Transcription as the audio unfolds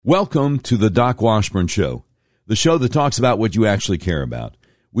Welcome to the Doc Washburn Show, the show that talks about what you actually care about.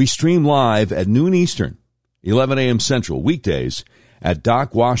 We stream live at noon Eastern, 11 a.m. Central, weekdays at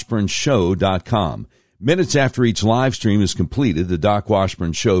DocWashburnShow.com. Minutes after each live stream is completed, the Doc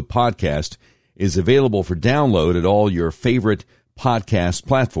Washburn Show podcast is available for download at all your favorite podcast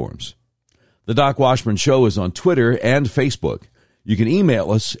platforms. The Doc Washburn Show is on Twitter and Facebook. You can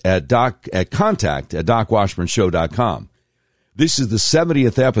email us at contact@DocWashburnShow.com. This is the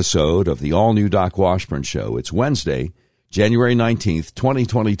 70th episode of the all-new Doc Washburn Show. It's Wednesday, January 19th,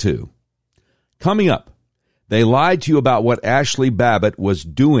 2022. Coming up, they lied to you about what Ashley Babbitt was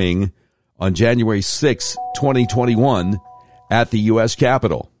doing on January 6th, 2021 at the U.S.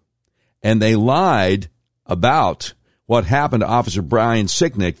 Capitol. And they lied about what happened to Officer Brian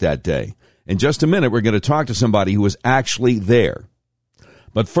Sicknick that day. In just a minute, we're going to talk to somebody who was actually there.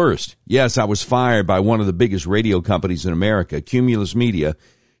 But first, yes, I was fired by one of the biggest radio companies in America, Cumulus Media,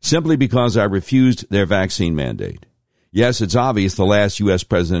 simply because I refused their vaccine mandate. Yes, it's obvious the last U.S.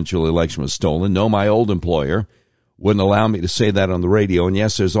 presidential election was stolen. No, my old employer wouldn't allow me to say that on the radio. And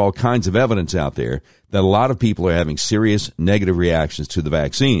yes, there's all kinds of evidence out there that a lot of people are having serious negative reactions to the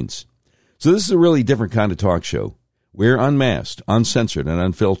vaccines. So this is a really different kind of talk show. We're unmasked, uncensored, and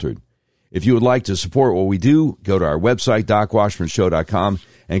unfiltered. If you would like to support what we do, go to our website, DocWashburnShow.com,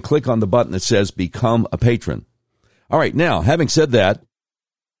 and click on the button that says Become a Patron. All right, now, having said that,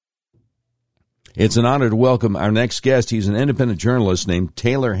 it's an honor to welcome our next guest. He's an independent journalist named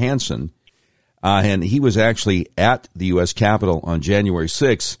Taylor Hanson, and he was actually at the U.S. Capitol on January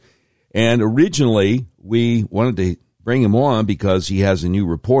 6th. And originally, we wanted to bring him on because he has a new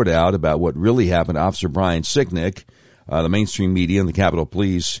report out about what really happened to Officer Brian Sicknick. The mainstream media and the Capitol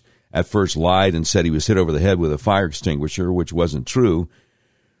Police at first lied and said he was hit over the head with a fire extinguisher, which wasn't true.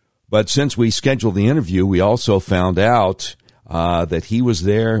 But since we scheduled the interview, we also found out that he was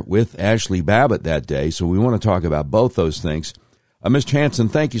there with Ashley Babbitt that day. So we want to talk about both those things. Mr. Hanson,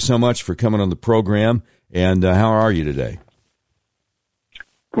 thank you so much for coming on the program. And how are you today?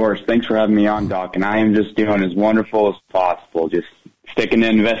 Of course. Thanks for having me on, Doc. And I am just doing as wonderful as possible, just sticking to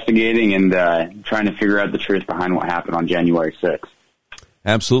investigating and trying to figure out the truth behind what happened on January 6th.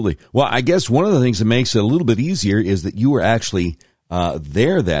 Absolutely. Well, I guess one of the things that makes it a little bit easier is that you were actually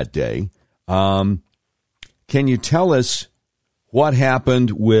there that day. Can you tell us what happened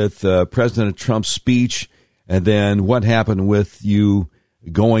with President Trump's speech and then what happened with you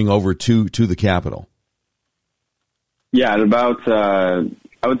going over to the Capitol? Yeah, at about, I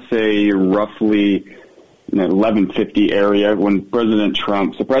would say roughly 11:50 area when President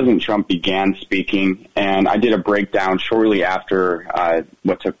Trump began speaking, and I did a breakdown shortly after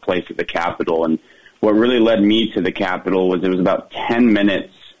what took place at the Capitol. And what really led me to the Capitol was it was about 10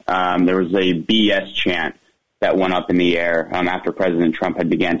 minutes. There was a BS chant that went up in the air after President Trump had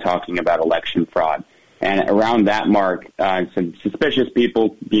began talking about election fraud. And around that mark, some suspicious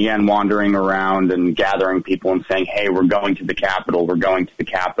people began wandering around and gathering people and saying, "Hey, we're going to the Capitol. We're going to the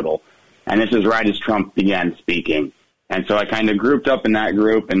Capitol." And this is right as Trump began speaking. And so I kind of grouped up in that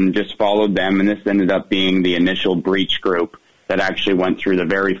group and just followed them. And this ended up being the initial breach group that actually went through the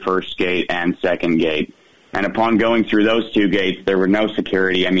very first gate and second gate. And upon going through those two gates, there were no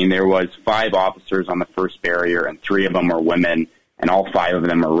security. I mean, there was 5 officers on the first barrier, and 3 of them were women, and all 5 of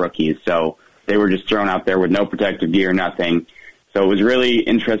them are rookies. So they were just thrown out there with no protective gear, nothing. So it was really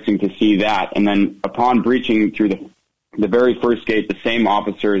interesting to see that. And then upon breaching through the very first gate, the same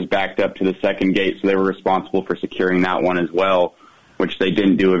officers backed up to the second gate, so they were responsible for securing that one as well, which they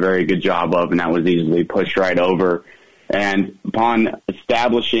didn't do a very good job of, and that was easily pushed right over. And upon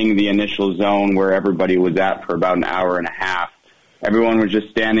establishing the initial zone where everybody was at for about an hour and a half, everyone was just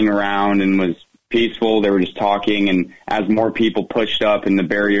standing around and was peaceful. They were just talking, and as more people pushed up, and the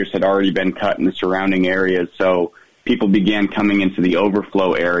barriers had already been cut in the surrounding areas, so people began coming into the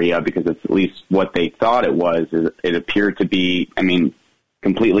overflow area because it's at least what they thought it was. It appeared to be,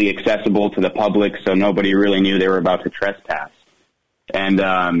 completely accessible to the public, so nobody really knew they were about to trespass. And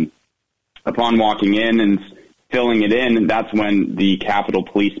upon walking in and filling it in, that's when the Capitol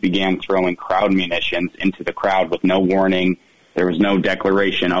Police began throwing crowd munitions into the crowd with no warning. There was no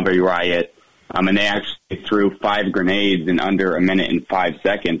declaration of a riot. And they actually threw 5 grenades in under a minute and 5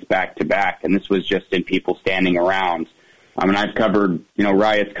 seconds back to back. And this was just in people standing around. And I've covered,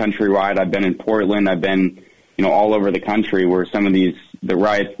 riots countrywide. I've been in Portland. I've been, all over the country where some of the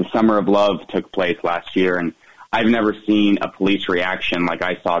riots, the Summer of Love took place last year. And I've never seen a police reaction like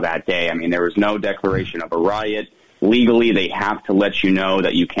I saw that day. There was no declaration of a riot. Legally, they have to let you know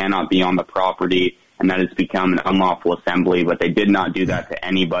that you cannot be on the property and that it's become an unlawful assembly, but they did not do that to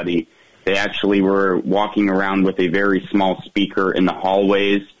anybody. They actually were walking around with a very small speaker in the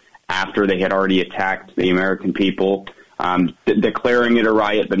hallways after they had already attacked the American people, declaring it a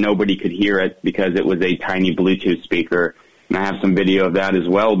riot, but nobody could hear it because it was a tiny Bluetooth speaker. And I have some video of that as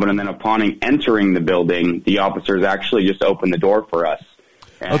well. But then upon entering the building, the officers actually just opened the door for us.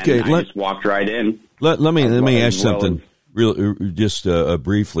 And okay, I just walked right in. Let me ask something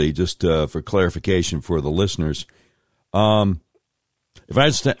briefly, just for clarification for the listeners. If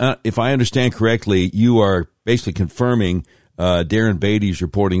I understand correctly, you are basically confirming Darren Beatty's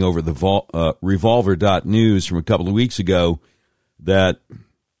reporting over the Revolver.news from a couple of weeks ago that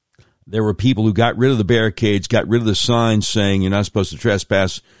there were people who got rid of the barricades, got rid of the signs saying you're not supposed to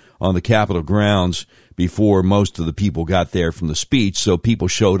trespass on the Capitol grounds before most of the people got there from the speech. So people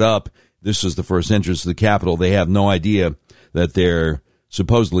showed up. This is the first entrance to the Capitol. They have no idea that they're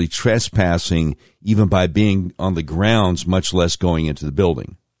supposedly trespassing even by being on the grounds, much less going into the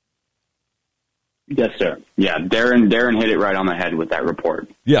building. Yes, sir. Yeah, Darren hit it right on the head with that report.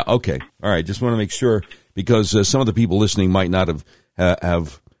 Yeah, okay. All right, just want to make sure because some of the people listening might not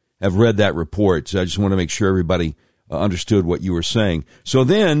have read that report. So I just want to make sure everybody understood what you were saying. So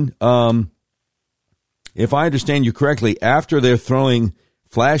then, if I understand you correctly, after they're throwing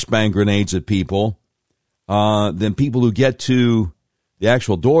flashbang grenades at people, then people who get to the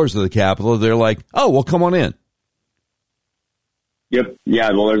actual doors of the Capitol, they're like, oh, well, come on in. Yep.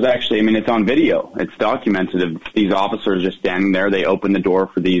 Yeah, well, there's actually, it's on video. It's documented of these officers just standing there. They open the door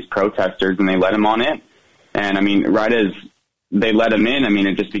for these protesters, and they let them on in. And, right as they let them in,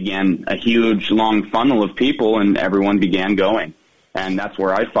 it just began a huge, long funnel of people, and everyone began going. And that's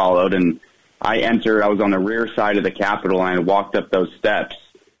where I followed, and I was on the rear side of the Capitol, and I walked up those steps,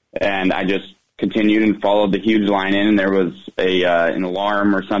 and I just continued and followed the huge line in, and there was an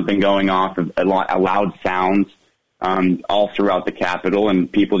alarm or something going off, a loud sounds all throughout the Capitol,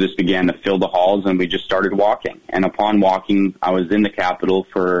 and people just began to fill the halls, and we just started walking. And upon walking, I was in the Capitol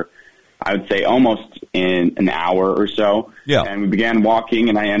for, I would say, almost in an hour or so. Yeah. And we began walking,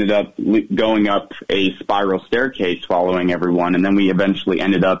 and I ended up going up a spiral staircase following everyone, and then we eventually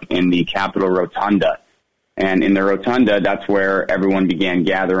ended up in the Capitol Rotunda. And in the Rotunda, that's where everyone began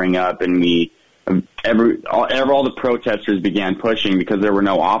gathering up, and all the protesters began pushing because there were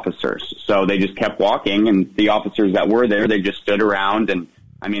no officers. So they just kept walking, and the officers that were there, they just stood around, and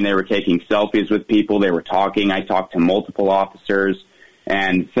they were taking selfies with people. They were talking. I talked to multiple officers.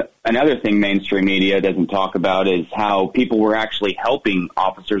 And another thing mainstream media doesn't talk about is how people were actually helping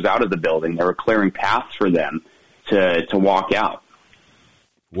officers out of the building. They were clearing paths for them to walk out.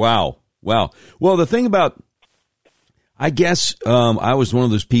 Wow. Well, the thing about, I guess I was one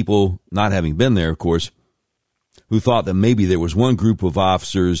of those people, not having been there, of course, who thought that maybe there was one group of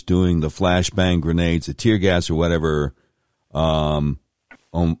officers doing the flashbang grenades, the tear gas or whatever, in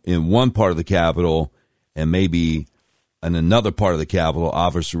one part of the Capitol, and maybe in another part of the Capitol,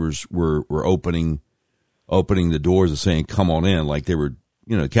 officers were opening the doors and saying, come on in, like they were,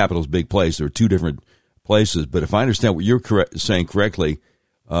 the Capitol's a big place. There were two different places. But if I understand what you're saying correctly,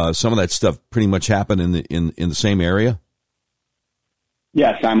 some of that stuff pretty much happened in the same area?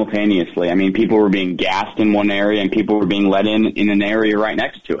 Yeah, simultaneously. People were being gassed in one area, and people were being let in an area right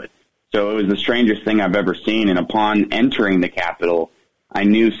next to it. So it was the strangest thing I've ever seen. And upon entering the Capitol, I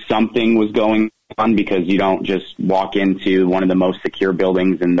knew something was going on because you don't just walk into one of the most secure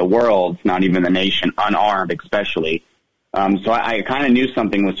buildings in the world, not even the nation, unarmed especially. So I kind of knew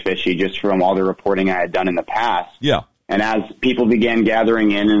something was fishy just from all the reporting I had done in the past. Yeah. And as people began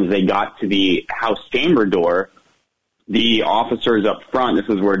gathering in, and as they got to the House chamber door, the officers up front,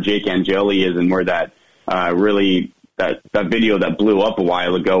 this is where Jake Angeli is, and where that video that blew up a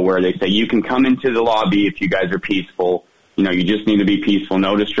while ago, where they say, you can come into the lobby if you guys are peaceful. You just need to be peaceful,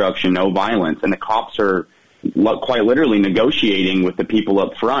 no destruction, no violence. And the cops are quite literally negotiating with the people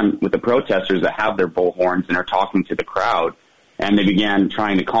up front, with the protesters that have their bullhorns and are talking to the crowd. And they began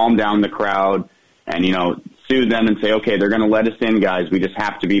trying to calm down the crowd and, soothe them and say, okay, they're going to let us in, guys. We just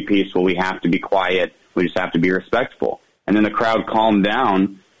have to be peaceful. We have to be quiet. We just have to be respectful. And then the crowd calmed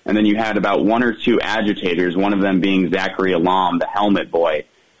down, and then you had about one or two agitators, one of them being Zachary Alam, the helmet boy,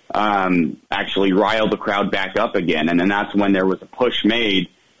 actually riled the crowd back up again. And then that's when there was a push made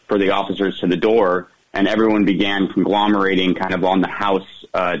for the officers to the door, and everyone began conglomerating kind of on the House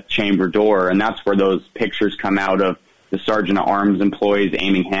chamber door. And that's where those pictures come out of the Sergeant at Arms employees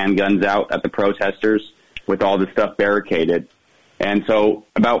aiming handguns out at the protesters with all the stuff barricaded. And so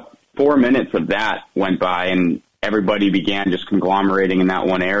about 4 minutes of that went by, and everybody began just conglomerating in that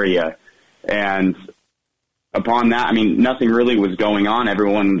one area. And upon that, nothing really was going on.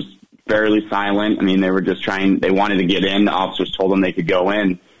 Everyone was fairly silent. They were just they wanted to get in. The officers told them they could go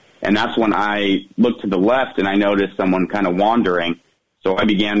in. And that's when I looked to the left and I noticed someone kind of wandering. So I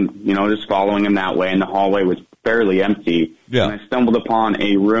began, just following him that way, and the hallway was fairly empty. Yeah. And I stumbled upon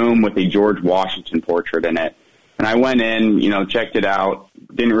a room with a George Washington portrait in it. And I went in, checked it out,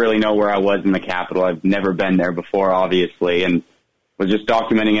 didn't really know where I was in the Capitol. I've never been there before, obviously, and was just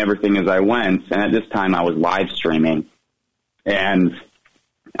documenting everything as I went. And at this time, I was live streaming. And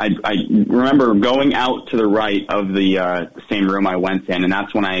I remember going out to the right of the same room I went in, and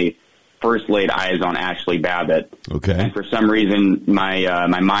that's when I first laid eyes on Ashley Babbitt. Okay. And for some reason,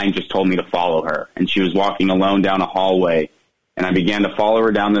 my mind just told me to follow her. And she was walking alone down a hallway. And I began to follow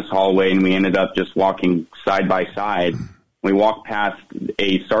her down this hallway, and we ended up just walking side by side. We walked past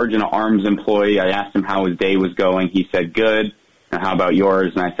a sergeant at arms employee. I asked him how his day was going. He said, good. And how about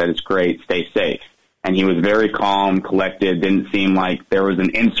yours? And I said, it's great. Stay safe. And he was very calm, collected, didn't seem like there was an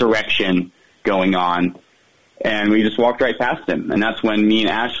insurrection going on. And we just walked right past him. And that's when me and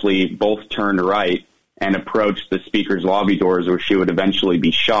Ashley both turned right and approached the speaker's lobby doors where she would eventually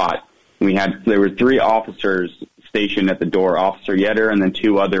be shot. There were 3 officers stationed at the door, Officer Yetter and then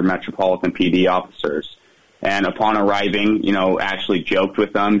 2 other Metropolitan PD officers. And upon arriving, Ashley joked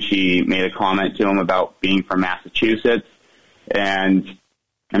with them. She made a comment to him about being from Massachusetts. And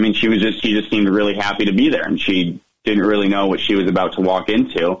she just seemed really happy to be there, and she didn't really know what she was about to walk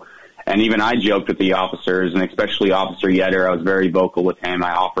into. And even I joked with the officers, and especially Officer Yetter. I was very vocal with him.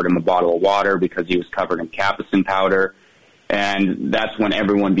 I offered him a bottle of water because he was covered in Capucin powder. And that's when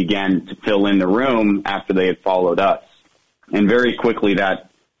everyone began to fill in the room after they had followed us. And very quickly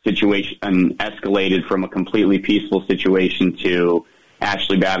that situation escalated from a completely peaceful situation to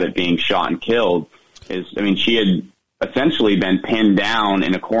Ashley Babbitt being shot and killed. She had essentially been pinned down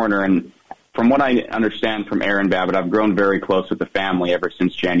in a corner. And from what I understand from Erin Babbitt, I've grown very close with the family ever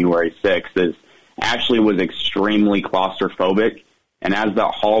since January 6th, is Ashley was extremely claustrophobic. And as the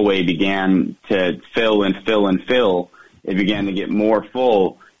hallway began to fill and fill and fill, it began to get more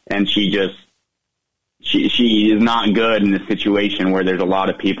full, and she is not good in a situation where there's a lot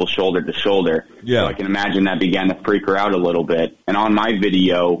of people shoulder to shoulder. Yeah. So I can imagine that began to freak her out a little bit. And on my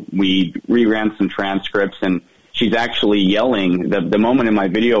video, we reran some transcripts, and she's actually yelling. The moment in my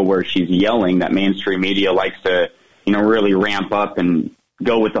video where she's yelling, that mainstream media likes to, really ramp up and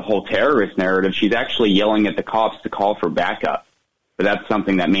go with the whole terrorist narrative. She's actually yelling at the cops to call for backup. But that's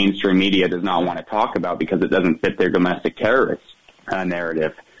something that mainstream media does not want to talk about because it doesn't fit their domestic terrorist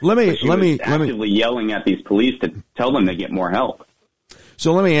narrative. Let me actively yelling at these police to tell them to get more help.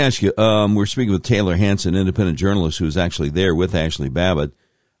 So let me ask you, we're speaking with Taylor Hanson, independent journalist who was actually there with Ashley Babbitt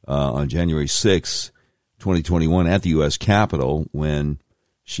on January 6, 2021 at the U.S. Capitol when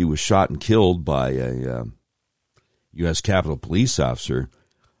she was shot and killed by a U.S. Capitol police officer.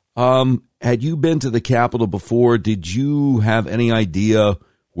 Had you been to the Capitol before? Did you have any idea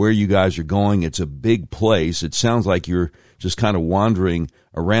where you guys are going? It's a big place. It sounds like you're just kind of wandering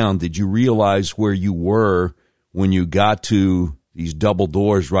around. Did you realize where you were when you got to these double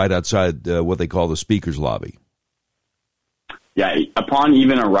doors right outside what they call the speaker's lobby? Yeah, upon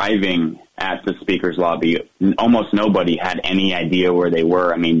even arriving at the speaker's lobby, almost nobody had any idea where they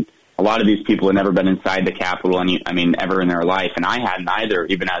were. A lot of these people had never been inside the Capitol, ever in their life, and I hadn't either,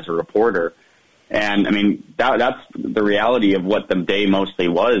 even as a reporter. And, that's the reality of what the day mostly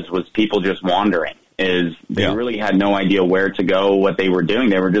was people just wandering. They really had no idea where to go, what they were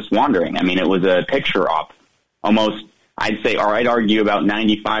doing. They were just wandering. It was a picture op. Almost, I'd argue about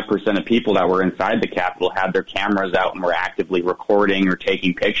 95% of people that were inside the Capitol had their cameras out and were actively recording or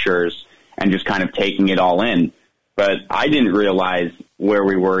taking pictures and just kind of taking it all in. But I didn't realize where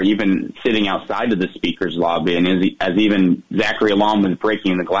we were, even sitting outside of the speaker's lobby. And as even Zachary Alam was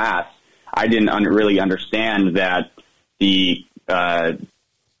breaking the glass, I didn't really understand that the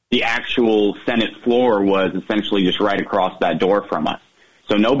actual Senate floor was essentially just right across that door from us.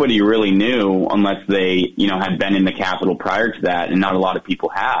 So nobody really knew, unless they, had been in the Capitol prior to that, and not a lot of people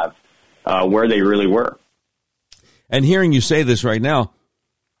have, where they really were. And hearing you say this right now,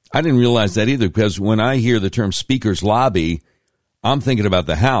 I didn't realize that either, because when I hear the term speaker's lobby, I'm thinking about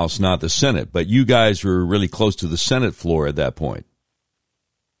the House, not the Senate. But you guys were really close to the Senate floor at that point.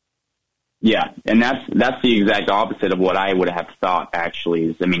 Yeah, and that's the exact opposite of what I would have thought,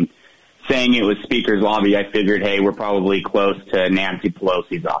 actually. Saying it was speaker's lobby, I figured, hey, we're probably close to Nancy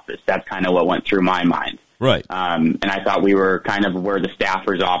Pelosi's office. That's kind of what went through my mind. Right. And I thought we were kind of where the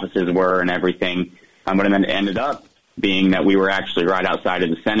staffers' offices were and everything. But then it ended up being that we were actually right outside of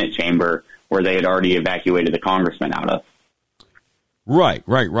the Senate chamber where they had already evacuated the congressman out of. Right.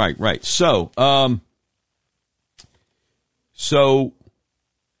 So,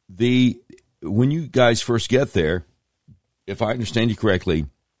 when you guys first get there, if I understand you correctly,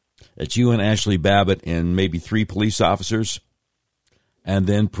 It's you and Ashley Babbitt and maybe 3 police officers. And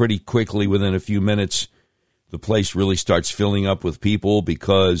then pretty quickly, within a few minutes, the place really starts filling up with people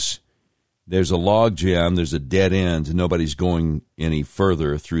because there's a log jam, there's a dead end, and nobody's going any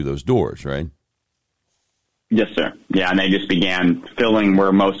further through those doors, right? Yes, sir. Yeah, and they just began filling where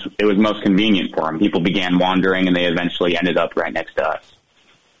it was most convenient for them. People began wandering, and they eventually ended up right next to us.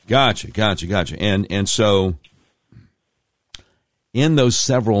 Gotcha. And so in those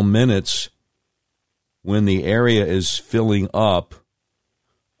several minutes when the area is filling up,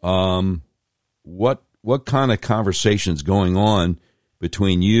 what kind of conversations going on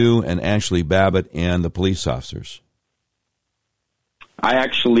between you and Ashley Babbitt and the police officers? I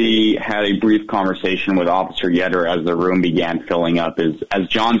actually had a brief conversation with Officer Yetter as the room began filling up. As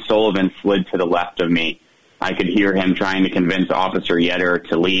John Sullivan slid to the left of me, I could hear him trying to convince Officer Yetter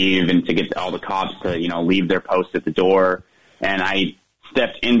to leave and to get all the cops to, leave their post at the door. And I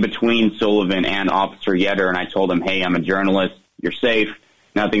stepped in between Sullivan and Officer Yetter, and I told him, hey, I'm a journalist. You're safe.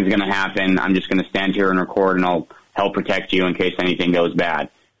 Nothing's going to happen. I'm just going to stand here and record, and I'll help protect you in case anything goes bad.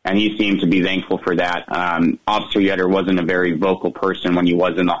 And he seemed to be thankful for that. Officer Yetter wasn't a very vocal person when he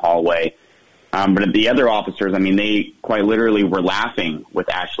was in the hallway. But the other officers, they quite literally were laughing with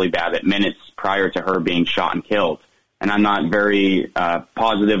Ashley Babbitt minutes prior to her being shot and killed. And I'm not very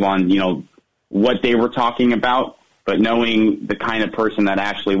positive on, what they were talking about, but knowing the kind of person that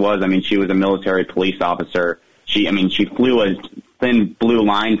Ashley was, she was a military police officer. She flew a thin blue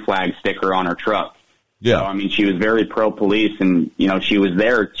line flag sticker on her truck. Yeah. So, she was very pro-police, and, she was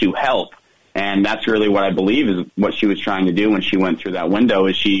there to help. And that's really what I believe is what she was trying to do when she went through that window,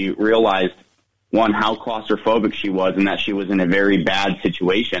 is she realized, one, how claustrophobic she was and that she was in a very bad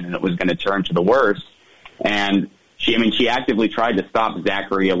situation and it was going to turn to the worst. And she actively tried to stop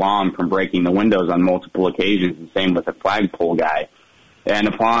Zachary Alam from breaking the windows on multiple occasions, and same with the flagpole guy. And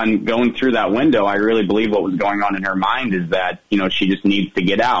upon going through that window, I really believe what was going on in her mind is that, she just needs to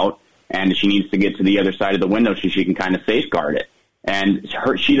get out. And she needs to get to the other side of the window so she can kind of safeguard it. And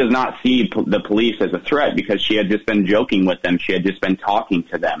she does not see the police as a threat because she had just been joking with them. She had just been talking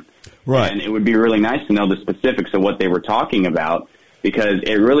to them. Right. And it would be really nice to know the specifics of what they were talking about, because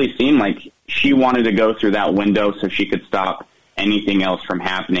it really seemed like she wanted to go through that window so she could stop anything else from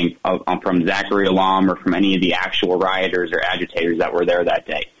happening from Zachary Alam or from any of the actual rioters or agitators that were there that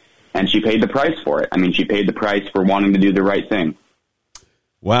day. And she paid the price for it. She paid the price for wanting to do the right thing.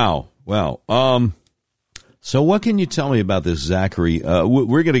 Wow. So what can you tell me about this Zachary?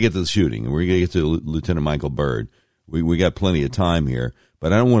 We're going to get to the shooting, and we're going to get to Lieutenant Michael Byrd. We got plenty of time here,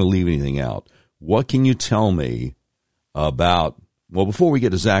 but I don't want to leave anything out. What can you tell me about, before we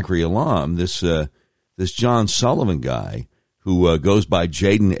get to Zachary Alam, this John Sullivan guy who goes by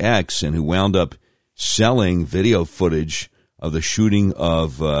Jaden X and who wound up selling video footage of the shooting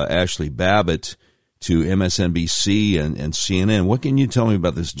of Ashley Babbitt to MSNBC and CNN. What can you tell me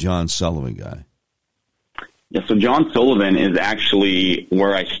about this John Sullivan guy? Yeah, so John Sullivan is actually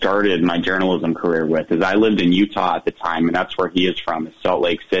where I started my journalism career with. As I lived in Utah at the time, and that's where he is from, Salt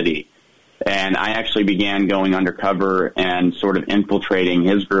Lake City. And I actually began going undercover and sort of infiltrating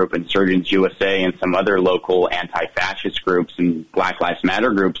his group, Insurgents USA, and some other local anti-fascist groups and Black Lives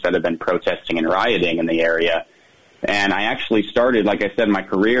Matter groups that have been protesting and rioting in the area. And I actually started, like I said, my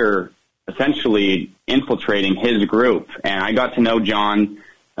career essentially infiltrating his group. And I got to know John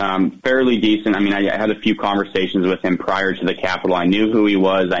fairly decent. I had a few conversations with him prior to the Capitol. I knew who he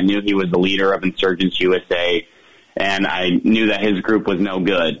was. I knew he was the leader of Insurgents USA. And I knew that his group was no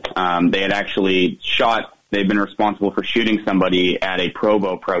good. They had actually they've been responsible for shooting somebody at a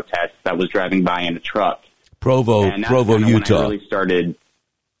Provo protest that was driving by in a truck. Provo, Utah. When I really started,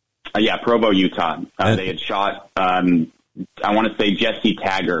 Provo, Utah. They had shot, I want to say Jesse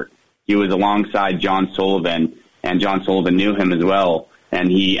Taggart. He was alongside John Sullivan, and John Sullivan knew him as well. And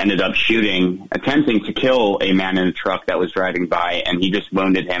he ended up attempting to kill a man in a truck that was driving by, and he just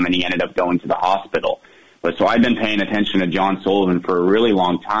wounded him, and he ended up going to the hospital. But so I've been paying attention to John Sullivan for a really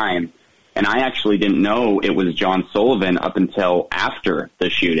long time, and I actually didn't know it was John Sullivan up until after the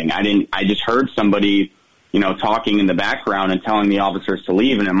shooting. I just heard somebody, talking in the background and telling the officers to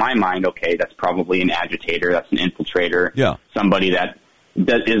leave, and in my mind, okay, that's probably an agitator, that's an infiltrator, somebody that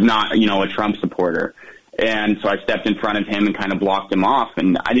is not, a Trump supporter. And so I stepped in front of him and kind of blocked him off,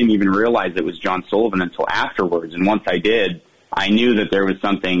 and I didn't even realize it was John Sullivan until afterwards. And once I did, I knew that there was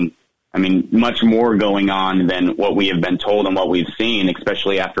something, much more going on than what we have been told and what we've seen,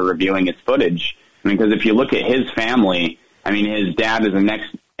 especially after reviewing his footage. Because if you look at his family, his dad is an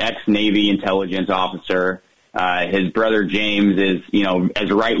ex-Navy intelligence officer. His brother James is,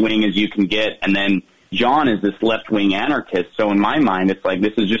 as right-wing as you can get. And then John is this left-wing anarchist. So in my mind, it's like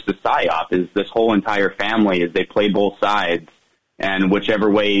this is just a psyop. Is this whole entire family is they play both sides, and whichever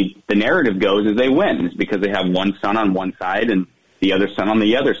way the narrative goes is they win. It's because they have one son on one side and the other son on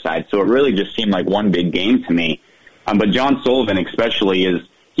the other side. So it really just seemed like one big game to me. But John Sullivan especially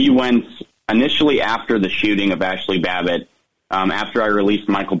he went initially after the shooting of Ashley Babbitt, after I released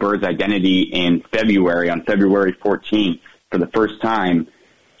Michael Bird's identity in February, on February 14th for the first time,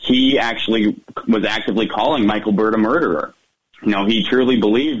 he actually was actively calling Michael Bird a murderer. He truly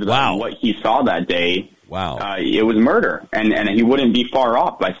believed that what he saw that day, it was murder, and he wouldn't be far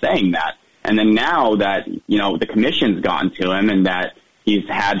off by saying that. And then now that, the commission's gotten to him and that he's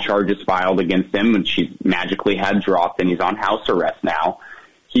had charges filed against him, and she's magically had dropped, and he's on house arrest now,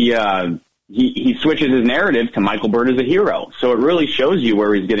 he switches his narrative to Michael Bird as a hero. So it really shows you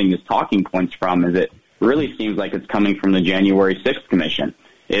where he's getting his talking points from, is it really seems like it's coming from the January 6th Commission.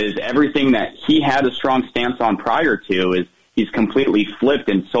 Is everything that he had a strong stance on prior to is he's completely flipped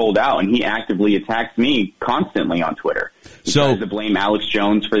and sold out, and he actively attacks me constantly on Twitter. He tries to blame Alex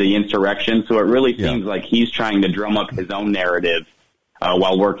Jones for the insurrection, so it really seems like he's trying to drum up his own narrative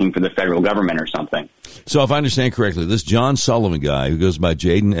while working for the federal government or something. So if I understand correctly, this John Sullivan guy who goes by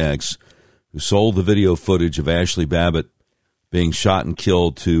Jaden X, who sold the video footage of Ashley Babbitt being shot and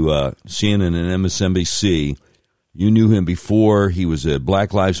killed to CNN and MSNBC, you knew him before. He was a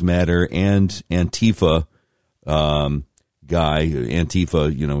Black Lives Matter and Antifa guy.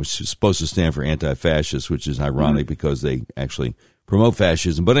 Antifa, is supposed to stand for anti-fascist, which is ironic because they actually promote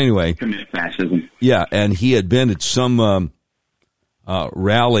fascism. But anyway, commit fascism. Yeah, and he had been at some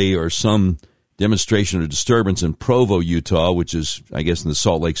rally or some demonstration or disturbance in Provo, Utah, which is, I guess, in the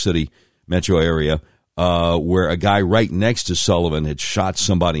Salt Lake City metro area, where a guy right next to Sullivan had shot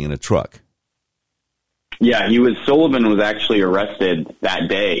somebody in a truck. Yeah, Sullivan was actually arrested that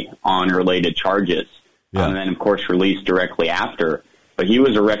day on related charges, and then, of course, released directly after. But he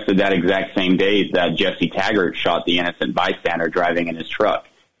was arrested that exact same day that Jesse Taggart shot the innocent bystander driving in his truck.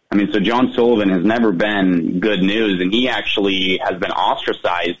 I mean, so John Sullivan has never been good news, and he actually has been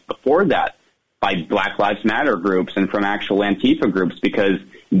ostracized before that by Black Lives Matter groups and from actual Antifa groups because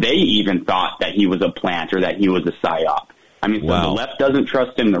they even thought that he was a plant or that he was a psyop. I mean, so the left doesn't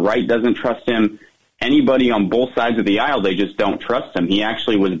trust him, the right doesn't trust him. Anybody on both sides of the aisle, they just don't trust him. He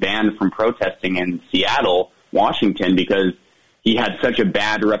actually was banned from protesting in Seattle, Washington, because he had such a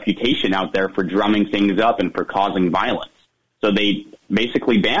bad reputation out there for drumming things up and for causing violence. So they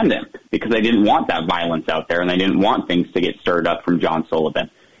basically banned him because they didn't want that violence out there and they didn't want things to get stirred up from John Sullivan.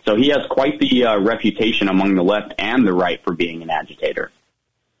 So he has quite the reputation among the left and the right for being an agitator.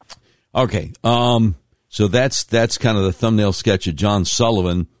 Okay, so that's kind of the thumbnail sketch of John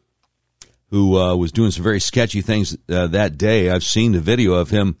Sullivan, who was doing some very sketchy things that day. I've seen the video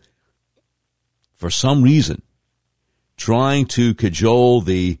of him, for some reason, trying to cajole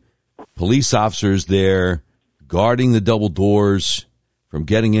the police officers there, guarding the double doors from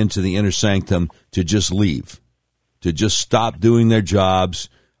getting into the inner sanctum, to just leave, to just stop doing their jobs,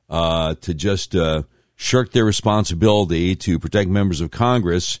 to just shirk their responsibility to protect members of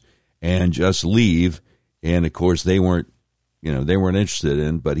Congress and just leave. And, of course, they weren't interested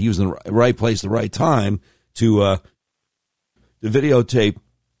in, but he was in the right place at the right time to videotape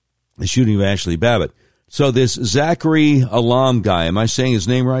the shooting of Ashley Babbitt. So this Zachary Alam guy, am I saying his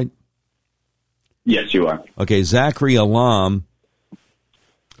name right? Yes, you are. Okay, Zachary Alam,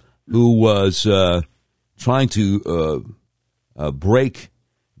 who was trying to break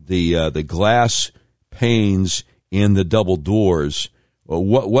the glass panes in the double doors.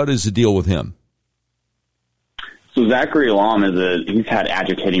 What is the deal with him? So Zachary Alam he's had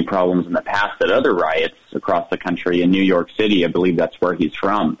agitating problems in the past at other riots across the country. In New York City, I believe that's where he's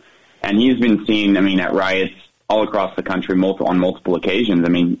from. And he's been seen, at riots all across the country on multiple occasions.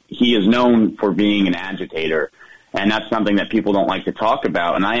 He is known for being an agitator, and that's something that people don't like to talk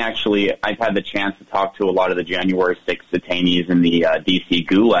about. And I've had the chance to talk to a lot of the January 6th detainees in the D.C.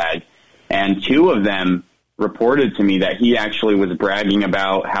 Gulag, and two of them reported to me that he actually was bragging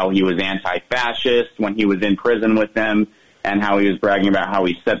about how he was anti-fascist when he was in prison with them, and how he was bragging about how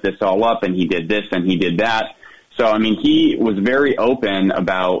he set this all up and he did this and he did that. So, he was very open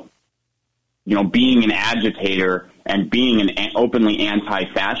about, being an agitator and being an openly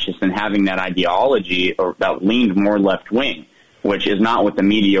anti-fascist and having that ideology or that leaned more left-wing, which is not what the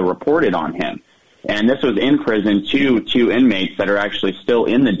media reported on him. And this was in prison to two inmates that are actually still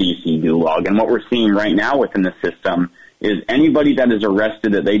in the D.C. Gulag. And what we're seeing right now within the system is anybody that is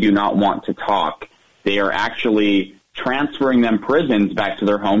arrested that they do not want to talk, they are actually transferring them prisons back to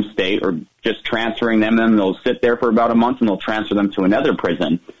their home state, or just transferring them, and they'll sit there for about a month and they'll transfer them to another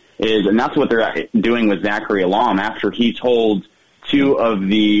prison. and that's what they're doing with Zachary Alam after he told two of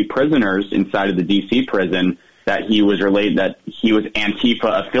the prisoners inside of the D.C. prison that he was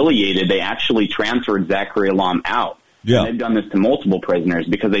Antifa affiliated. They actually transferred Zachary Alam out. Yeah. And they've done this to multiple prisoners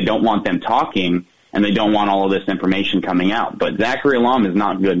because they don't want them talking and they don't want all of this information coming out. But Zachary Alam is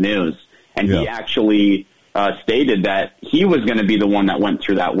not good news. And he actually stated that he was going to be the one that went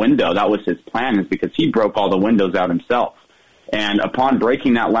through that window. That was his plan, is because he broke all the windows out himself. And upon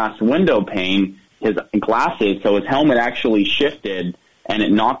breaking that last window pane, his glasses, so his helmet actually shifted and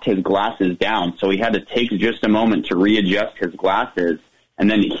it knocked his glasses down. So he had to take just a moment to readjust his glasses. And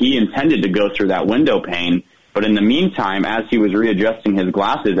then he intended to go through that window pane. But in the meantime, as he was readjusting his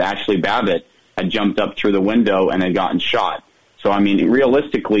glasses, Ashley Babbitt had jumped up through the window and had gotten shot. So, I mean,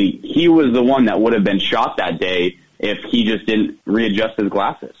 realistically, he was the one that would have been shot that day if he just didn't readjust his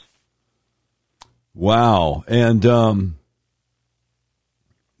glasses. Wow. And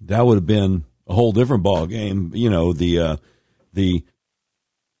that would have been a whole different ball game. You know, the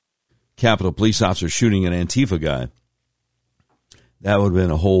Capitol Police officer shooting an Antifa guy. That would have been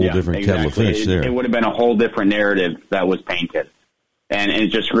a whole different kettle of fish there. It would have been a whole different narrative that was painted. And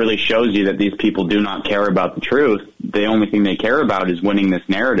it just really shows you that these people do not care about the truth. The only thing they care about is winning this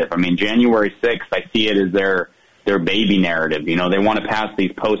narrative. I mean, January 6th, I see it as their baby narrative. You know, they want to pass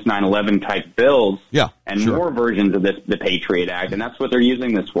these post 9/11 type bills and more versions of the Patriot Act. And that's what they're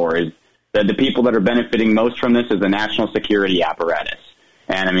using this for, is that the people that are benefiting most from this is the national security apparatus.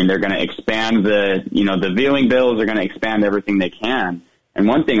 And I mean, they're going to expand the viewing bills. They're going to expand everything they can. And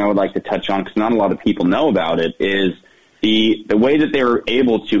one thing I would like to touch on, because not a lot of people know about it, is the way that they were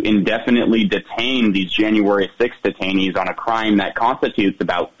able to indefinitely detain these January 6th detainees on a crime that constitutes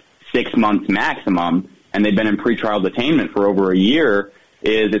about 6 months maximum, and they've been in pretrial detainment for over a year,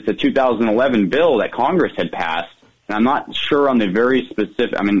 is it's a 2011 bill that Congress had passed. And I'm not sure on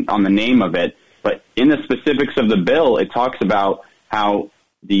the on the name of it, but in the specifics of the bill, it talks about how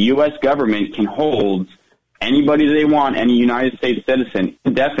the U.S. government can hold anybody they want, any United States citizen,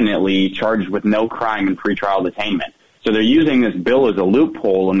 indefinitely charged with no crime in pretrial detainment. So they're using this bill as a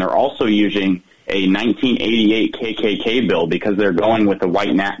loophole, and they're also using a 1988 KKK bill because they're going with the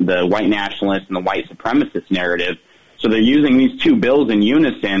white nationalist and the white supremacist narrative. So they're using these two bills in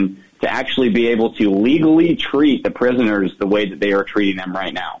unison to actually be able to legally treat the prisoners the way that they are treating them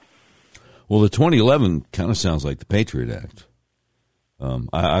right now. Well, the 2011 kind of sounds like the Patriot Act.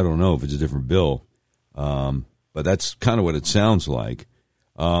 I don't know if it's a different bill, but that's kind of what it sounds like.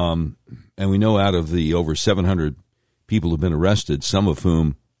 And we know out of the over 700 people who've been arrested, some of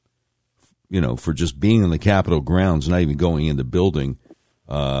whom, for just being in the Capitol grounds, not even going in the building,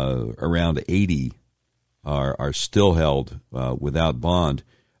 around 80 are still held without bond.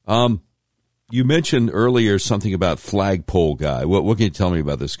 You mentioned earlier something about flagpole guy. What can you tell me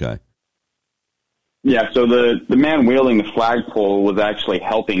about this guy? Yeah, so the man wielding the flagpole was actually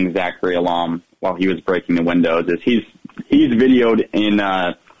helping Zachary Alam while he was breaking the windows. He's videoed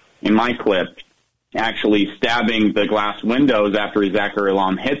in my clip actually stabbing the glass windows after Zachary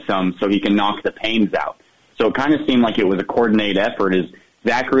Alam hits them so he can knock the panes out. So it kind of seemed like it was a coordinated effort. As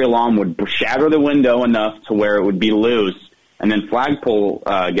Zachary Alam would shatter the window enough to where it would be loose, and then flagpole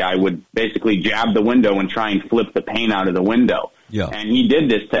guy would basically jab the window and try and flip the pane out of the window. Yeah. And he did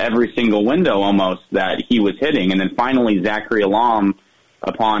this to every single window almost that he was hitting. And then finally, Zachary Alam,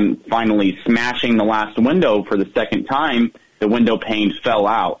 upon finally smashing the last window for the second time, the window pane fell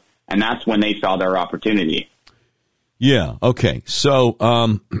out. And that's when they saw their opportunity. Yeah. Okay. So,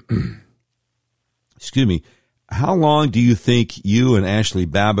 excuse me. How long do you think you and Ashley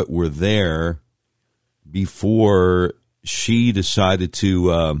Babbitt were there before she decided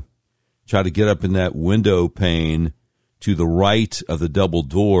to try to get up in that window pane to the right of the double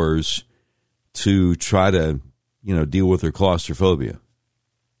doors to try to, deal with her claustrophobia?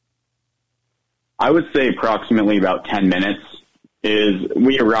 I would say approximately about 10 minutes.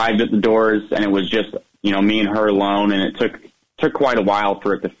 We arrived at the doors, and it was just, me and her alone, and it took quite a while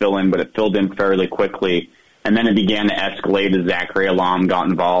for it to fill in, but it filled in fairly quickly. And then it began to escalate as Zachary Alam got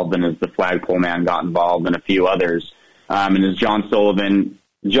involved and as the flagpole man got involved and a few others. And as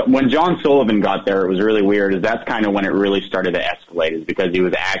when John Sullivan got there, it was really weird, as that's kind of when it really started to escalate, is because he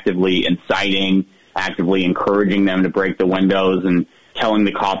was actively inciting, actively encouraging them to break the windows and telling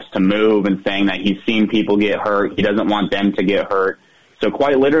the cops to move and saying that he's seen people get hurt. He doesn't want them to get hurt. So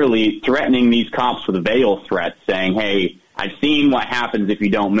quite literally threatening these cops with veil threats, saying, hey, I've seen what happens if you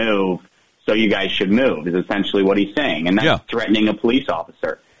don't move, so you guys should move, is essentially what he's saying. And that's threatening a police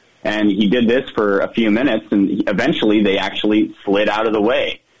officer. And he did this for a few minutes, and eventually they actually slid out of the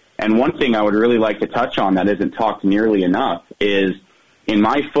way. And one thing I would really like to touch on that isn't talked nearly enough is in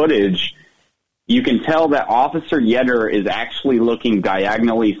my footage, you can tell that Officer Yetter is actually looking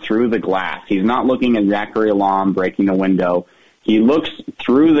diagonally through the glass. He's not looking at Zachary Alam breaking the window. He looks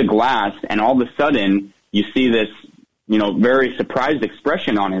through the glass, and all of a sudden, you see this, very surprised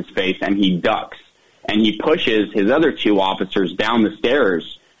expression on his face, and he ducks. And he pushes his other two officers down the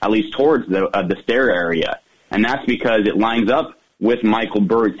stairs, at least towards the stair area. And that's because it lines up with Michael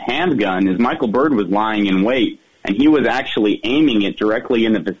Byrd's handgun, as Michael Byrd was lying in wait, and he was actually aiming it directly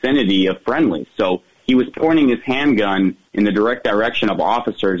in the vicinity of friendlies. So he was pointing his handgun in the direct direction of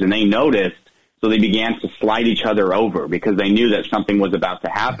officers, and they noticed, so they began to slide each other over because they knew that something was about to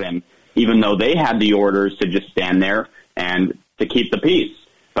happen, even though they had the orders to just stand there and to keep the peace.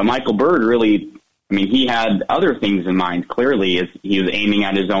 But Michael Byrd really, he had other things in mind, clearly, as he was aiming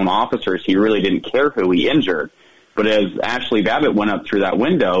at his own officers. He really didn't care who he injured. But as Ashley Babbitt went up through that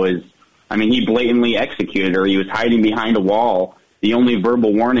window, he blatantly executed her. He was hiding behind a wall. The only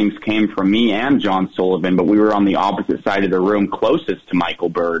verbal warnings came from me and John Sullivan, but we were on the opposite side of the room closest to Michael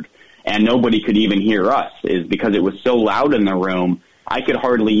Byrd, and nobody could even hear us, is because it was so loud in the room, I could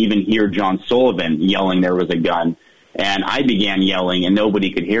hardly even hear John Sullivan yelling there was a gun, and I began yelling, and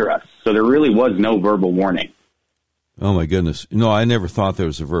nobody could hear us. So there really was no verbal warning. Oh, my goodness. No, I never thought there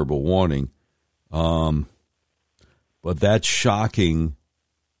was a verbal warning. But that's shocking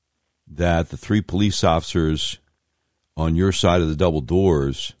that the three police officers on your side of the double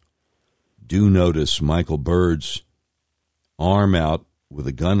doors do notice Michael Byrd's arm out with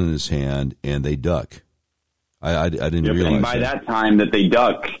a gun in his hand, and they duck. I didn't realize. And by that time that they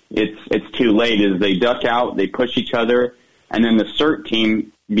duck, it's too late. As they duck out, they push each other, and then the CERT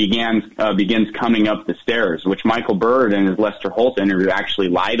team begins coming up the stairs, which Michael Byrd in his Lester Holt interview actually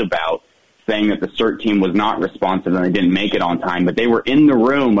lied about, saying that the CERT team was not responsive and they didn't make it on time. But they were in the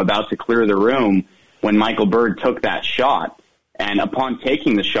room, about to clear the room, when Michael Byrd took that shot. And upon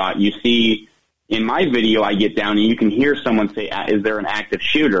taking the shot, you see, in my video, I get down and you can hear someone say, "Is there an active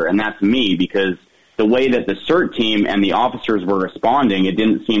shooter?" And that's me, because the way that the CERT team and the officers were responding, it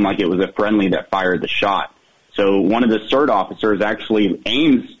didn't seem like it was a friendly that fired the shot. So one of the CERT officers actually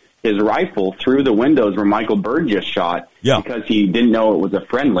aims his rifle through the windows where Michael Byrd just shot, because he didn't know it was a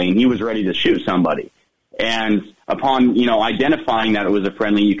friendly, and he was ready to shoot somebody. And upon, identifying that it was a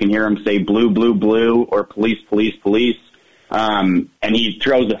friendly, you can hear him say blue, blue, blue, or police, police, police. And he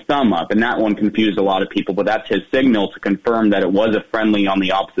throws a thumb up, and that one confused a lot of people, but that's his signal to confirm that it was a friendly on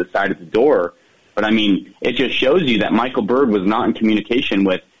the opposite side of the door. But it just shows you that Michael Byrd was not in communication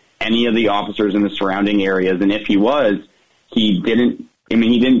with any of the officers in the surrounding areas. And if he was, he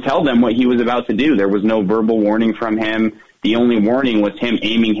didn't tell them what he was about to do. There was no verbal warning from him. The only warning was him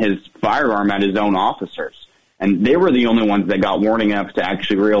aiming his firearm at his own officers. And they were the only ones that got warning enough to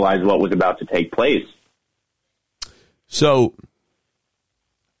actually realize what was about to take place. So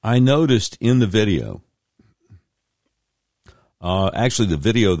I noticed in the video, actually the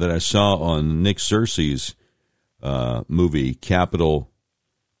video that I saw on Nick Searcy's movie, Capital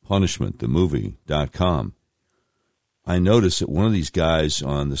Punishment, the movie.com, I noticed that one of these guys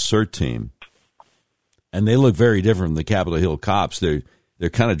on the CERT team, and they look very different from the Capitol Hill cops. They're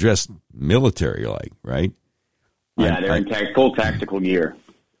kind of dressed military-like, right? Yeah, they're in full tactical gear.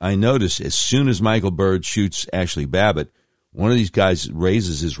 I noticed as soon as Michael Byrd shoots Ashley Babbitt, one of these guys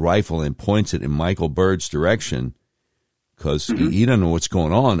raises his rifle and points it in Michael Byrd's direction, because he doesn't know what's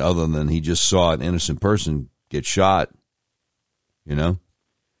going on other than he just saw an innocent person get shot,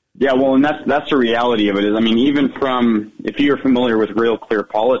 Yeah, well, and that's the reality of it. Is, even from, if you're familiar with Real Clear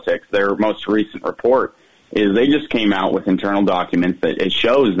Politics, their most recent report is they just came out with internal documents that it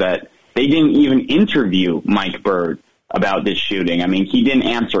shows that they didn't even interview Mike Byrd about this shooting. He didn't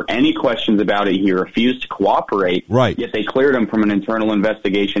answer any questions about it. He refused to cooperate. Right. Yet they cleared him from an internal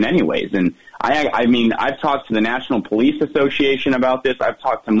investigation anyways. And I've talked to the National Police Association about this. I've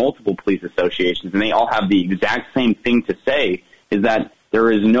talked to multiple police associations, and they all have the exact same thing to say, is that there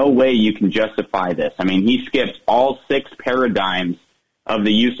is no way you can justify this. He skipped all 6 paradigms of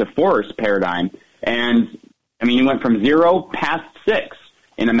the use of force paradigm, and he went from 0 past 6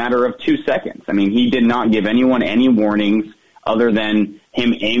 in a matter of 2 seconds. He did not give anyone any warnings other than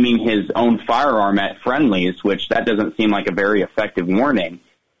him aiming his own firearm at friendlies, which that doesn't seem like a very effective warning.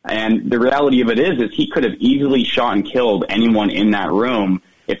 And the reality of it is he could have easily shot and killed anyone in that room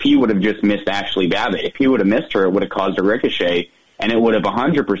if he would have just missed Ashley Babbitt. If he would have missed her, it would have caused a ricochet, and it would have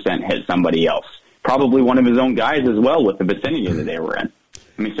 100% hit somebody else, probably one of his own guys as well, with the vicinity that they were in.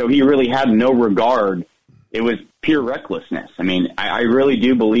 So he really had no regard. It was pure recklessness. I really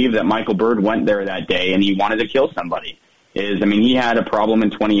do believe that Michael Byrd went there that day and he wanted to kill somebody. He had a problem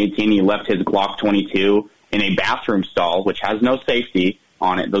in 2018. He left his Glock 22 in a bathroom stall, which has no safety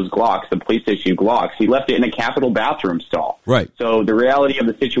on it, those Glocks, the police issue Glocks. He left it in a Capitol bathroom stall. Right. So the reality of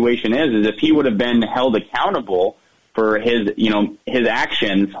the situation is if he would have been held accountable for his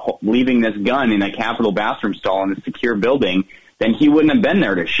actions, leaving this gun in a Capitol bathroom stall in a secure building, then he wouldn't have been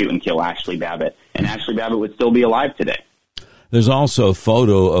there to shoot and kill Ashley Babbitt, and Ashley Babbitt would still be alive today. There's also a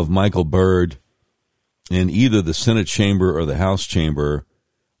photo of Michael Byrd in either the Senate chamber or the House chamber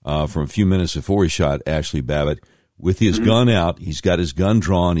from a few minutes before he shot Ashley Babbitt with his gun out. He's got his gun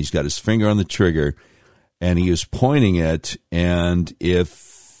drawn. He's got his finger on the trigger, and he is pointing it. And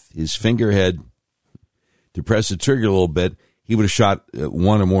if his finger had depressed the trigger a little bit, he would have shot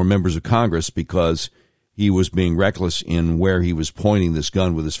one or more members of Congress because he was being reckless in where he was pointing this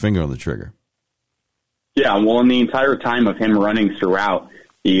gun with his finger on the trigger. Yeah, well, in the entire time of him running throughout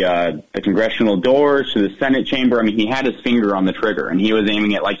the congressional doors to the Senate chamber, I mean, he had his finger on the trigger, and he was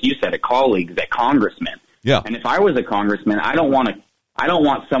aiming at, like you said, at colleagues, at congressmen. Yeah. And if I was a congressman, I don't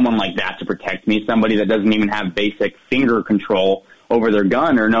want someone like that to protect me, somebody that doesn't even have basic finger control over their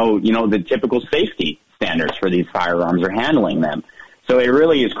gun or know, the typical safety standards for these firearms or handling them. So it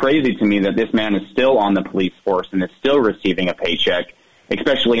really is crazy to me that this man is still on the police force and is still receiving a paycheck,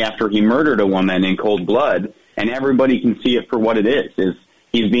 especially after he murdered a woman in cold blood, and everybody can see it for what it is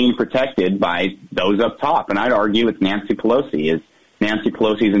he's being protected by those up top. And I'd argue it's Nancy Pelosi. Nancy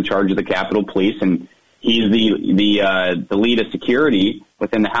Pelosi's in charge of the Capitol Police, and he's the lead of security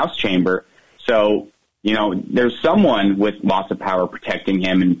within the House chamber. So, there's someone with lots of power protecting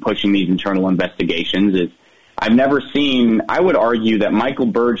him and pushing these internal investigations. I've never seen, I would argue that Michael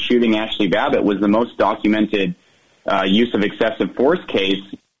Byrd shooting Ashley Babbitt was the most documented use of excessive force case,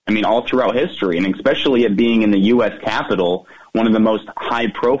 all throughout history, and especially it being in the U.S. Capitol, one of the most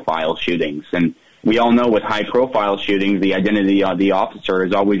high-profile shootings. And we all know with high-profile shootings, the identity of the officer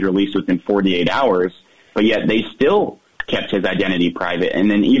is always released within 48 hours, but yet they still kept his identity private. And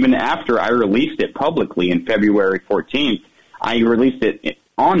then even after I released it publicly in February 14th, I released it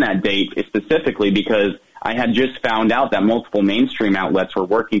on that date specifically because I had just found out that multiple mainstream outlets were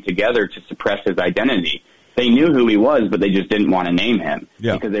working together to suppress his identity. They knew who he was, but they just didn't want to name him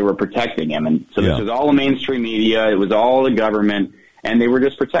because they were protecting him. And so this was all the mainstream media. It was all the government, and they were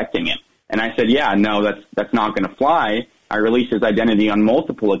just protecting him. And I said, no, that's not going to fly. I released his identity on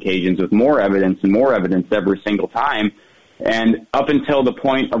multiple occasions with more evidence every single time. And up until the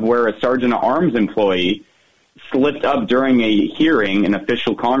point of where a sergeant at arms employee slipped up during a hearing, an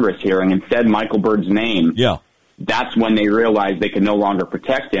official Congress hearing, and said Michael Byrd's name. Yeah. That's when they realized they could no longer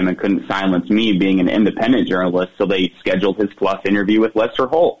protect him and couldn't silence me being an independent journalist, so they scheduled his fluff interview with Lester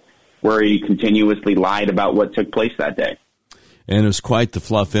Holt, where he continuously lied about what took place that day. And it was quite the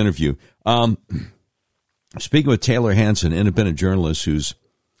fluff interview. Speaking with Taylor Hanson, independent journalist whose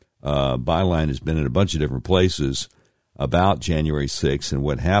byline has been in a bunch of different places about January 6th and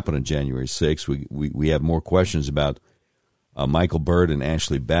what happened on January 6th, we have more questions about Michael Byrd and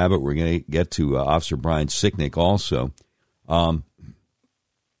Ashley Babbitt. We're going to get to Officer Brian Sicknick also. But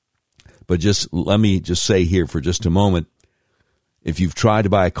let me just say here for just a moment, if you've tried to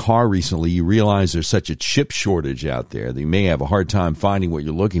buy a car recently, you realize there's such a chip shortage out there that you may have a hard time finding what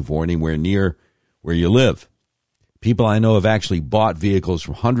you're looking for anywhere near where you live. People I know have actually bought vehicles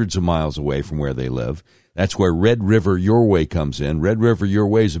from hundreds of miles away from where they live. That's where Red River Your Way comes in. Red River Your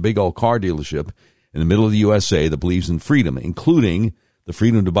Way is a big old car dealership in the middle of the USA that believes in freedom, including the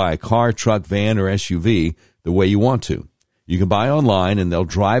freedom to buy a car, truck, van, or SUV the way you want to. You can buy online, and they'll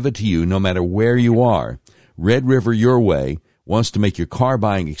drive it to you no matter where you are. Red River Your Way wants to make your car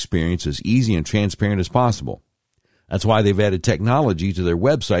buying experience as easy and transparent as possible. That's why they've added technology to their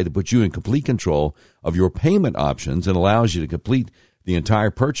website that puts you in complete control of your payment options and allows you to complete the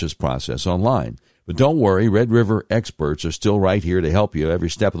entire purchase process online. But don't worry, Red River experts are still right here to help you every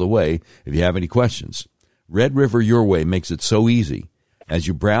step of the way if you have any questions. Red River Your Way makes it so easy. As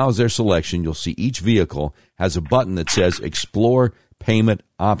you browse their selection, you'll see each vehicle has a button that says Explore Payment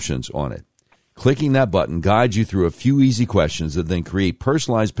Options on it. Clicking that button guides you through a few easy questions that then create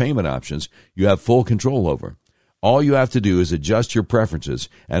personalized payment options you have full control over. All you have to do is adjust your preferences,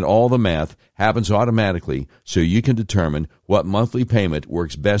 and all the math happens automatically so you can determine what monthly payment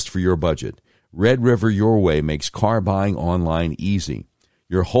works best for your budget. Red River Your Way makes car buying online easy.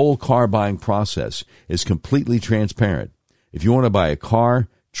 Your whole car buying process is completely transparent. If you want to buy a car,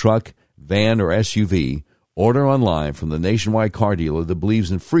 truck, van, or SUV, order online from the nationwide car dealer that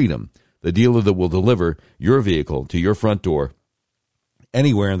believes in freedom, the dealer that will deliver your vehicle to your front door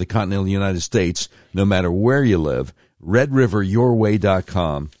anywhere in the continental United States, no matter where you live.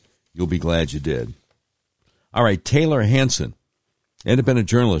 RedRiverYourWay.com. You'll be glad you did. All right, Taylor Hanson independent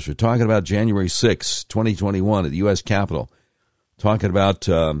journalist. We're talking about January 6, 2021 at the U.S. Capitol, talking about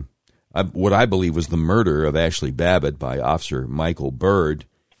what I believe was the murder of Ashley Babbitt by Officer Michael Byrd.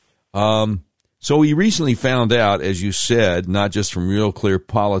 So we recently found out, as you said, not just from Real Clear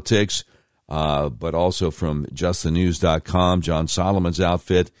Politics, but also from justthenews.com, John Solomon's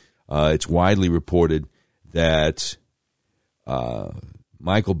outfit. It's widely reported that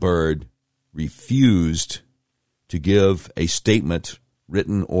Michael Byrd refused to give a statement,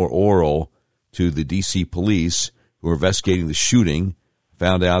 written or oral, to the D.C. police who are investigating the shooting.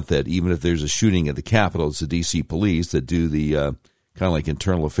 Found out that even if there's a shooting at the Capitol, it's the D.C. police that do the kind of like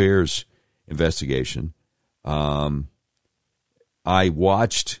internal affairs investigation. I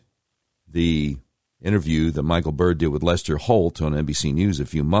watched the interview that Michael Byrd did with Lester Holt on NBC News a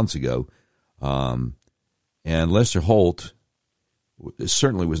few months ago. And Lester Holt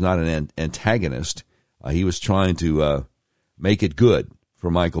certainly was not an antagonist. He was trying to make it good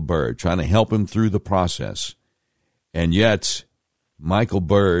for Michael Byrd, trying to help him through the process. And yet, Michael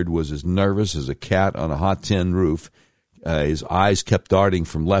Byrd was as nervous as a cat on a hot tin roof. His eyes kept darting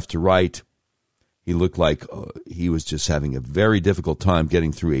from left to right. He looked like he was just having a very difficult time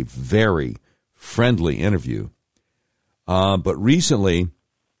getting through a very friendly interview. But recently,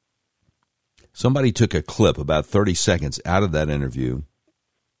 somebody took a clip about 30 seconds out of that interview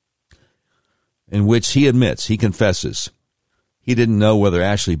in which he admits, he confesses, he didn't know whether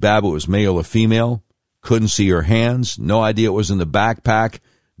Ashley Babbitt was male or female, couldn't see her hands, no idea it was in the backpack,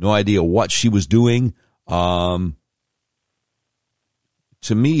 no idea what she was doing. To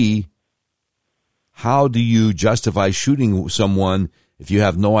me, how do you justify shooting someone if you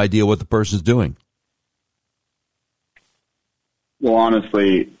have no idea what the person's doing? Well,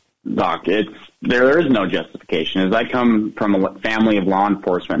 honestly, Doc, there is no justification. As I come from a family of law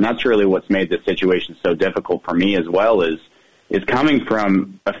enforcement, and that's really what's made this situation so difficult for me as well, is coming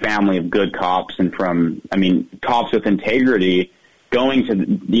from a family of good cops and cops with integrity, going to,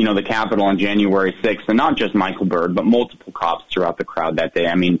 the Capitol on January 6th, and not just Michael Byrd, but multiple cops throughout the crowd that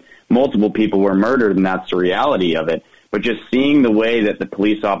day. Multiple people were murdered, and that's the reality of it. But just seeing the way that the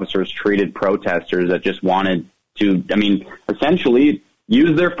police officers treated protesters that just wanted to, essentially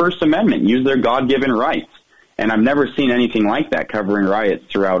use their First Amendment, use their God-given rights. And I've never seen anything like that covering riots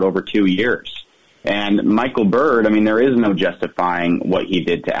throughout over 2 years. And Michael Byrd, there is no justifying what he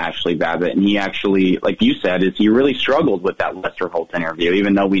did to Ashley Babbitt. And he actually, like you said, he really struggled with that Lester Holt interview,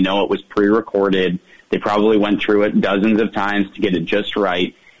 even though we know it was pre-recorded. They probably went through it dozens of times to get it just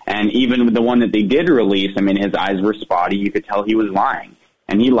right. And even with the one that they did release, his eyes were spotty. You could tell he was lying.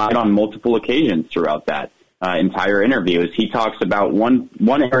 And he lied on multiple occasions throughout that entire interview. He talks about one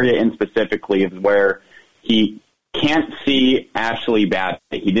area in specifically is where he can't see Ashley Babbitt.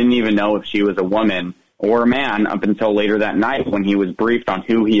 He didn't even know if she was a woman or a man up until later that night when he was briefed on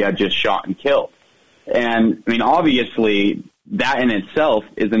who he had just shot and killed. And, obviously, that in itself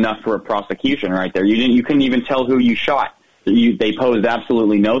is enough for a prosecution right there. You couldn't even tell who you shot. They posed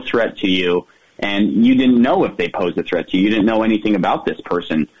absolutely no threat to you, and you didn't know if they posed a threat to you. You didn't know anything about this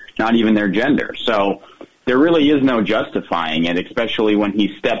person, not even their gender. So there really is no justifying it, especially when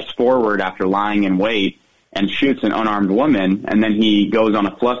he steps forward after lying in wait and shoots an unarmed woman, and then he goes on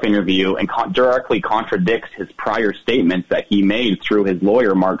a fluff interview and directly contradicts his prior statements that he made through his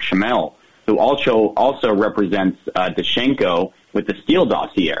lawyer, Mark Schimel, who also represents Daschenko with the Steele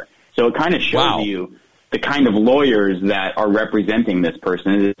dossier. So it kind of shows you the kind of lawyers that are representing this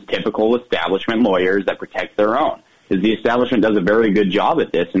person. It is typical establishment lawyers that protect their own. Because the establishment does a very good job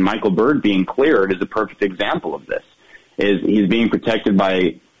at this, and Michael Byrd being cleared is a perfect example of this. He's being protected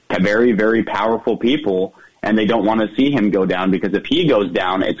by very, very powerful people, and they don't want to see him go down, because if he goes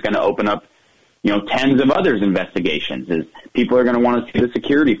down, it's going to open up, tens of others investigations. People are going to want to see the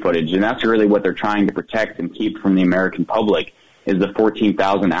security footage, and that's really what they're trying to protect and keep from the American public, is the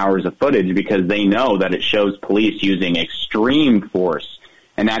 14,000 hours of footage, because they know that it shows police using extreme force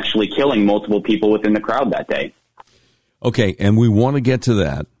and actually killing multiple people within the crowd that day. Okay, and we want to get to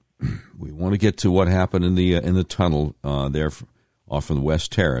that. We want to get to what happened in the tunnel there off from the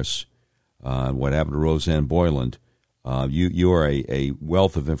West Terrace, what happened to Roseanne Boyland. You are a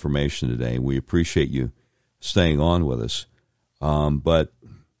wealth of information today. We appreciate you staying on with us. But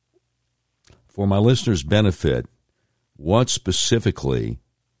for my listeners' benefit, what specifically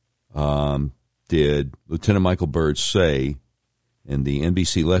did Lieutenant Michael Byrd say in the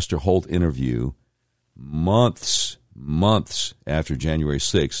NBC Lester Holt interview months after January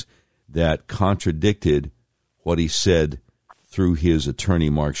 6th that contradicted what he said through his attorney,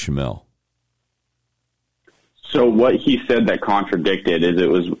 Mark Schimel? So what he said that contradicted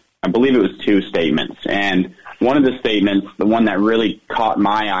is I believe it was two statements. And one of the statements, the one that really caught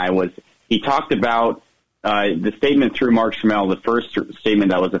my eye, was he talked about the statement through Mark Schmel, the first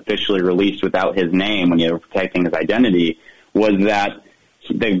statement that was officially released without his name when they were protecting his identity, was that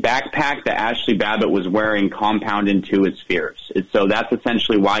the backpack that Ashley Babbitt was wearing compounded into his fears. And so that's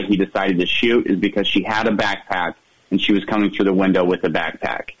essentially why he decided to shoot, is because she had a backpack and she was coming through the window with a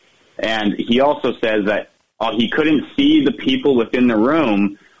backpack. And he also says that he couldn't see the people within the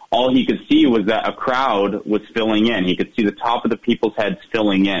room. All he could see was that a crowd was filling in. He could see the top of the people's heads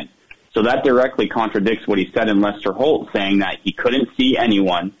filling in. So that directly contradicts what he said in Lester Holt, saying that he couldn't see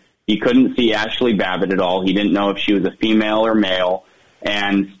anyone. He couldn't see Ashley Babbitt at all. He didn't know if she was a female or male.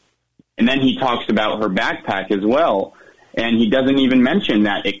 And then he talks about her backpack as well. And he doesn't even mention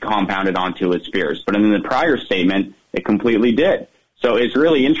that it compounded onto his fears. But in the prior statement, it completely did. So it's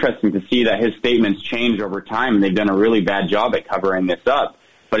really interesting to see that his statements change over time, and they've done a really bad job at covering this up.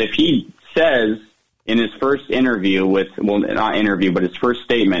 But if he says in his first interview but his first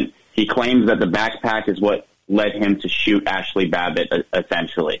statement, he claims that the backpack is what led him to shoot Ashley Babbitt,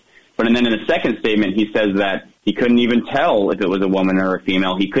 essentially. But then in the second statement, he says that he couldn't even tell if it was a woman or a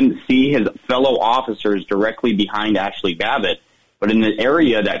female. He couldn't see his fellow officers directly behind Ashley Babbitt. But in the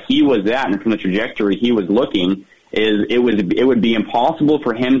area that he was at and from the trajectory he was looking, it would be impossible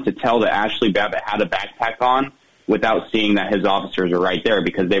for him to tell that Ashley Babbitt had a backpack on without seeing that his officers were right there,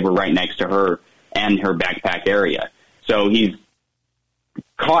 because they were right next to her and her backpack area. So he's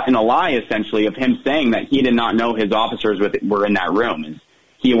caught in a lie, essentially, of him saying that he did not know his officers were in that room.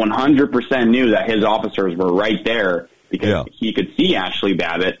 He 100% knew that his officers were right there because he could see Ashley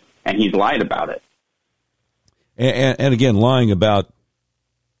Babbitt, and he's lied about it. And again, lying about,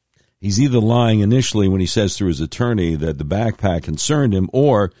 he's either lying initially when he says through his attorney that the backpack concerned him,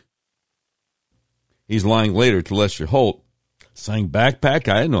 or he's lying later to Lester Holt, saying backpack?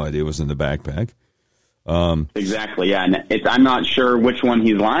 I had no idea it was in the backpack. Exactly, yeah. And I'm not sure which one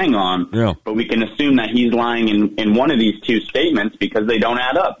he's lying on, but we can assume that he's lying in one of these two statements because they don't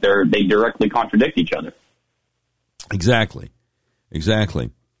add up. They directly contradict each other. Exactly.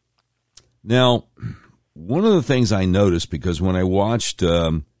 Now, one of the things I noticed, because when I watched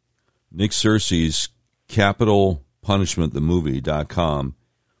Nick Searcy's Capital Punishment, the movie.com,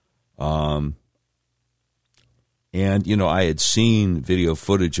 and, I had seen video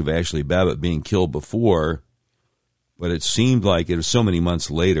footage of Ashley Babbitt being killed before, but it seemed like it was so many months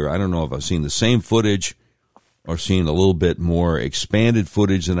later. I don't know if I've seen the same footage or seen a little bit more expanded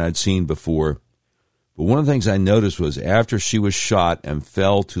footage than I'd seen before. But one of the things I noticed was after she was shot and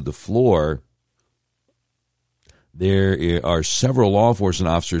fell to the floor, there are several law enforcement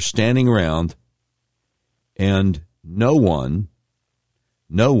officers standing around, and no one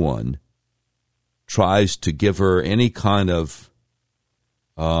tries to give her any kind of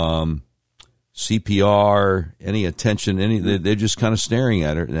CPR, any attention, they're just kind of staring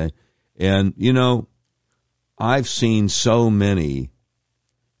at her. And I've seen so many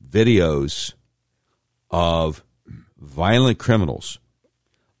videos of violent criminals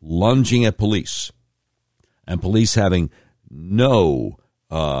lunging at police, and police having no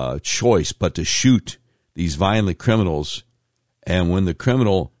choice but to shoot these violent criminals. And when the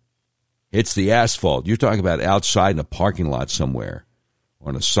criminal hits the asphalt, you're talking about outside in a parking lot somewhere or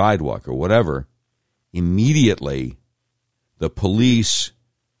on a sidewalk or whatever, immediately the police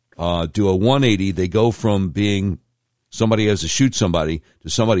do a 180. They go from being somebody who has to shoot somebody to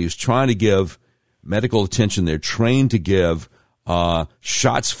somebody who's trying to give medical attention they're trained to give,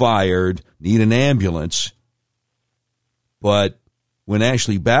 shots fired, need an ambulance. But when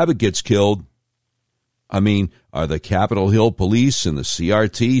Ashley Babbitt gets killed, are the Capitol Hill Police and the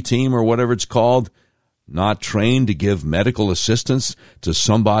CRT team or whatever it's called not trained to give medical assistance to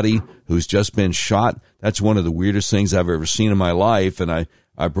somebody who's just been shot? That's one of the weirdest things I've ever seen in my life, and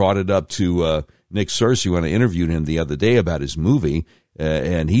I brought it up to Nick Searcy when I interviewed him the other day about his movie,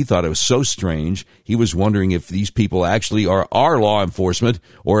 and he thought it was so strange. He was wondering if these people actually are law enforcement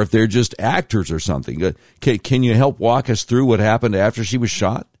or if they're just actors or something. Can you help walk us through what happened after she was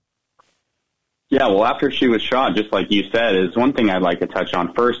shot? Yeah, well, after she was shot, just like you said, is one thing I'd like to touch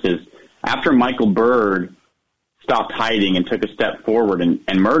on first is after Michael Byrd stopped hiding and took a step forward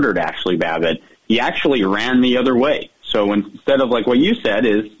and murdered Ashley Babbitt, he actually ran the other way. So instead of like what you said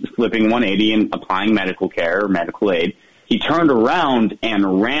is flipping 180 and applying medical care or medical aid, he turned around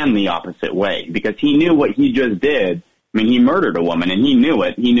and ran the opposite way because he knew what he just did. He murdered a woman and he knew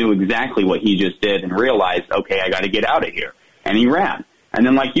it. He knew exactly what he just did and realized, okay, I got to get out of here. And he ran. And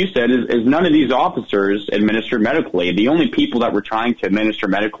then, like you said, is none of these officers administered medical aid. The only people that were trying to administer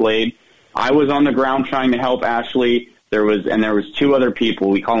medical aid, I was on the ground trying to help Ashley. There was two other people.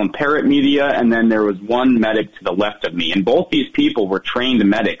 We call them parrot media, and then there was one medic to the left of me. And both these people were trained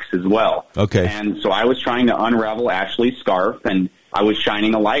medics as well. Okay. And so I was trying to unravel Ashley's scarf, and I was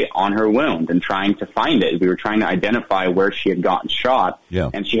shining a light on her wound and trying to find it. We were trying to identify where she had gotten shot. Yeah.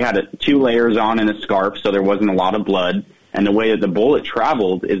 And she had 2 layers on in a scarf, so there wasn't a lot of blood. And the way that the bullet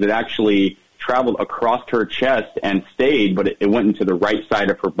traveled is it actually traveled across her chest and stayed, but it went into the right side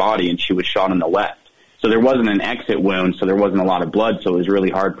of her body, and she was shot on the left. So there wasn't an exit wound, so there wasn't a lot of blood, so it was really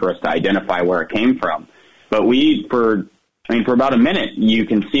hard for us to identify where it came from. But for about a minute, you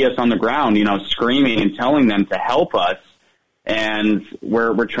can see us on the ground, screaming and telling them to help us, and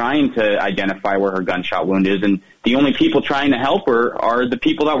we're trying to identify where her gunshot wound is, and the only people trying to help her are the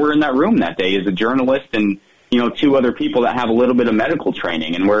people that were in that room that day, is a journalist and, 2 other people that have a little bit of medical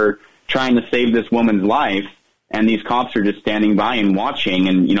training, and we're trying to save this woman's life. And these cops are just standing by and watching,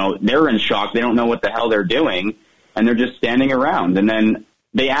 and, they're in shock. They don't know what the hell they're doing, and they're just standing around. And then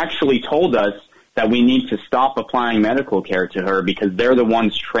they actually told us that we need to stop applying medical care to her because they're the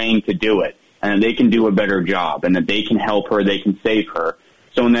ones trained to do it, and that they can do a better job, and that they can help her, they can save her.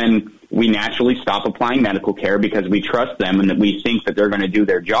 So then we naturally stop applying medical care because we trust them and that we think that they're going to do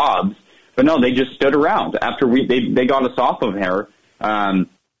their jobs. But no, they just stood around. After they got us off of her,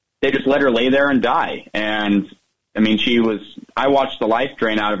 they just let her lay there and die. And I watched the life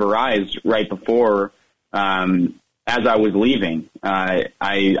drain out of her eyes right before, as I was leaving. I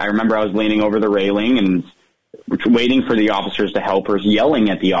remember I was leaning over the railing and waiting for the officers to help her, yelling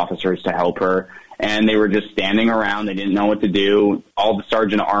at the officers to help her, and they were just standing around. They didn't know what to do. All the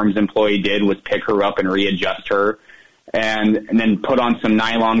Sergeant at Arms employee did was pick her up and readjust her, and then put on some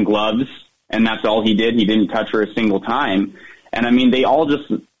nylon gloves, and that's all he did. He didn't touch her a single time. And, they all just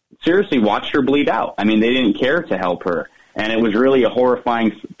seriously watched her bleed out. They didn't care to help her. And it was really a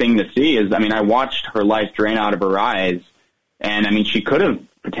horrifying thing to see I watched her life drain out of her eyes. And she could have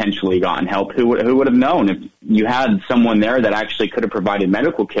potentially gotten help. Who would have known? If you had someone there that actually could have provided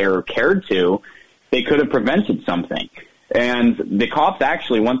medical care or cared to, they could have prevented something. And the cops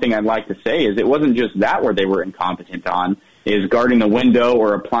actually, one thing I'd like to say is it wasn't just that where they were incompetent on, is guarding the window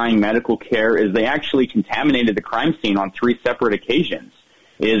or applying medical care, is they actually contaminated the crime scene on 3 separate occasions.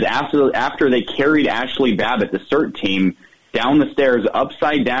 Is after they carried Ashley Babbitt, the CERT team, down the stairs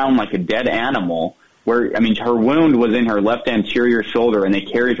upside down like a dead animal, where, her wound was in her left anterior shoulder, and they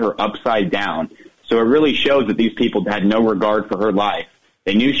carried her upside down. So it really shows that these people had no regard for her life.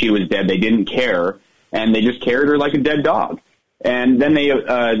 They knew she was dead. They didn't care, and they just carried her like a dead dog. And then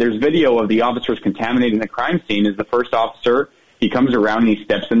there's video of the officers contaminating the crime scene. Is the first officer, he comes around and he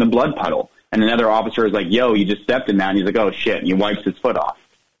steps in the blood puddle. And another officer is like, yo, you just stepped in that. And he's like, oh, shit, and he wipes his foot off.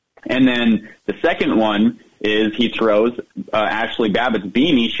 And then the second one is he throws Ashley Babbitt's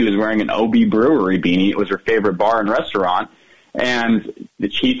beanie. She was wearing an OB Brewery beanie. It was her favorite bar and restaurant. And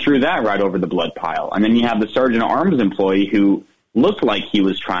he threw that right over the blood pile. And then you have the Sergeant at Arms employee who looked like he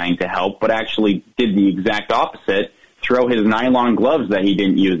was trying to help, but actually did the exact opposite, throw his nylon gloves that he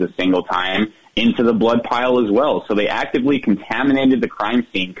didn't use a single time into the blood pile as well. So they actively contaminated the crime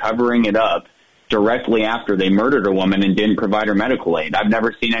scene, covering it up directly after they murdered a woman and didn't provide her medical aid. I've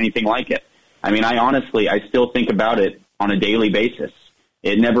never seen anything like it. I still think about it on a daily basis.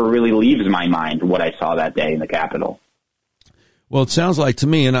 It never really leaves my mind what I saw that day in the Capitol. Well, it sounds like to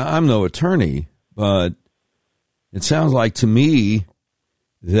me, and I'm no attorney, but it sounds like to me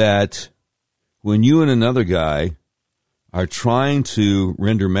that when you and another guy are trying to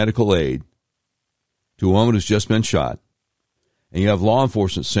render medical aid to a woman who's just been shot, and you have law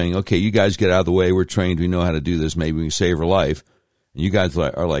enforcement saying, okay, you guys get out of the way, we're trained, we know how to do this, maybe we can save her life, and you guys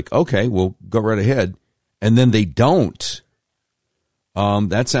are like, okay, well, go right ahead, and then they don't,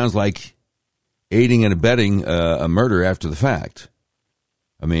 that sounds like aiding and abetting a murder after the fact.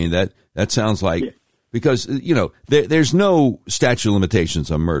 That sounds like, because, there's no statute of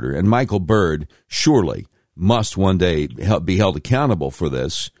limitations on murder, and Michael Byrd surely must one day be held accountable for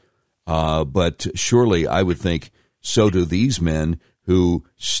this, but surely I would think so do these men who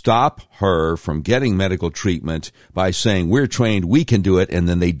stop her from getting medical treatment by saying, we're trained, we can do it, and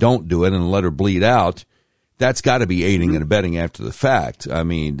then they don't do it and let her bleed out. That's got to be aiding and abetting after the fact.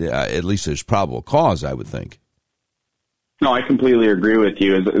 At least there's probable cause, I would think. No, I completely agree with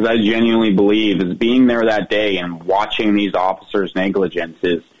you. As I genuinely believe, is being there that day and watching these officers' negligence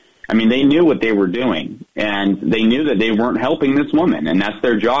is, they knew what they were doing, and they knew that they weren't helping this woman, and that's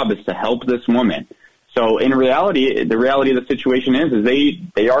their job, is to help this woman. So in reality, the reality of the situation is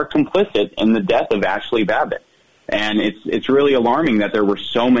they are complicit in the death of Ashley Babbitt. And it's really alarming that there were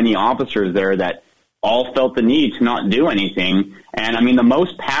so many officers there that all felt the need to not do anything. And I mean, the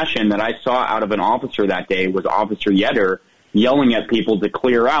most passion that I saw out of an officer that day was Officer Yetter yelling at people to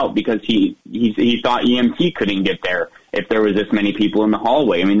clear out because he thought EMT couldn't get there if there was this many people in the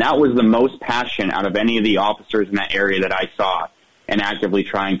hallway. I mean, that was the most passion out of any of the officers in that area that I saw and actively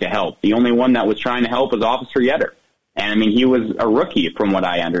trying to help. The only one that was trying to help was Officer Yetter. And I mean, he was a rookie from what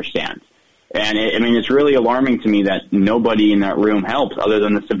I understand. And it's really alarming to me that nobody in that room helped other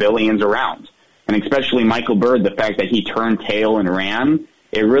than the civilians around. And especially Michael Byrd, the fact that he turned tail and ran,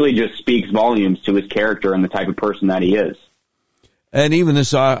 it really just speaks volumes to his character and the type of person that he is. And even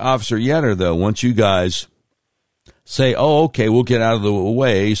this Officer Yetter, though, once you guys say, oh, okay, we'll get out of the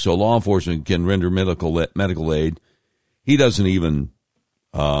way so law enforcement can render medical aid, he doesn't even...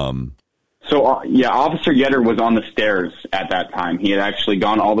 Officer Yetter was on the stairs at that time. He had actually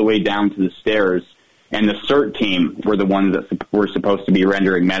gone all the way down to the stairs, and the CERT team were the ones that were supposed to be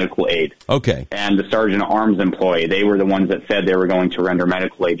rendering medical aid. Okay. And the Sergeant at Arms employee, they were the ones that said they were going to render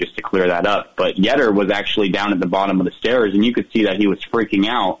medical aid just to clear that up. But Yetter was actually down at the bottom of the stairs, and you could see that he was freaking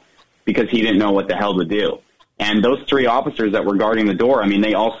out because he didn't know what the hell to do. And those three officers that were guarding the door, I mean,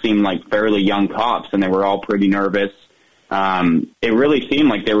 they all seemed like fairly young cops, and they were all pretty nervous. It really seemed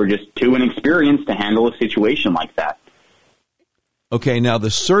like they were just too inexperienced to handle a situation like that. Okay, now the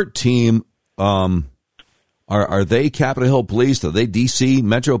CERT team, are they Capitol Hill Police? Are they D.C.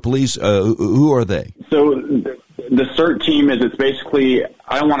 Metro Police? Who are they? So the CERT team it's basically,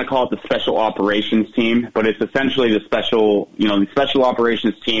 I don't want to call it the Special Operations Team, but it's essentially the Special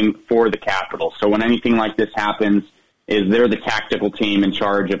Operations Team for the Capitol. So when anything like this happens, they're the tactical team in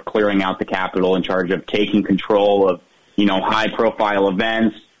charge of clearing out the Capitol, in charge of taking control of high-profile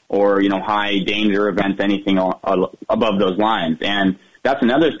events or, high-danger events, anything above those lines. And that's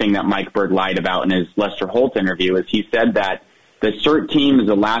another thing that Mike Byrd lied about in his Lester Holt interview, is he said that the CERT team is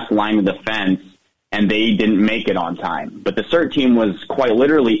the last line of defense, and they didn't make it on time. But the CERT team was quite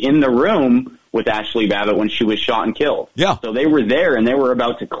literally in the room with Ashley Babbitt when she was shot and killed. Yeah. So they were there, and they were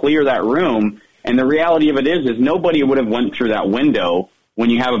about to clear that room. And the reality of it is nobody would have went through that window when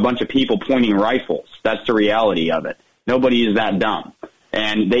you have a bunch of people pointing rifles. That's the reality of it. Nobody is that dumb.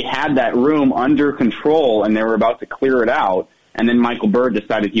 And they had that room under control, and they were about to clear it out, and then Michael Byrd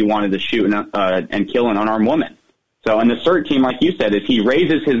decided he wanted to shoot and kill an unarmed woman. So, and the CERT team, like you said, is he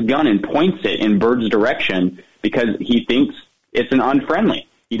raises his gun and points it in Byrd's direction because he thinks it's an unfriendly.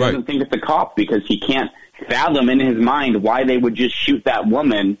 He doesn't think it's a cop because he can't fathom in his mind why they would just shoot that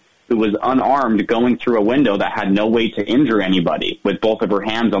woman who was unarmed going through a window that had no way to injure anybody with both of her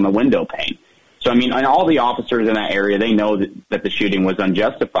hands on the window pane. So, I mean, and all the officers in that area, they know that the shooting was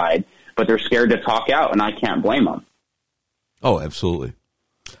unjustified, but they're scared to talk out, and I can't blame them. Oh, absolutely.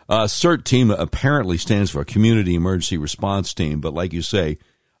 CERT team apparently stands for Community Emergency Response Team, but like you say,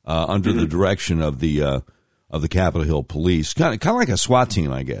 under the direction of the Capitol Hill Police, kind of like a SWAT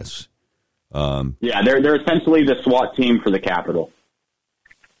team, I guess. Yeah, they're essentially the SWAT team for the Capitol.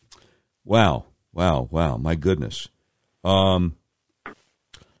 Wow, my goodness.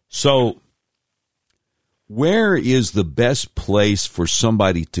 So, where is the best place for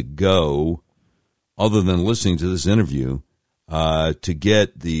somebody to go, other than listening to this interview, to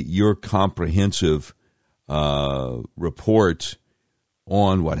get your comprehensive report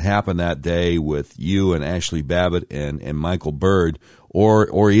on what happened that day with you and Ashley Babbitt and Michael Byrd,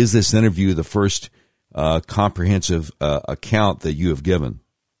 or is this interview the first comprehensive account that you have given?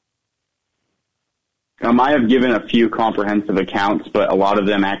 I have given a few comprehensive accounts, but a lot of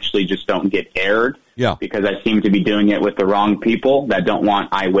them actually just don't get aired. Yeah. Because I seem to be doing it with the wrong people that don't want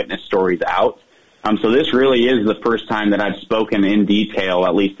eyewitness stories out. So this really is the first time that I've spoken in detail,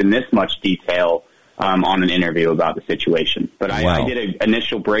 at least in this much detail, on an interview about the situation. But I did an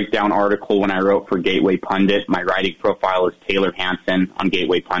initial breakdown article when I wrote for Gateway Pundit. My writing profile is Taylor Hansen on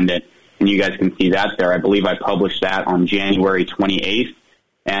Gateway Pundit, and you guys can see that there. I believe I published that on January 28th.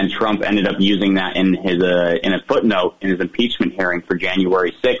 And Trump ended up using that in a footnote in his impeachment hearing for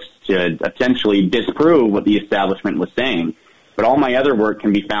January 6th to essentially disprove what the establishment was saying. But all my other work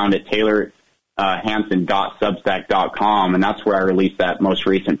can be found at taylorhansen.substack.com, and that's where I released that most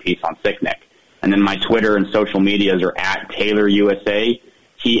recent piece on Sicknick. And then my Twitter and social medias are at TaylorUSA,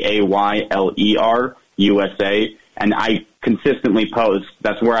 TAYLER USA, and I consistently post.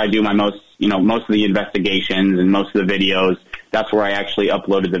 That's where I do my most of the investigations and most of the videos. That's where I actually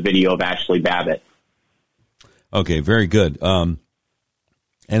uploaded the video of Ashley Babbitt. Okay, very good. And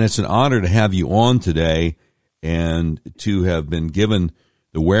it's an honor to have you on today and to have been given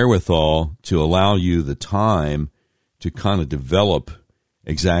the wherewithal to allow you the time to kind of develop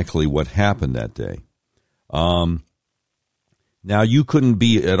exactly what happened that day. Now, you couldn't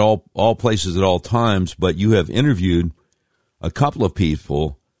be at all places at all times, but you have interviewed a couple of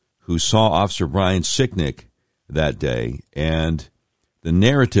people who saw Officer Brian Sicknick that day, and the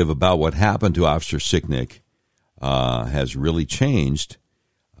narrative about what happened to Officer Sicknick has really changed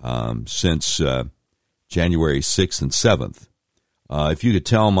since January 6th and 7th. If you could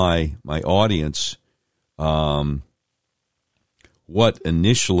tell my audience what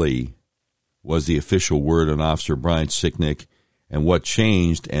initially was the official word on Officer Brian Sicknick and what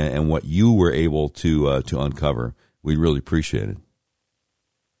changed and what you were able to uncover, we'd really appreciate it.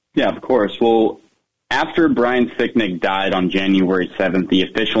 Yeah, of course. Well, after Brian Sicknick died on January 7th, the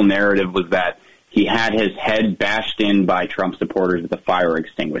official narrative was that he had his head bashed in by Trump supporters with a fire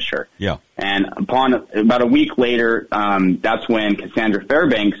extinguisher. Yeah. And about a week later, that's when Cassandra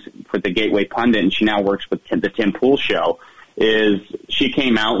Fairbanks, with the Gateway Pundit, and she now works with the Tim Pool Show, she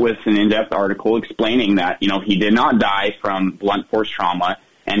came out with an in-depth article explaining that, he did not die from blunt force trauma,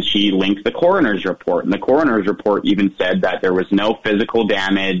 and she linked the coroner's report. And the coroner's report even said that there was no physical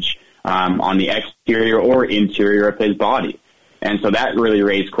damage on the exterior or interior of his body. And so that really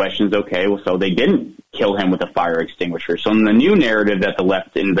raised questions. Okay, well, so they didn't kill him with a fire extinguisher. So in the new narrative that the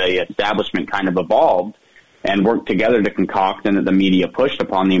left and the establishment kind of evolved and worked together to concoct and that the media pushed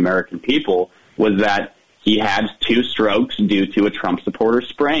upon the American people was that he had 2 strokes due to a Trump supporter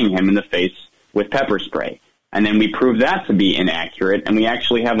spraying him in the face with pepper spray. And then we proved that to be inaccurate, and we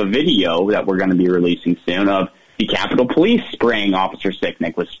actually have a video that we're going to be releasing soon of the Capitol Police spraying Officer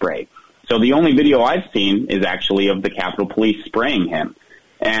Sicknick with spray. So the only video I've seen is actually of the Capitol Police spraying him.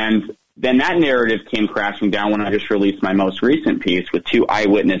 And then that narrative came crashing down when I just released my most recent piece with 2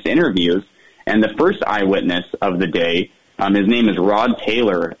 eyewitness interviews. And the first eyewitness of the day, his name is Rod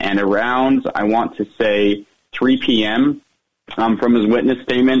Taylor, and around, I want to say, 3 p.m. From his witness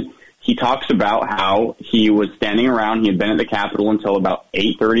statement, he talks about how he was standing around. He had been at the Capitol until about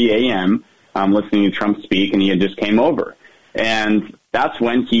 8:30 a.m. Listening to Trump speak, and he had just came over. And that's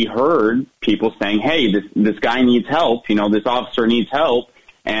when he heard people saying, hey, this guy needs help. This officer needs help.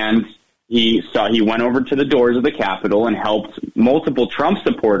 And he went over to the doors of the Capitol and helped multiple Trump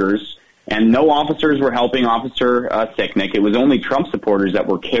supporters. And no officers were helping Officer Sicknick. It was only Trump supporters that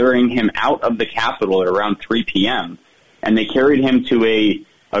were carrying him out of the Capitol at around 3 p.m. And they carried him to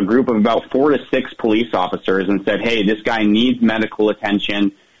a group of about 4 to 6 police officers and said, hey, this guy needs medical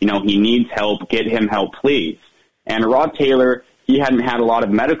attention. He needs help. Get him help, please. And Rod Taylor, he hadn't had a lot of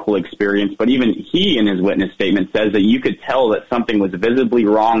medical experience, but even he in his witness statement says that you could tell that something was visibly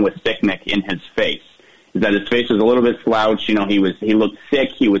wrong with Sicknick in his face. That his face was a little bit slouched. He looked sick.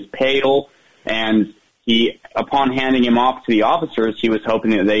 He was pale, and upon handing him off to the officers, he was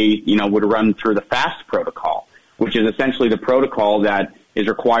hoping that they, would run through the FAST protocol, which is essentially the protocol that is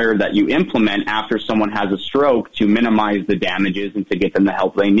required that you implement after someone has a stroke to minimize the damages and to get them the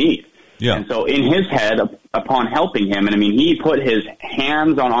help they need. Yeah. And so in his head, upon helping him, and he put his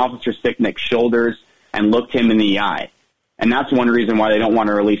hands on Officer Sicknick's shoulders and looked him in the eye. And that's one reason why they don't want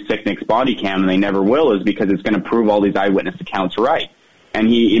to release Sicknick's body cam, and they never will, is because it's going to prove all these eyewitness accounts right. And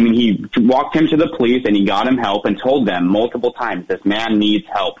he walked him to the police, and he got him help and told them multiple times, this man needs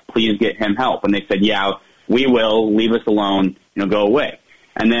help. Please get him help. And they said, yeah, we will. Leave us alone. Go away.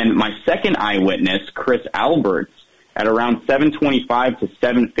 And then my second eyewitness, Chris Alberts, at around 7:25 to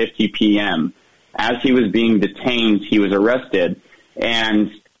 7:50 p.m., as he was being detained, he was arrested,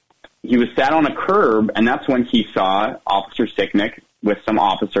 and he was sat on a curb, and that's when he saw Officer Sicknick with some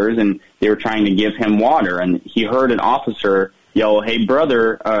officers, and they were trying to give him water, and he heard an officer yell, hey,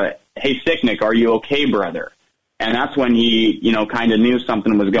 brother, hey, Sicknick, are you okay, brother? And that's when he, kind of knew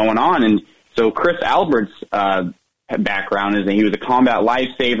something was going on. And so Chris Albert's background is that he was a combat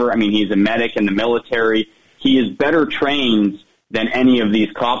lifesaver. He's a medic in the military. He is better trained than any of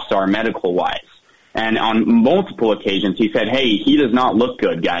these cops are medical-wise. And on multiple occasions, he said, hey, he does not look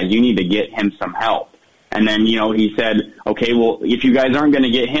good, guys. You need to get him some help. And then, he said, okay, well, if you guys aren't going to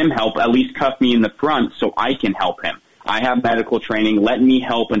get him help, at least cuff me in the front so I can help him. I have medical training. Let me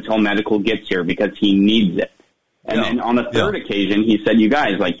help until medical gets here because he needs it. And then on a third occasion, he said, you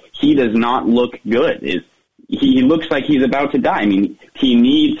guys, he does not look good. He looks like he's about to die. He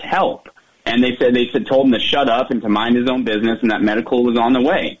needs help. And they told him to shut up and to mind his own business and that medical was on the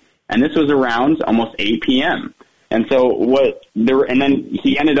way. And this was around almost 8 p.m. And then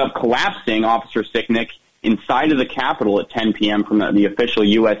he ended up collapsing, Officer Sicknick, inside of the Capitol at 10 p.m. from the official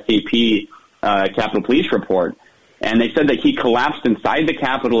USCP Capitol Police report. And they said that he collapsed inside the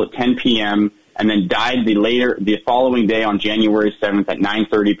Capitol at 10 p.m. and then died the following day on January 7th at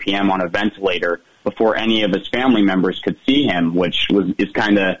 9:30 p.m. on a ventilator before any of his family members could see him, which is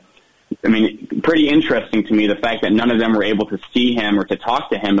kind of pretty interesting to me, the fact that none of them were able to see him or to talk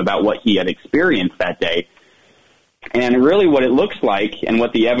to him about what he had experienced that day. And really what it looks like and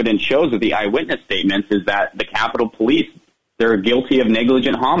what the evidence shows with the eyewitness statements is that the Capitol Police, they're guilty of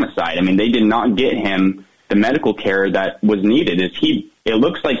negligent homicide. I mean, they did not get him the medical care that was needed. It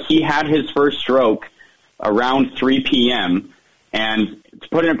looks like he had his first stroke around 3 p.m., and to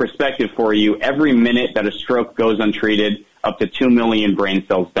put it in perspective for you, every minute that a stroke goes untreated, up to 2 million brain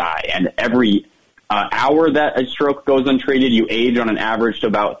cells die. And every hour that a stroke goes untreated, you age on an average to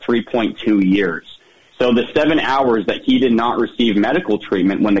about 3.2 years. So the 7 hours that he did not receive medical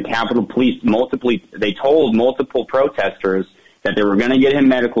treatment when the Capitol Police they told multiple protesters that they were going to get him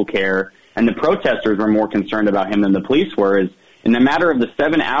medical care, and the protesters were more concerned about him than the police were, is in the matter of the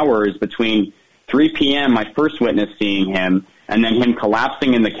 7 hours between 3 p.m., my first witness seeing him, and then him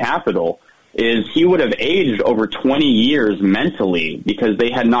collapsing in the Capitol, is he would have aged over 20 years mentally because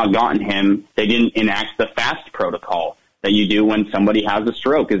they had not gotten him. They didn't enact the FAST protocol that you do when somebody has a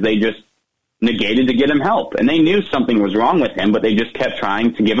stroke, is they just negated to get him help. And they knew something was wrong with him, but they just kept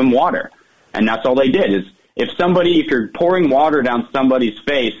trying to give him water. And that's all they did. Is if you're pouring water down somebody's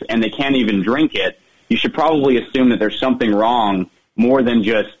face and they can't even drink it, you should probably assume that there's something wrong more than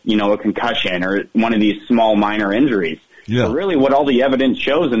just, a concussion or one of these small minor injuries. Yeah. So really what all the evidence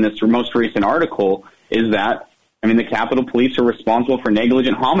shows in this most recent article is that, the Capitol Police are responsible for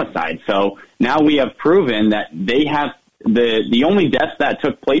negligent homicide. So now we have proven that they have the only deaths that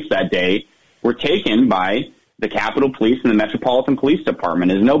took place that day were taken by the Capitol Police and the Metropolitan Police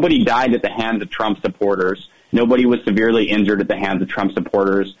Department. As nobody died at the hands of Trump supporters. Nobody was severely injured at the hands of Trump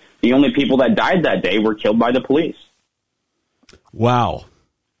supporters. The only people that died that day were killed by the police. Wow.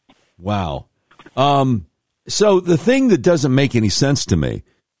 So the thing that doesn't make any sense to me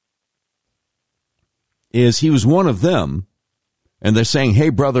is he was one of them, and they're saying, hey,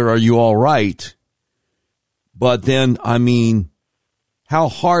 brother, are you all right? But then, how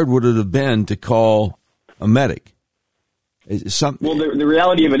hard would it have been to call a medic? Well, the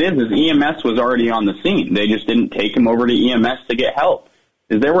reality of it is EMS was already on the scene. They just didn't take him over to EMS to get help.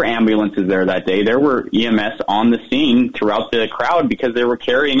 Because there were ambulances there that day. There were EMS on the scene throughout the crowd because they were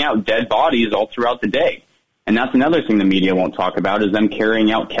carrying out dead bodies all throughout the day. And that's another thing the media won't talk about is them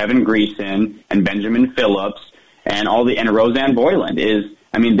carrying out Kevin Greason and Benjamin Phillips and Roseanne Boyland.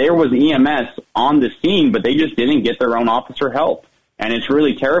 There was EMS on the scene, but they just didn't get their own officer help. And it's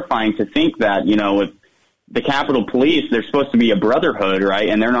really terrifying to think that, if the Capitol Police, they're supposed to be a brotherhood, right?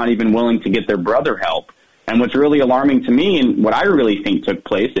 And they're not even willing to get their brother help. And what's really alarming to me and what I really think took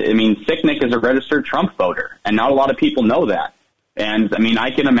place, Sicknick is a registered Trump voter, and not a lot of people know that. And,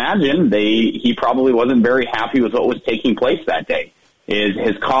 I can imagine he probably wasn't very happy with what was taking place that day.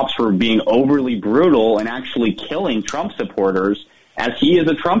 His cops were being overly brutal and actually killing Trump supporters as he is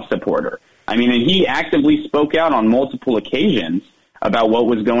a Trump supporter. And he actively spoke out on multiple occasions about what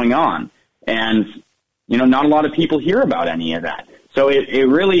was going on. And, not a lot of people hear about any of that. So it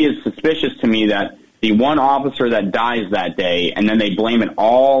really is suspicious to me that the one officer that dies that day and then they blame it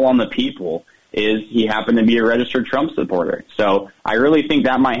all on the people is he happened to be a registered Trump supporter. So I really think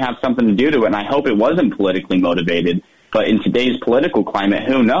that might have something to do to it, and I hope it wasn't politically motivated. But in today's political climate,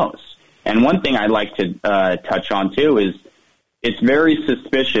 who knows? And one thing I'd like to touch on, too, is it's very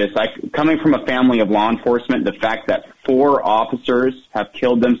suspicious. Coming from a family of law enforcement, the fact that 4 officers have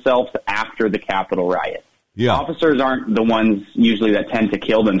killed themselves after the Capitol riot. Yeah. Officers aren't the ones usually that tend to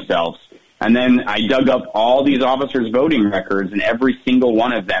kill themselves. And then I dug up all these officers' voting records, and every single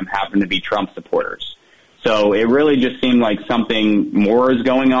one of them happened to be Trump supporters. So it really just seemed like something more is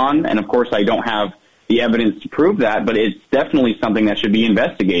going on. And, of course, I don't have the evidence to prove that, but it's definitely something that should be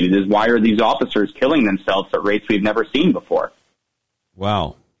investigated, is why are these officers killing themselves at rates we've never seen before?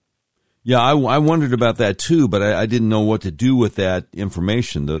 Wow. Yeah, I wondered about that, too, but I didn't know what to do with that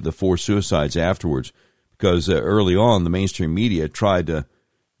information, the 4 suicides afterwards, because early on the mainstream media tried to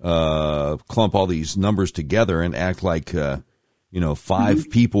clump all these numbers together and act like, 5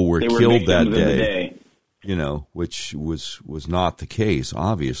 people were killed that day, which was not the case,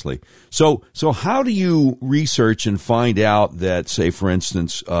 obviously. So how do you research and find out that, say, for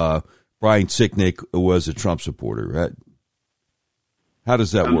instance, Brian Sicknick was a Trump supporter? How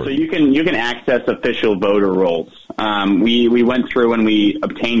does that work? So you can access official voter rolls. We went through and we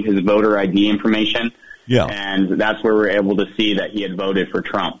obtained his voter ID information. Yeah, and that's where we're able to see that he had voted for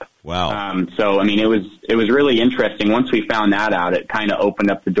Trump. Wow. So it was really interesting. Once we found that out, it kind of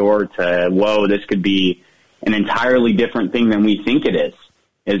opened up the door to, whoa, this could be an entirely different thing than we think it is.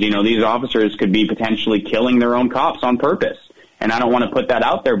 These officers could be potentially killing their own cops on purpose. And I don't want to put that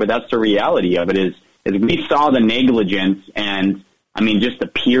out there, but that's the reality of it is we saw the negligence and I mean, just the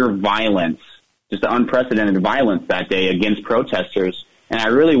pure violence, just the unprecedented violence that day against protesters. And I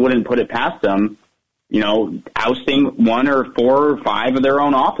really wouldn't put it past them, ousting 1 or 4 or 5 of their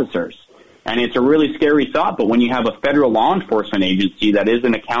own officers. And it's a really scary thought, but when you have a federal law enforcement agency that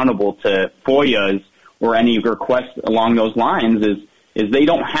isn't accountable to FOIAs or any requests along those lines, is they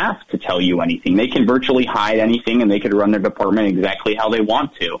don't have to tell you anything. They can virtually hide anything, and they could run their department exactly how they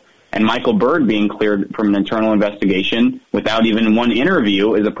want to. And Michael Byrd being cleared from an internal investigation without even one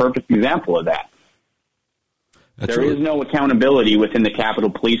interview is a perfect example of that. There is no accountability within the Capitol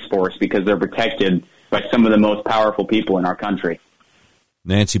Police Force because they're protected by some of the most powerful people in our country.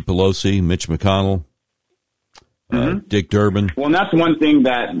 Nancy Pelosi, Mitch McConnell, Dick Durbin. Well, and that's one thing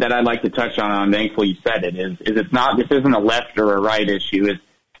that I'd like to touch on. I'm thankful you said it. Is it's not, this isn't a left or a right issue.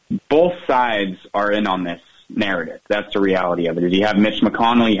 It's both sides are in on this narrative. That's the reality of it. Is you have Mitch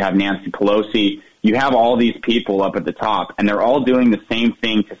McConnell, you have Nancy Pelosi, you have all these people up at the top, and they're all doing the same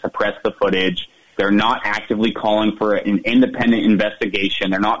thing to suppress the footage. They're not actively calling for an independent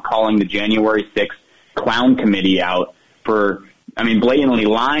investigation. They're not calling the January 6th clown committee out for, blatantly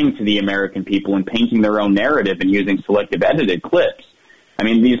lying to the American people and painting their own narrative and using selective edited clips.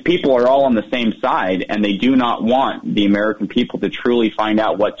 These people are all on the same side, and they do not want the American people to truly find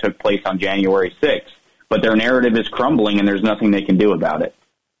out what took place on January 6th. But their narrative is crumbling, and there's nothing they can do about it.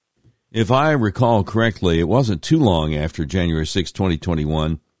 If I recall correctly, it wasn't too long after January 6,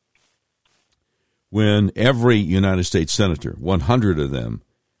 2021, when every United States senator, 100 of them,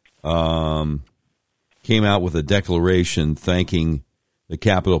 came out with a declaration thanking the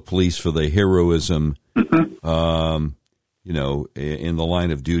Capitol Police for their heroism, in the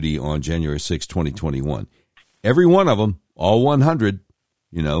line of duty on January 6, 2021. Every one of them, all 100,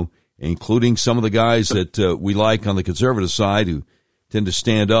 including some of the guys that we like on the conservative side who tend to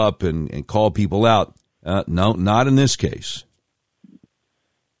stand up and call people out. No, not in this case.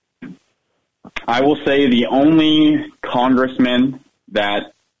 I will say the only congressmen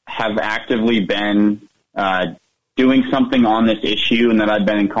that have actively been doing something on this issue and that I've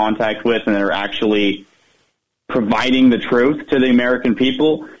been in contact with and that are actually providing the truth to the American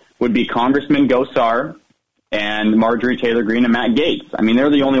people would be Congressman Gosar and Marjorie Taylor Greene and Matt Gaetz. They're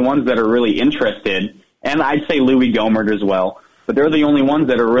the only ones that are really interested, and I'd say Louis Gohmert as well, but they're the only ones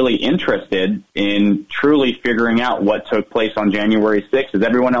that are really interested in truly figuring out what took place on January 6th, as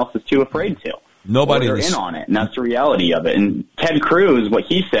everyone else is too afraid to. Nobody's in on it, and that's the reality of it. And Ted Cruz, what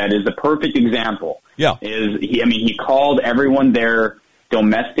he said is a perfect example. Yeah. He called everyone there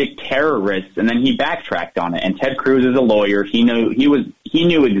domestic terrorists, and then he backtracked on it. And Ted Cruz is a lawyer. He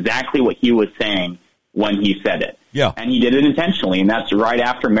knew exactly what he was saying when he said it. Yeah. And he did it intentionally, and that's right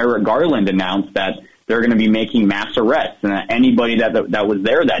after Merrick Garland announced that they're going to be making mass arrests, and that anybody that was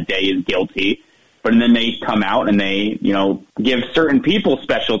there that day is guilty. But then they come out and they, give certain people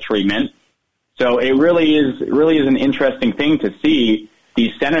special treatment. So it really is an interesting thing to see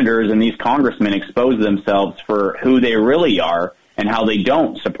these senators and these congressmen expose themselves for who they really are and how they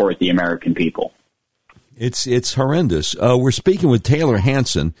don't support the American people. It's horrendous. We're speaking with Taylor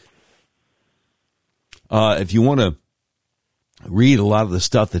Hanson. If you want to read a lot of the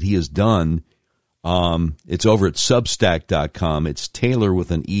stuff that he has done, it's over at Substack.com. It's Taylor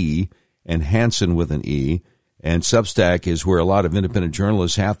with an E and Hanson with an E. And Substack is where a lot of independent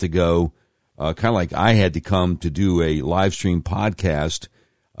journalists have to go, kind of like I had to come to do a live stream podcast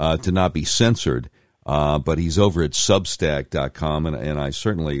to not be censored. But he's over at Substack.com, and I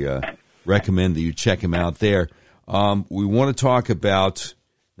certainly recommend that you check him out there. We want to talk about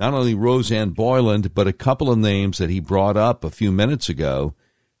not only Rosanne Boyland, but a couple of names that he brought up a few minutes ago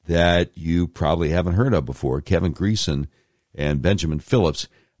that you probably haven't heard of before, Kevin Greeson and Benjamin Phillips.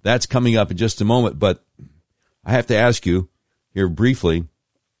 That's coming up in just a moment, but I have to ask you here briefly,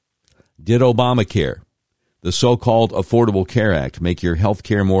 did Obamacare, the so-called Affordable Care Act, make your health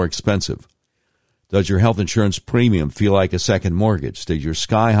care more expensive? Does your health insurance premium feel like a second mortgage? Did your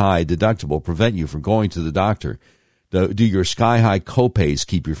sky-high deductible prevent you from going to the doctor? Do your sky-high copays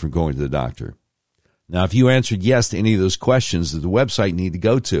keep you from going to the doctor? Now, if you answered yes to any of those questions, there's a website you need to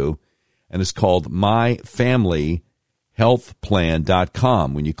go to, and it's called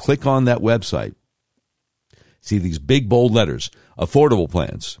myfamilyhealthplan.com. When you click on that website, see these big, bold letters, affordable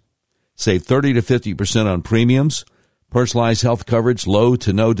plans. Save 30 to 50% on premiums, personalized health coverage, low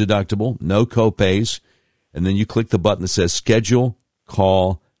to no deductible, no copays, and then you click the button that says Schedule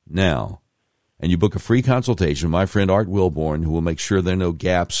Call Now. And you book a free consultation with my friend Art Wilborn, who will make sure there are no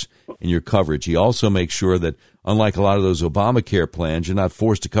gaps in your coverage. He also makes sure that, unlike a lot of those Obamacare plans, you're not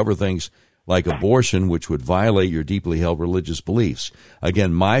forced to cover things like abortion, which would violate your deeply held religious beliefs.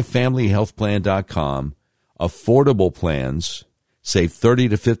 Again, myfamilyhealthplan.com, affordable plans. Save 30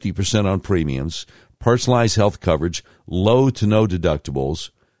 to 50% on premiums, personalized health coverage, low to no deductibles,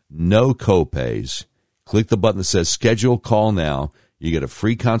 no copays. Click the button that says Schedule Call Now. You get a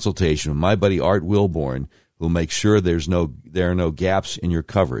free consultation with my buddy Art Wilborn, who'll make sure there are no gaps in your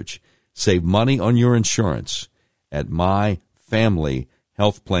coverage. Save money on your insurance at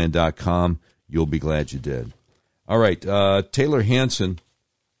myfamilyhealthplan.com. You'll be glad you did. All right, Taylor Hanson.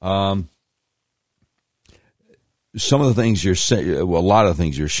 Some of the things a lot of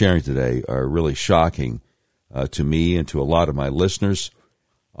things you're sharing today are really shocking to me and to a lot of my listeners,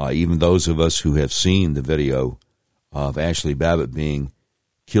 even those of us who have seen the video of Ashley Babbitt being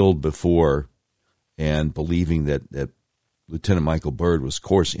killed before and believing that Lieutenant Michael Byrd was, of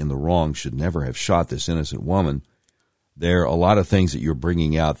course, in the wrong, should never have shot this innocent woman. There are a lot of things that you're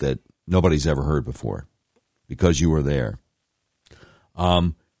bringing out that nobody's ever heard before because you were there.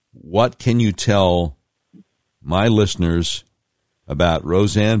 What can you tell my listeners about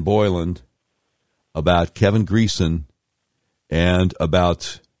Rosanne Boyland, about Kevin Greason, and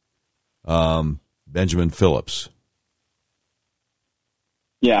about Benjamin Phillips?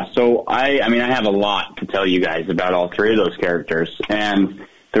 Yeah, so I have a lot to tell you guys about all three of those characters. And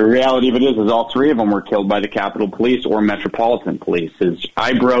the reality of it is all three of them were killed by the Capitol Police or Metropolitan Police.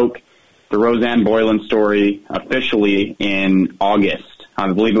 I broke the Rosanne Boyland story officially in August.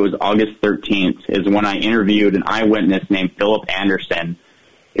 I believe it was August 13th is when I interviewed an eyewitness named Philip Anderson,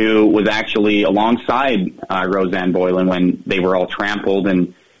 who was actually alongside Rosanne Boyland when they were all trampled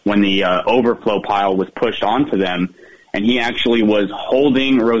and when the overflow pile was pushed onto them. And he actually was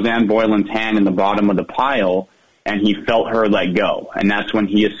holding Rosanne Boyland's hand in the bottom of the pile, and he felt her let go. And that's when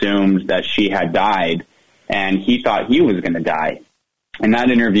he assumed that she had died, and he thought he was going to die. And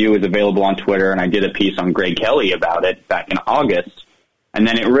that interview is available on Twitter, and I did a piece on Greg Kelly about it back in August. And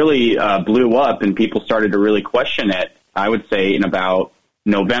then it really blew up, and people started to really question it, I would say, in about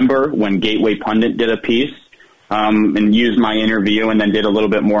November when Gateway Pundit did a piece and used my interview and then did a little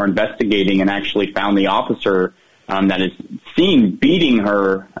bit more investigating and actually found the officer that is seen beating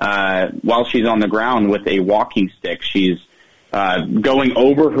her while she's on the ground with a walking stick. She's going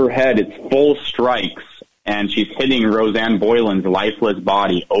over her head. It's full strikes, and she's hitting Rosanne Boyland's lifeless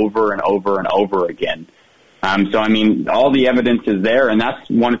body over and over and over again. So, I mean, all the evidence is there, and that's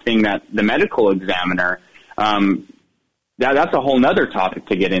one thing that the medical examiner, that's a whole nother topic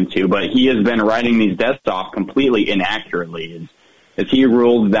to get into, but he has been writing these deaths off completely inaccurately. As he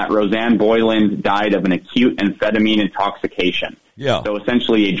ruled that Rosanne Boyland died of an acute amphetamine intoxication. Yeah. So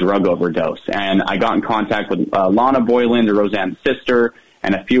essentially a drug overdose. And I got in contact with Lana Boyland, Rosanne's sister,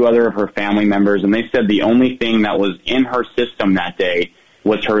 and a few other of her family members, and they said the only thing that was in her system that day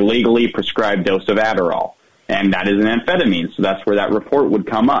was her legally prescribed dose of Adderall. And that is an amphetamine, so that's where that report would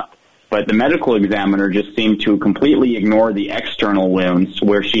come up. But the medical examiner just seemed to completely ignore the external wounds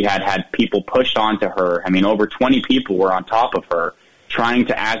where she had people pushed onto her. I mean, over 20 people were on top of her trying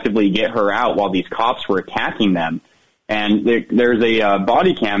to actively get her out while these cops were attacking them. And there's a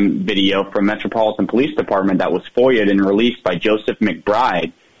body cam video from Metropolitan Police Department that was FOIA'd and released by Joseph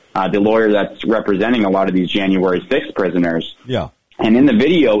McBride, the lawyer that's representing a lot of these January 6th prisoners. Yeah. And in the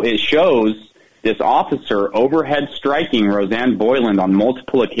video, it shows this officer overhead striking Rosanne Boyland on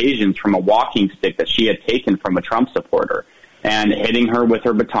multiple occasions from a walking stick that she had taken from a Trump supporter and hitting her with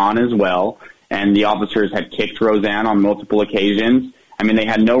her baton as well. And the officers had kicked Rosanne on multiple occasions. I mean, they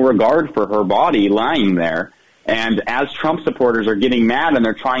had no regard for her body lying there. And as Trump supporters are getting mad and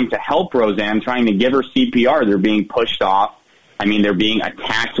they're trying to help Rosanne, trying to give her CPR, they're being pushed off. I mean, they're being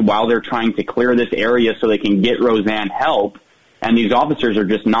attacked while they're trying to clear this area so they can get Rosanne help. And these officers are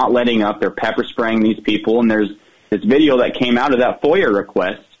just not letting up. They're pepper spraying these people. And there's this video that came out of that FOIA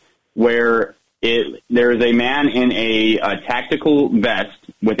request where there's a man in a tactical vest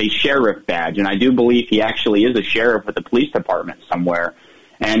with a sheriff badge. And I do believe he actually is a sheriff at the police department somewhere.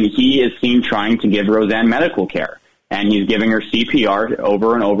 And he is seen trying to give Rosanne medical care. And he's giving her CPR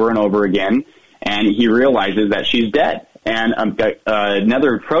over and over and over again. And he realizes that she's dead. And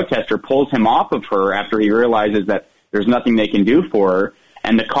another protester pulls him off of her after he realizes that there's nothing they can do for her.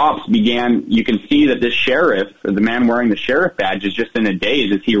 And the cops you can see that this sheriff, or the man wearing the sheriff badge, is just in a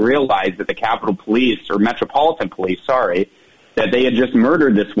daze as he realized that the Capitol Police, or Metropolitan Police, that they had just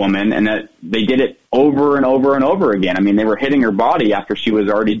murdered this woman and that they did it over and over and over again. I mean, they were hitting her body after she was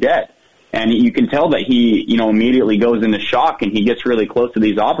already dead. And you can tell that he, immediately goes into shock and he gets really close to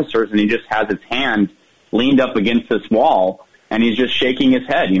these officers and he just has his hand leaned up against this wall and he's just shaking his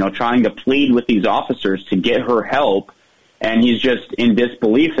head, trying to plead with these officers to get her help. And he's just in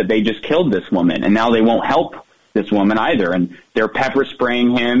disbelief that they just killed this woman and now they won't help this woman either. And they're pepper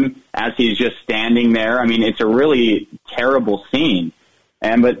spraying him as he's just standing there. I mean, it's a really terrible scene.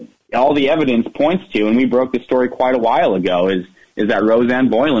 But all the evidence points to, and we broke the story quite a while ago, is that Roseanne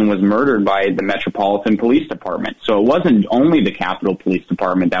Boylan was murdered by the Metropolitan Police Department. So it wasn't only the Capitol Police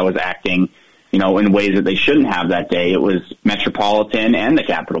Department that was acting, in ways that they shouldn't have that day. It was Metropolitan and the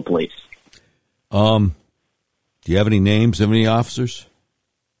Capitol Police. Do you have any names of any officers?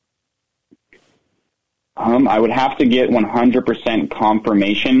 I would have to get 100%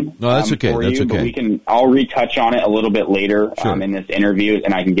 confirmation. No, that's okay. For that's you, okay. But I'll retouch on it a little bit later Sure. in this interview,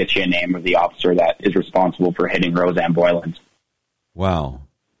 and I can get you a name of the officer that is responsible for hitting Roseanne Boylan. Wow.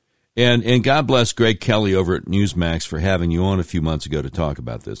 And God bless Greg Kelly over at Newsmax for having you on a few months ago to talk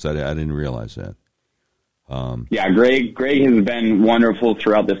about this. I didn't realize that. Yeah, Greg has been wonderful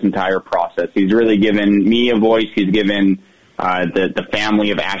throughout this entire process. He's really given me a voice. He's given the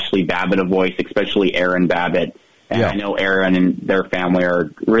family of Ashley Babbitt a voice, especially Aaron Babbitt. And I know Aaron and their family are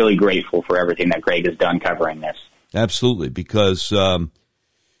really grateful for everything that Greg has done covering this. Absolutely, because,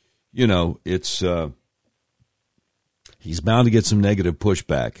 it's he's bound to get some negative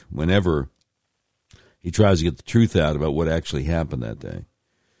pushback whenever he tries to get the truth out about what actually happened that day.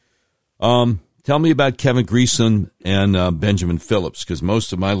 Tell me about Kevin Greeson and Benjamin Phillips, because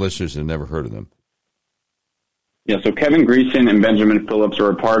most of my listeners have never heard of them. Yeah, so Kevin Greeson and Benjamin Phillips are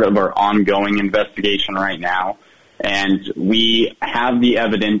a part of our ongoing investigation right now, and we have the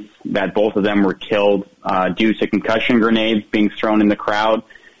evidence that both of them were killed due to concussion grenades being thrown in the crowd.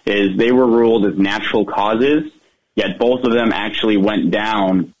 They were ruled as natural causes, yet both of them actually went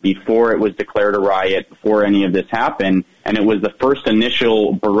down before it was declared a riot, before any of this happened, and it was the first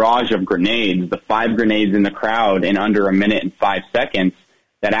initial barrage of grenades, the 5 grenades in the crowd in under a minute and 5 seconds,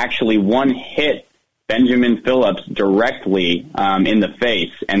 that actually one hit Benjamin Phillips directly in the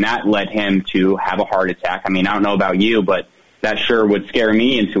face, and that led him to have a heart attack. I mean, I don't know about you, but that sure would scare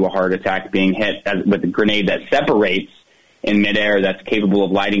me into a heart attack, being hit with a grenade that separates in midair, that's capable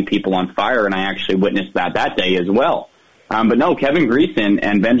of lighting people on fire, and I actually witnessed that day as well. But no, Kevin Greeson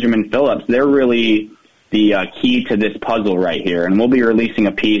and Benjamin Phillips, they're really the key to this puzzle right here, and we'll be releasing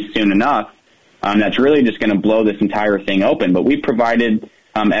a piece soon enough that's really just going to blow this entire thing open. But we provided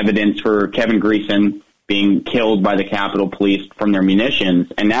evidence for Kevin Greeson being killed by the Capitol Police from their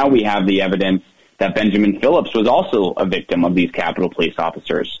munitions, and now we have the evidence that Benjamin Phillips was also a victim of these Capitol Police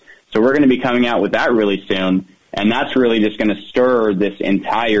officers. So we're going to be coming out with that really soon, and that's really just going to stir this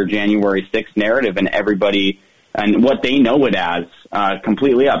entire January 6th narrative and everybody and what they know it as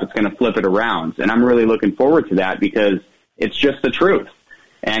completely up. It's going to flip it around, and I'm really looking forward to that because it's just the truth.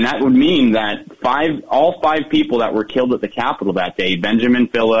 And that would mean that all five people that were killed at the Capitol that day, Benjamin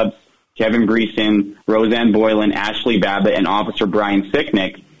Phillips, Kevin Greeson, Roseanne Boylan, Ashley Babbitt, and Officer Brian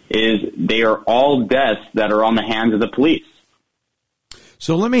Sicknick, they are all deaths that are on the hands of the police.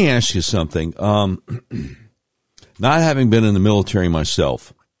 So let me ask you something. Not having been in the military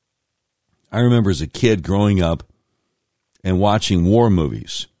myself, I remember as a kid growing up and watching war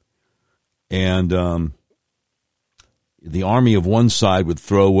movies. And the army of one side would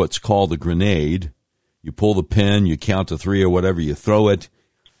throw what's called a grenade. You pull the pin, you count to 3 or whatever, you throw it,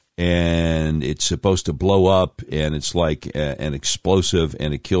 and it's supposed to blow up, and it's like an explosive,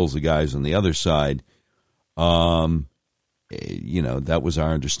 and it kills the guys on the other side. That was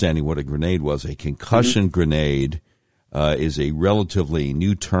our understanding what a grenade was. A concussion grenade is a relatively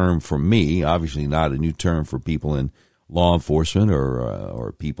new term for me, obviously not a new term for people in law enforcement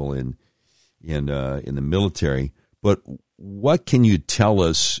or people in the military. But what can you tell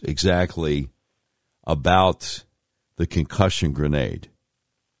us exactly about the concussion grenade?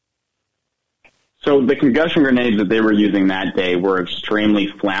 So the concussion grenades that they were using that day were extremely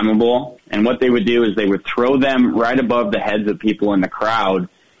flammable. And what they would do is they would throw them right above the heads of people in the crowd.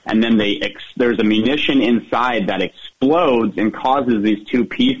 And then there's a munition inside that explodes and causes these two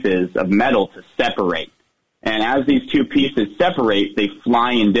pieces of metal to separate. And as these two pieces separate, they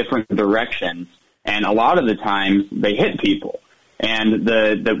fly in different directions. And a lot of the times they hit people. And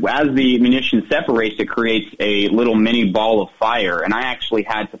as the munition separates, it creates a little mini ball of fire. And I actually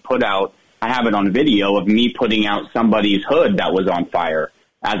had to I have it on video of me putting out somebody's hood that was on fire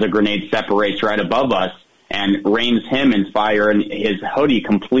as a grenade separates right above us and rains him in fire, and his hoodie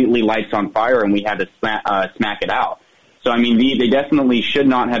completely lights on fire, and we had to smack it out. So, I mean, they definitely should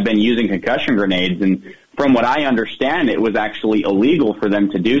not have been using concussion grenades, and from what I understand, it was actually illegal for them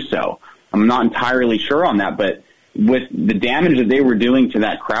to do so. I'm not entirely sure on that, but with the damage that they were doing to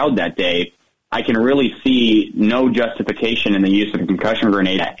that crowd that day, I can really see no justification in the use of a concussion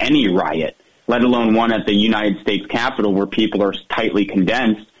grenade at any riot, let alone one at the United States Capitol where people are tightly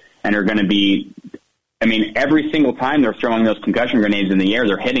condensed and are going to be I mean, every single time they're throwing those concussion grenades in the air,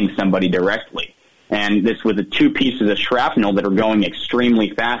 they're hitting somebody directly. And this with the two pieces of shrapnel that are going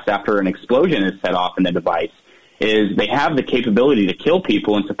extremely fast after an explosion is set off in the device, is they have the capability to kill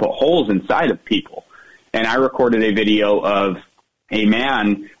people and to put holes inside of people. And I recorded a video of a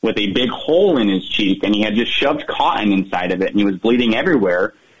man with a big hole in his cheek, and he had just shoved cotton inside of it, and he was bleeding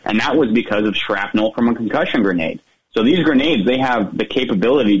everywhere, and that was because of shrapnel from a concussion grenade. So these grenades, they have the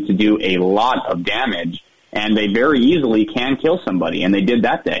capability to do a lot of damage, and they very easily can kill somebody, and they did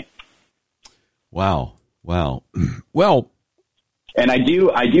that day. Wow. Well, and I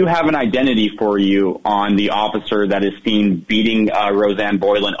do have an identity for you on the officer that is seen beating Rosanne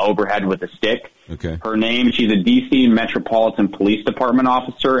Boyland overhead with a stick. Okay. Her name, she's a D.C. Metropolitan Police Department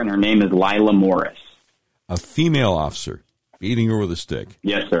officer, and her name is Lila Morris. A female officer beating her with a stick.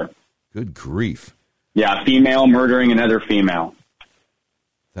 Yes, sir. Good grief. Yeah, female murdering another female.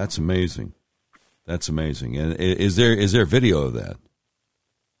 That's amazing. And is there video of that?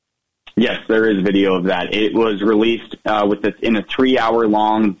 Yes, there is video of that. It was released in a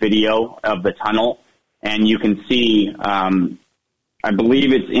 3-hour-long video of the tunnel, and you can see, I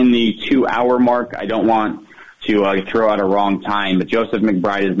believe it's in the 2-hour mark. I don't want to throw out a wrong time, but Joseph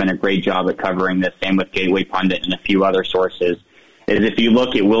McBride has been a great job at covering this, same with Gateway Pundit and a few other sources. If you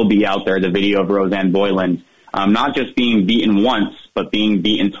look, it will be out there, the video of Rosanne Boyland, not just being beaten once, but being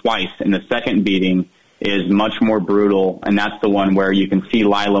beaten twice, and the second beating is much more brutal, and that's the one where you can see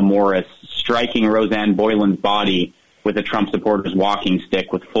Lila Morris striking Rosanne Boyland's body with a Trump supporter's walking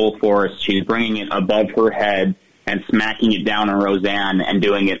stick with full force. She's bringing it above her head and smacking it down on Rosanne and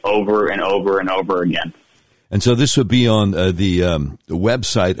doing it over and over and over again. And so this would be on the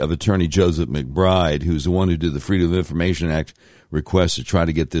website of Attorney Joseph McBride, who's the one who did the Freedom of Information Act request to try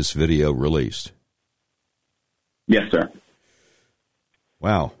to get this video released. Yes, sir.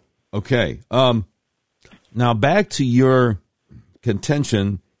 Wow. Okay. Now, back to your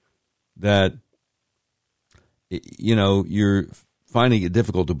contention that, you're finding it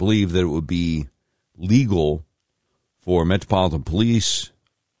difficult to believe that it would be legal for Metropolitan Police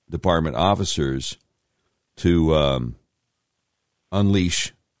Department officers to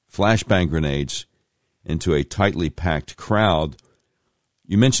unleash flashbang grenades into a tightly packed crowd.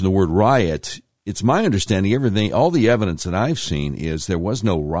 You mentioned the word riot. It's my understanding, all the evidence that I've seen is there was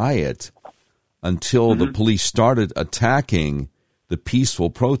no riot until the police started attacking the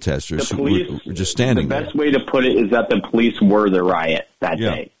peaceful protesters who were just standing there. The best way to put it is that the police were the riot that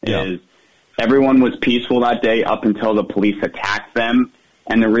day. Everyone was peaceful that day up until the police attacked them.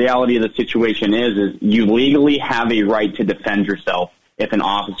 And the reality of the situation is you legally have a right to defend yourself if an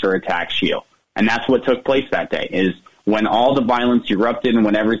officer attacks you. And that's what took place that day, is when all the violence erupted and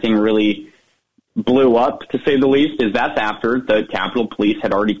when everything really blew up, to say the least, is that's after the Capitol Police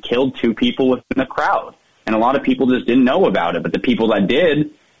had already killed 2 people within the crowd. And a lot of people just didn't know about it. But the people that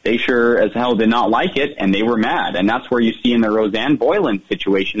did, they sure as hell did not like it, and they were mad. And that's where you see in the Rosanne Boyland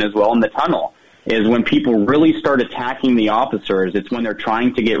situation as well in the tunnel, is when people really start attacking the officers, it's when they're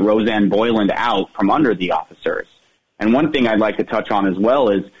trying to get Rosanne Boyland out from under the officers. And one thing I'd like to touch on as well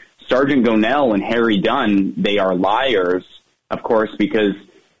is Sergeant Gonell and Harry Dunn, they are liars, of course, because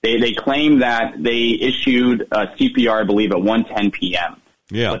they claim that they issued a CPR, I believe, at 1:10 p.m.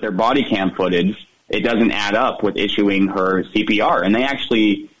 Yeah. But their body cam footage, it doesn't add up with issuing her CPR. And they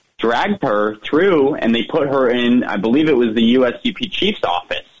actually dragged her through, and they put her in, I believe it was the USCP chief's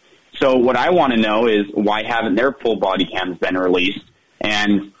office. So what I want to know is why haven't their full body cams been released?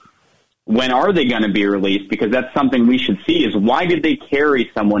 And when are they going to be released? Because that's something we should see, is why did they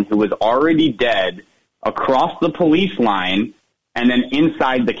carry someone who was already dead across the police line and then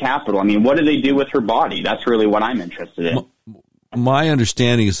inside the Capitol? I mean, what did they do with her body? That's really what I'm interested in. My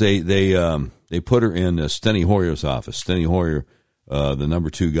understanding is they put her in Steny Hoyer's office. Steny Hoyer, the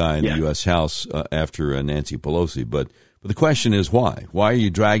number 2 guy in the U.S. House after Nancy Pelosi. But the question is why? Why are you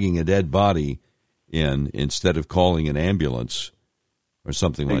dragging a dead body in instead of calling an ambulance or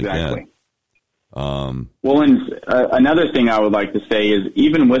something like that? Well, and another thing I would like to say is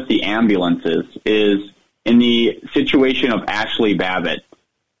even with the ambulances is in the situation of Ashley Babbitt,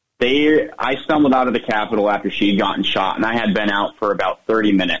 I stumbled out of the Capitol after she had gotten shot, and I had been out for about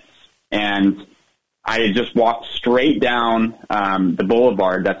 30 minutes. And I had just walked straight down the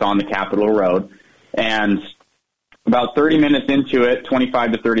boulevard that's on the Capitol Road, and about 30 minutes into it,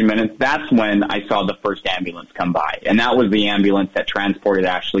 25 to 30 minutes, that's when I saw the first ambulance come by. And that was the ambulance that transported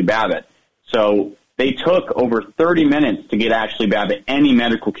Ashley Babbitt. So they took over 30 minutes to get Ashley Babbitt any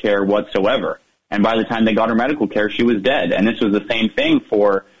medical care whatsoever. And by the time they got her medical care, she was dead. And this was the same thing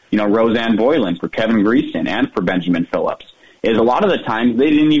for, Rosanne Boyland, for Kevin Greeson, and for Benjamin Phillips. is a lot of the times they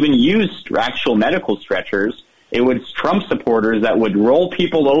didn't even use actual medical stretchers. It was Trump supporters that would roll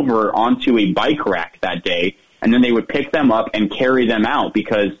people over onto a bike rack that day, and then they would pick them up and carry them out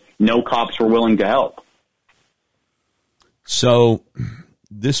because no cops were willing to help. So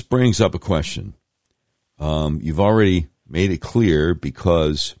this brings up a question. You've already made it clear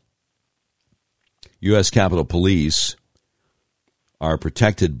because U.S. Capitol Police are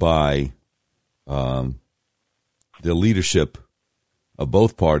protected by the leadership of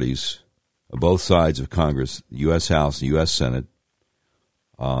both parties, of both sides of Congress, the U.S. House, the U.S. Senate.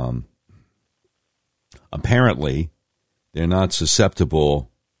 Apparently, they're not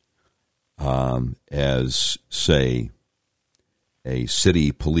susceptible as, say, a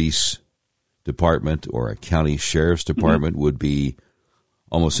city police department or a county sheriff's department would be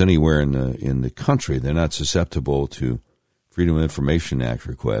almost anywhere in the country. They're not susceptible to Freedom of Information Act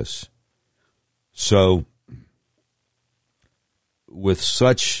requests. So, with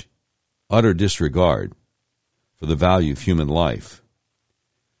such utter disregard for the value of human life,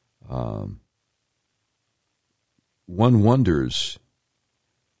 one wonders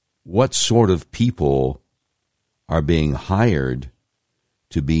what sort of people are being hired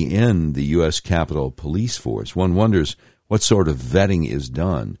to be in the U.S. Capitol Police Force. One wonders what sort of vetting is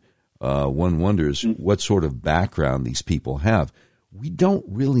done. One wonders what sort of background these people have. We don't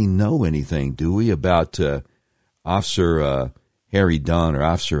really know anything, do we, about Officer Harry Dunn or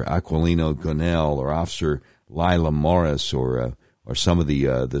Officer Aquilino Gonell or Officer Lila Morris or some of the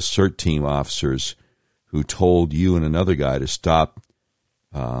CERT team officers who told you and another guy to stop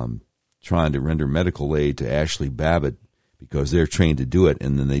trying to render medical aid to Ashley Babbitt because they're trained to do it,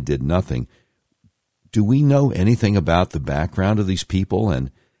 and then they did nothing. Do we know anything about the background of these people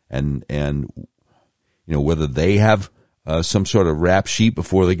and you know whether they have some sort of rap sheet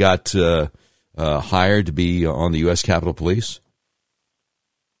before they got hired to be on the U.S. Capitol Police?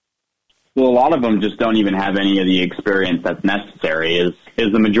 Well, a lot of them just don't even have any of the experience that's necessary. Is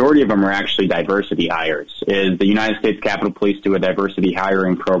the majority of them are actually diversity hires. Is the United States Capitol Police do a diversity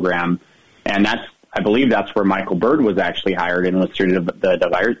hiring program, and I believe that's where Michael Byrd was actually hired and was through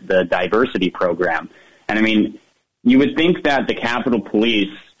the diversity program. And I mean, you would think that the Capitol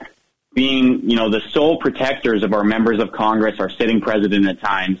Police, being the sole protectors of our members of Congress, our sitting president at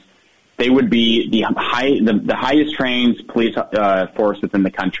times, they would be the highest trained police force within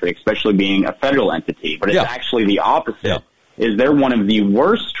the country, especially being a federal entity. But it's actually the opposite. Yeah. Is they're one of the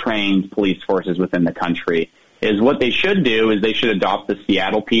worst trained police forces within the country. Is what they should do is they should adopt the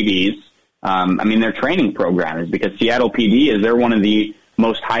Seattle PD's. Their training program is because Seattle PD they're one of the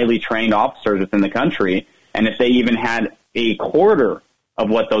most highly trained officers within the country. And if they even had a quarter of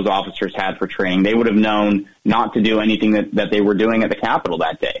what those officers had for training, they would have known not to do anything that they were doing at the Capitol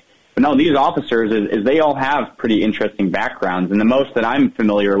that day. But no, these officers, is they all have pretty interesting backgrounds. And the most that I'm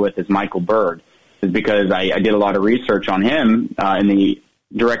familiar with is Michael Byrd, is because I did a lot of research on him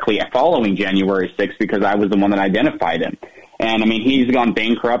directly following January 6th because I was the one that identified him. And, he's gone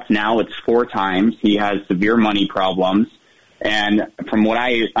bankrupt now. It's 4 times. He has severe money problems. And from what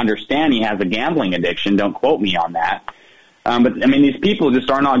I understand, he has a gambling addiction. Don't quote me on that. But these people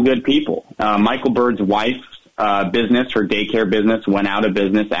just are not good people. Michael Byrd's wife's business, her daycare business, went out of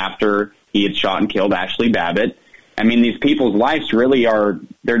business after he had shot and killed Ashley Babbitt. These people's lives really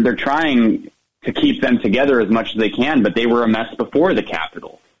they're trying to keep them together as much as they can, but they were a mess before the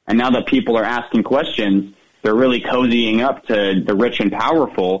Capitol. And now that people are asking questions, they're really cozying up to the rich and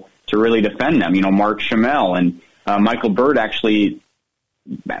powerful to really defend them. Mark Schemel and Michael Byrd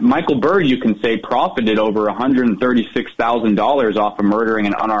you can say, profited over $136,000 off of murdering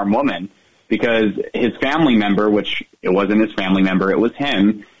an unarmed woman because his family member, which it wasn't his family member, it was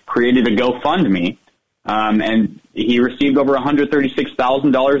him, created a GoFundMe, and he received over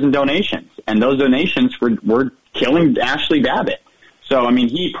 $136,000 in donations. And those donations were killing Ashley Babbitt. So,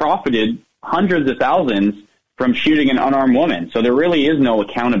 he profited hundreds of thousands from shooting an unarmed woman. So there really is no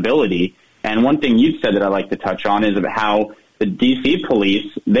accountability. And one thing you said that I'd like to touch on is about how the D.C. police,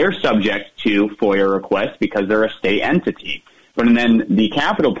 they're subject to FOIA requests because they're a state entity. But then the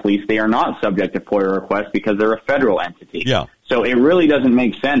Capitol Police, they are not subject to FOIA requests because they're a federal entity. Yeah. So it really doesn't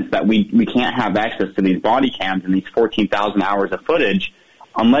make sense that we can't have access to these body cams and these 14,000 hours of footage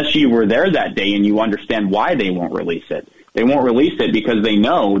unless you were there that day and you understand why they won't release it. They won't release it because they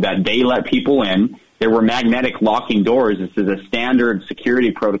know that they let people in. There were magnetic locking doors. This is a standard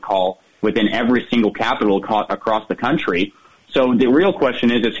security protocol within every single Capitol across the country. So the real question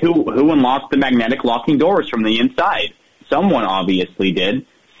is who unlocked the magnetic locking doors from the inside? Someone obviously did.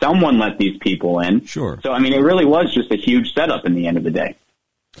 Someone let these people in. Sure. So, it really was just a huge setup in the end of the day.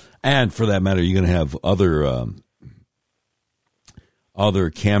 And for that matter, you're going to have other other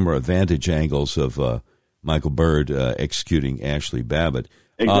camera vantage angles of Michael Byrd executing Ashley Babbitt.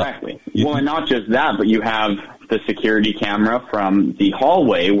 Exactly. Well, and not just that, but you have the security camera from the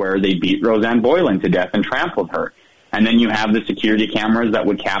hallway where they beat Roseanne Boylan to death and trampled her. And then you have the security cameras that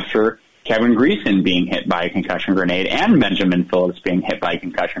would capture Kevin Greason being hit by a concussion grenade and Benjamin Phillips being hit by a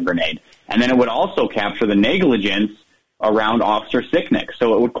concussion grenade. And then it would also capture the negligence around Officer Sicknick.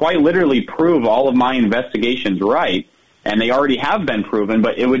 So it would quite literally prove all of my investigations right, and they already have been proven,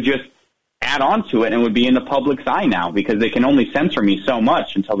 but it would just add on to it and would be in the public's eye now because they can only censor me so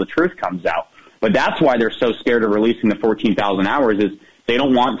much until the truth comes out. But that's why they're so scared of releasing the 14,000 hours is they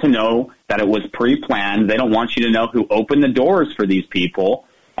don't want to know that it was pre-planned. They don't want you to know who opened the doors for these people.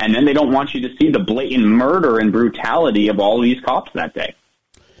 And then they don't want you to see the blatant murder and brutality of all these cops that day.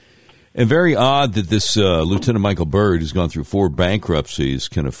 And very odd that this Lieutenant Michael Byrd, who's gone through 4 bankruptcies,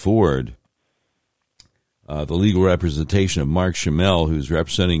 can afford the legal representation of Mark Schimel, who's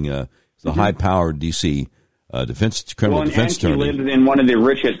representing the high-powered D.C. criminal defense attorney. He lives in one of the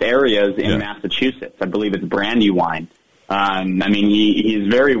richest areas in Massachusetts. I believe it's Brandywine. I mean, he's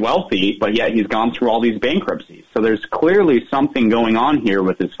very wealthy, but yet he's gone through all these bankruptcies. So there's clearly something going on here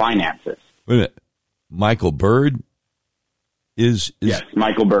with his finances. Wait a minute. Michael Byrd is... Yes,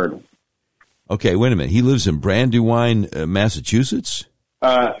 Michael Byrd. Okay, wait a minute. He lives in Brandywine, Massachusetts?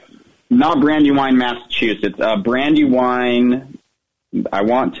 Not Brandywine, Massachusetts. Brandywine, I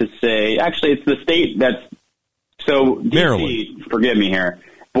want to say... Actually, it's the state that's... So, DC, Maryland. Forgive me here,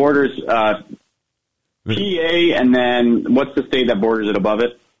 borders... PA, and then what's the state that borders it above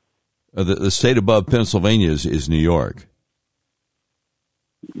it? The state above Pennsylvania is New York.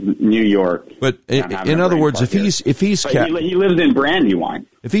 New York. But in other words, he lives in Brandywine.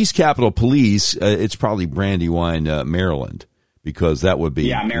 If he's Capitol Police, it's probably Brandywine, Maryland, because that would be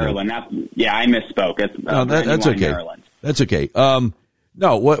Maryland. I misspoke. That's okay. Maryland. That's okay.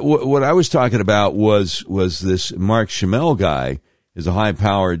 No, what I was talking about was this Mark Schimel guy. Is a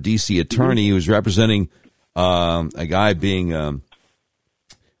high-powered D.C. attorney who's representing a guy being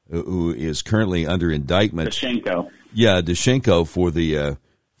who is currently under indictment. Daschenko. Yeah, Daschenko for the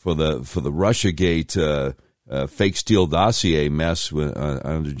RussiaGate fake steal dossier mess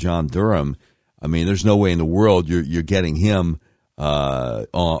under John Durham. I mean, there's no way in the world you're getting him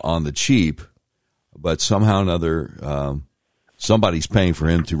on the cheap, but somehow or another somebody's paying for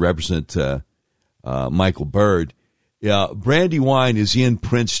him to represent Michael Byrd. Yeah, Brandywine is in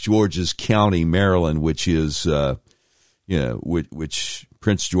Prince George's County, Maryland, which is, which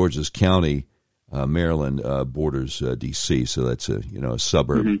Prince George's County, Maryland, borders D.C. So that's a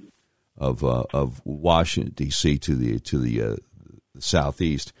suburb of Washington D.C. to the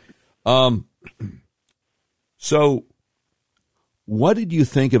southeast. So, what did you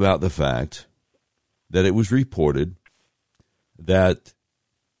think about the fact that it was reported that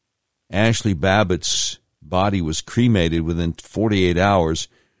Ashley Babbitt's body was cremated within 48 hours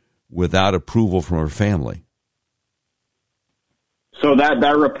without approval from her family? So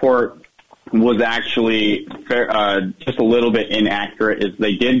that report was actually just a little bit inaccurate. Is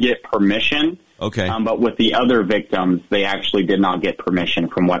they did get permission, okay, but with the other victims, they actually did not get permission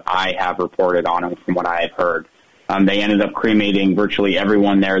from what I have reported on and from what I have heard. They ended up cremating virtually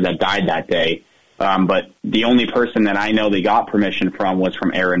everyone there that died that day. But the only person that I know they got permission from was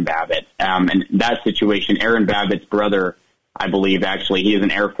from Aaron Babbitt. And that situation, Aaron Babbitt's brother, I believe, actually, he is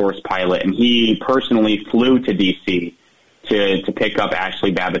an Air Force pilot, and he personally flew to D.C. to pick up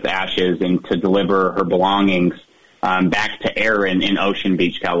Ashley Babbitt's ashes and to deliver her belongings back to Aaron in Ocean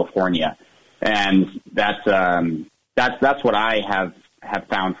Beach, California. And that's what I have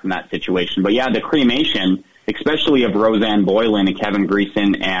found from that situation. But, yeah, the cremation, especially of Roseanne Boylan and Kevin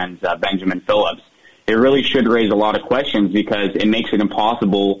Greason and Benjamin Phillips, it really should raise a lot of questions because it makes it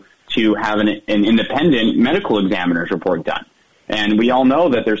impossible to have an independent medical examiner's report done. And we all know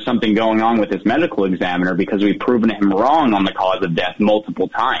that there's something going on with this medical examiner because we've proven him wrong on the cause of death multiple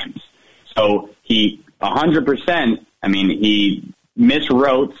times. So he 100%, he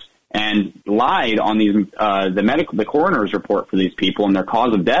miswrote and lied on these the coroner's report for these people and their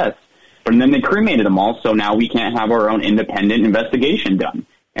cause of death. But then they cremated them all, so now we can't have our own independent investigation done.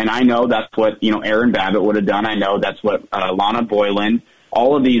 And I know that's what, Aaron Babbitt would have done. I know that's what Lana Boylan,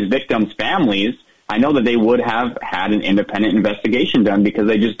 all of these victims' families, I know that they would have had an independent investigation done because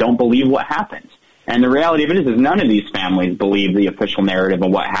they just don't believe what happened. And the reality of it is none of these families believe the official narrative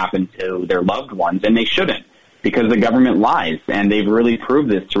of what happened to their loved ones, and they shouldn't because the government lies, and they've really proved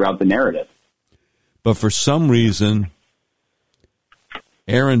this throughout the narrative. But for some reason,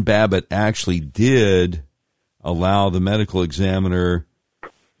 Aaron Babbitt actually did allow the medical examiner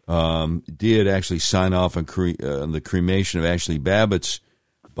did actually sign off on the cremation of Ashley Babbitt's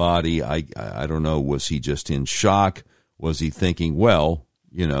body. I don't know, was he just in shock? Was he thinking, well,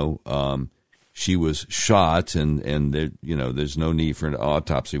 she was shot and there, there's no need for an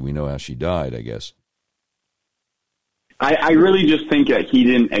autopsy. We know how she died, I guess. I really just think that he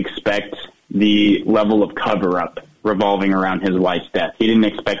didn't expect the level of cover-up revolving around his wife's death. He didn't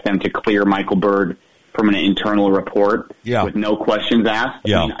expect them to clear Michael Byrd from an internal report with no questions asked.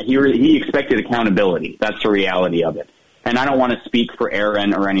 Yeah. I mean, he expected accountability. That's the reality of it. And I don't want to speak for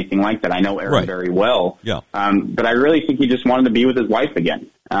Aaron or anything like that. I know Aaron very well. Yeah. But I really think he just wanted to be with his wife again.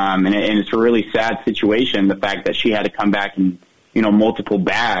 And it's a really sad situation, the fact that she had to come back in, multiple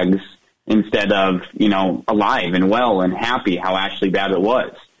bags instead of, alive and well and happy, how Ashley Babbitt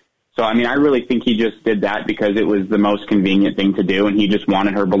was. So, I mean, I really think he just did that because it was the most convenient thing to do, and he just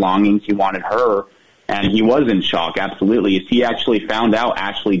wanted her belongings. He wanted her, and he was in shock, absolutely. He actually found out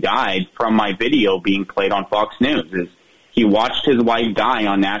Ashley died from my video being played on Fox News. He watched his wife die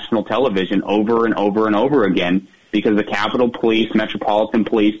on national television over and over and over again because the Capitol Police, Metropolitan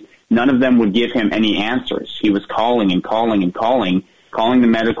Police, none of them would give him any answers. He was calling and calling and calling the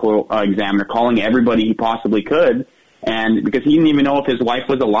medical examiner, calling everybody he possibly could, and because he didn't even know if his wife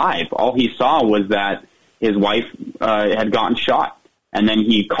was alive. All he saw was that his wife had gotten shot. And then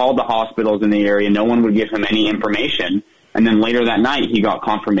he called the hospitals in the area. No one would give him any information. And then later that night, he got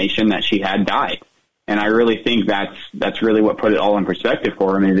confirmation that she had died. And I really think that's really what put it all in perspective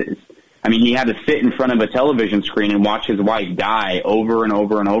for him. He had to sit in front of a television screen and watch his wife die over and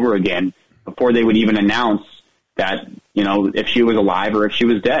over and over again before they would even announce that, if she was alive or if she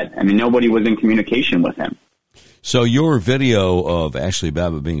was dead. I mean, nobody was in communication with him. So your video of Ashley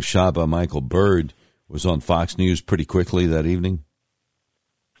Babbitt being shot by Michael Byrd was on Fox News pretty quickly that evening?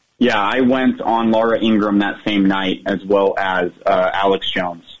 Yeah, I went on Laura Ingraham that same night as well as Alex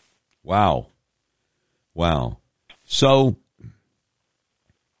Jones. Wow. So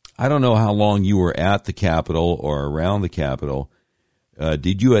I don't know how long you were at the Capitol or around the Capitol.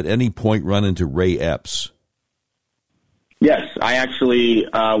 Did you at any point run into Ray Epps? Yes, I actually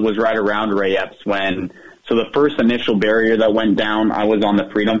was right around Ray Epps so the first initial barrier that went down, I was on the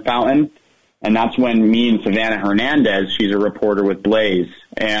Freedom Fountain, and that's when me and Savannah Hernandez, she's a reporter with Blaze,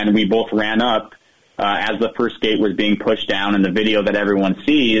 and we both ran up as the first gate was being pushed down, and the video that everyone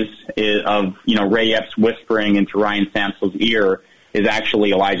sees is of, Ray Epps whispering into Ryan Samsel's ear is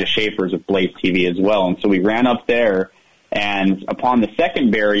actually Elijah Schaefer's of Blaze TV as well. And so we ran up there, and upon the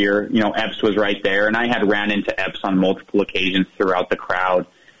second barrier, Epps was right there, and I had ran into Epps on multiple occasions throughout the crowd.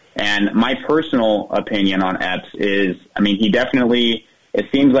 And my personal opinion on Epps is, he definitely, it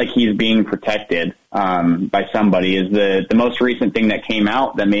seems like he's being protected by somebody. Is the most recent thing that came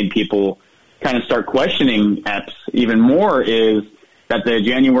out that made people kind of start questioning Epps even more is that the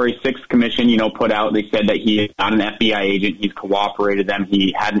January 6th commission, put out, they said that he is not an FBI agent, he's cooperated them,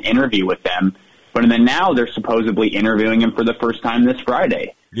 he had an interview with them. But then now they're supposedly interviewing him for the first time this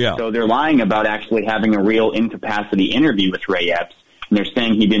Friday. Yeah. So they're lying about actually having a real incapacity interview with Ray Epps. And they're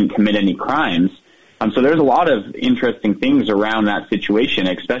saying he didn't commit any crimes. So there's a lot of interesting things around that situation,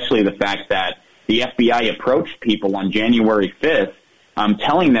 especially the fact that the FBI approached people on January 5th,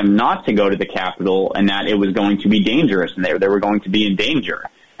 telling them not to go to the Capitol and that it was going to be dangerous and they were going to be in danger.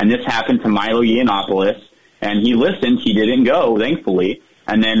 And this happened to Milo Yiannopoulos, and he listened. He didn't go, thankfully.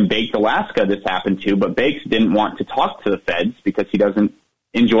 And then Baked Alaska, this happened to, but Baked didn't want to talk to the feds because he doesn't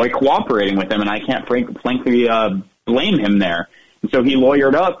enjoy cooperating with them, and I can't frankly blame him there. And so he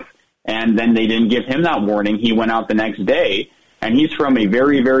lawyered up, and then they didn't give him that warning. He went out the next day, and he's from a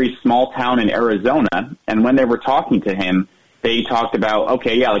very, very small town in Arizona, and when they were talking to him, they talked about,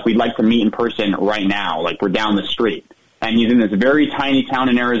 okay, yeah, we'd like to meet in person right now, we're down the street. And he's in this very tiny town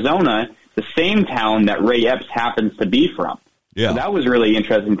in Arizona, the same town that Ray Epps happens to be from. Yeah. So that was really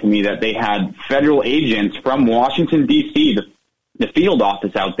interesting to me that they had federal agents from Washington, D.C., the field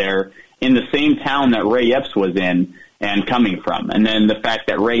office out there, in the same town that Ray Epps was in and coming from. And then the fact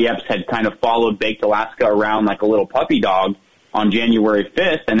that Ray Epps had kind of followed Baked Alaska around like a little puppy dog on January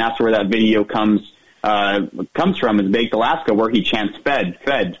 5th, and that's where that video comes from, is Baked Alaska, where he chants "Fed,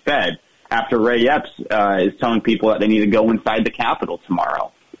 Fed, Fed," after Ray Epps is telling people that they need to go inside the Capitol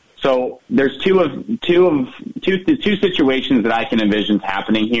tomorrow. So there's two situations that I can envision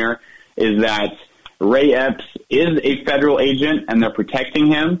happening here, is that Ray Epps is a federal agent and they're protecting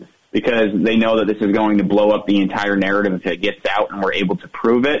him because they know that this is going to blow up the entire narrative if it gets out and we're able to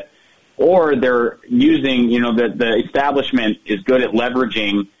prove it. Or they're using, the establishment is good at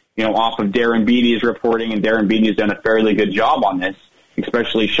leveraging, off of Darren Beattie's reporting, and Darren Beattie has done a fairly good job on this,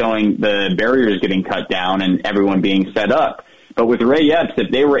 especially showing the barriers getting cut down and everyone being set up. But with Ray Epps,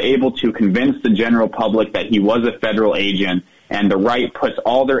 if they were able to convince the general public that he was a federal agent, and the right puts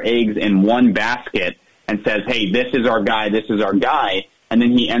all their eggs in one basket and says, hey, this is our guy, and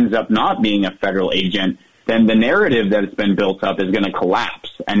then he ends up not being a federal agent, then the narrative that's been built up is going to collapse.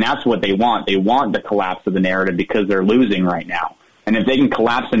 And that's what they want. They want the collapse of the narrative because they're losing right now. And if they can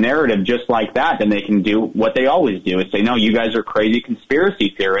collapse the narrative just like that, then they can do what they always do, is say, no, you guys are crazy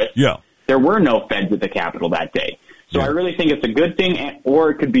conspiracy theorists. Yeah. There were no feds at the Capitol that day. So I really think it's a good thing,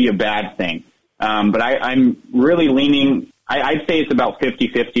 or it could be a bad thing. But I'm really leaning, I'd say it's about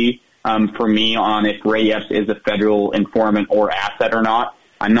 50-50 for me on if Ray Epps is a federal informant or asset or not.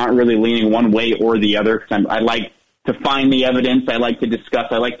 I'm not really leaning one way or the other because I like to find the evidence. I like to discuss.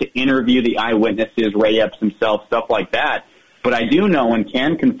 I like to interview the eyewitnesses, Ray Epps himself, stuff like that. But I do know and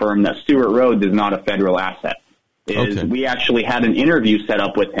can confirm that Stewart Rhodes is not a federal asset. We actually had an interview set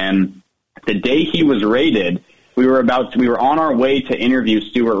up with him the day he was raided. We were on our way to interview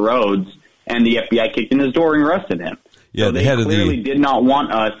Stewart Rhodes, and the FBI kicked in his door and arrested him. Yeah, so they clearly did not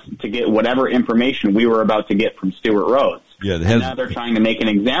want us to get whatever information we were about to get from Stewart Rhodes. Yeah, and now they're trying to make an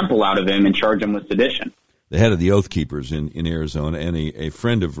example out of him and charge him with sedition. The head of the Oath Keepers in Arizona and a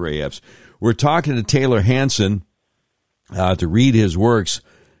friend of Ray Epps. We're talking to Taylor Hanson. To read his works,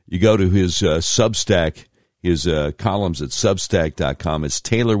 you go to his Substack, his columns at Substack.com. It's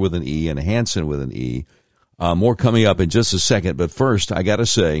Taylor with an E and Hanson with an E. More coming up in just a second, but first, I got to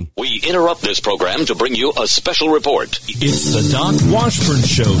say... We interrupt this program to bring you a special report. It's the Doc Washburn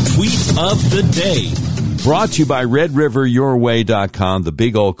Show Tweet of the Day. Brought to you by RedRiverYourWay.com, the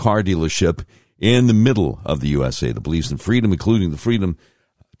big old car dealership in the middle of the USA that believes in freedom, including the freedom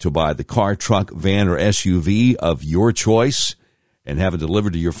to buy the car, truck, van, or SUV of your choice and have it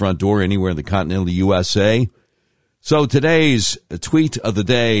delivered to your front door anywhere in the continental USA. So today's tweet of the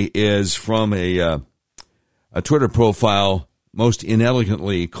day is from a Twitter profile most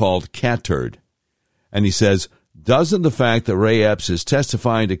inelegantly called Cat Turd. And he says, doesn't the fact that Ray Epps is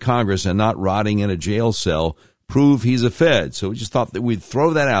testifying to Congress and not rotting in a jail cell prove he's a Fed? So we just thought that we'd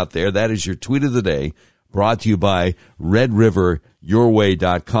throw that out there. That is your tweet of the day, brought to you by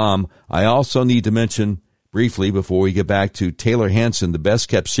RedRiverYourWay.com. I also need to mention briefly before we get back to Taylor Hanson, the best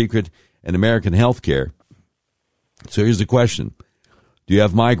kept secret in American healthcare. So here's the question. Do you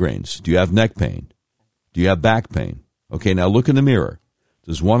have migraines? Do you have neck pain? Do you have back pain? Okay, now look in the mirror.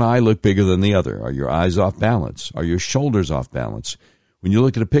 Does one eye look bigger than the other? Are your eyes off balance? Are your shoulders off balance? When you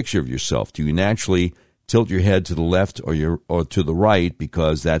look at a picture of yourself, do you naturally tilt your head to the left or to the right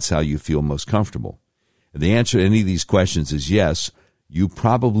because that's how you feel most comfortable? If the answer to any of these questions is yes, you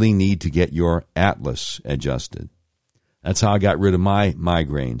probably need to get your atlas adjusted. That's how I got rid of my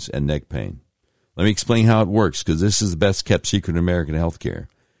migraines and neck pain. Let me explain how it works, because this is the best kept secret in American healthcare.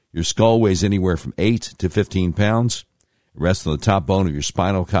 Your skull weighs anywhere from 8 to 15 pounds. It rests on the top bone of your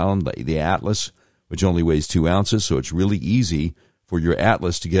spinal column, the atlas, which only weighs 2 ounces, so it's really easy for your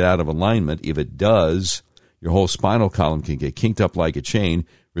atlas to get out of alignment. If it does, your whole spinal column can get kinked up like a chain,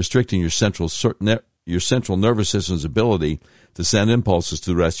 restricting your central nervous system's ability to send impulses to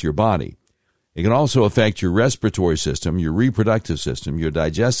the rest of your body. It can also affect your respiratory system, your reproductive system, your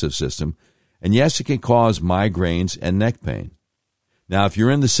digestive system, and yes, it can cause migraines and neck pain. Now, if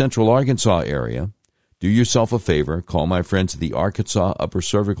you're in the central Arkansas area, do yourself a favor, call my friends at the Arkansas Upper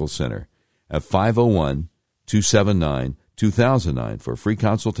Cervical Center at 501-279-2009 for a free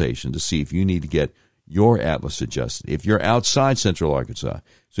consultation to see if you need to get your atlas adjusted. If you're outside central Arkansas,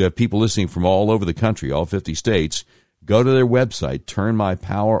 so you have people listening from all over the country, all 50 states, go to their website,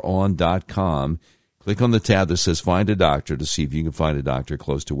 turnmypoweron.com, click on the tab that says Find a Doctor to see if you can find a doctor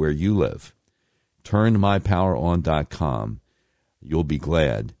close to where you live. Turnmypoweron.com. You'll be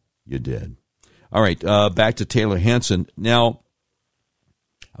glad you did. All right, back to Taylor Hanson. Now,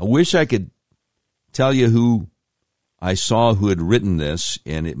 I wish I could tell you who I saw who had written this,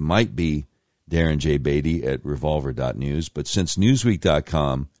 and it might be Darren J. Beatty at Revolver.news, but since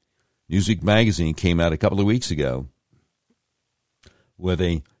Newsweek.com, Newsweek magazine came out a couple of weeks ago with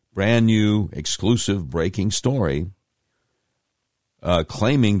a brand new exclusive breaking story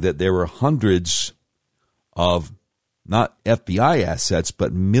claiming that there were hundreds of not FBI assets,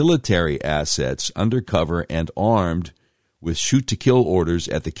 but military assets undercover and armed with shoot-to-kill orders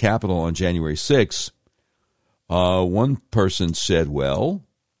at the Capitol on January 6th. One person said, well,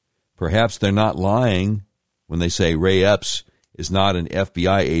 perhaps they're not lying when they say Ray Epps is not an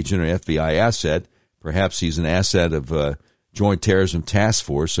FBI agent or FBI asset. Perhaps he's an asset of Joint Terrorism Task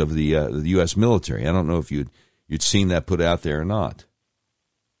Force of the U.S. military. I don't know if you'd seen that put out there or not.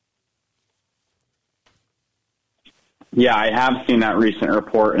 Yeah, I have seen that recent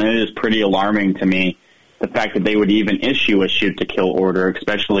report, and it is pretty alarming to me. the fact that they would even issue a shoot-to-kill order,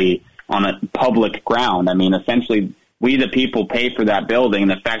 especially on a public ground. I mean, essentially, we the people pay for that building,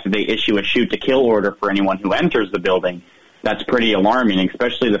 and the fact that they issue a shoot-to-kill order for anyone who enters the building, that's pretty alarming,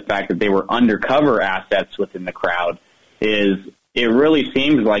 especially the fact that they were undercover assets within the crowd. It really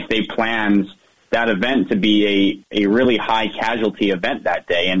seems like they planned that event to be a really high casualty event that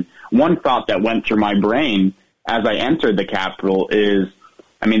day. And one thought that went through my brain as I entered the Capitol is,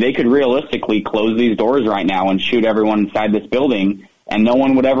 I mean, they could realistically close these doors right now and shoot everyone inside this building, and no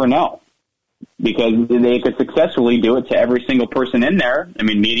one would ever know, because they could successfully do it to every single person in there. I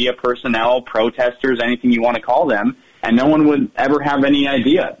mean, media personnel, protesters, anything you want to call them, and no one would ever have any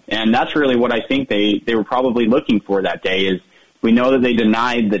idea. And that's really what I think they were probably looking for that day. Is we know that they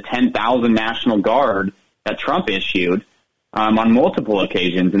denied the 10,000 National Guard that Trump issued on multiple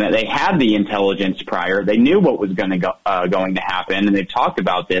occasions, and that they had the intelligence prior. They knew what was going to happen, and they've talked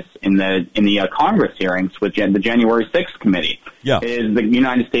about this in the Congress hearings with the January 6th committee. Yeah. Is the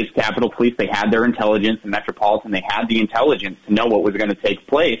United States Capitol Police, they had their intelligence, and Metropolitan, they had the intelligence to know what was going to take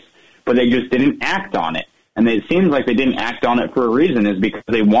place, but they just didn't act on it. And it seems like they didn't act on it for a reason, is because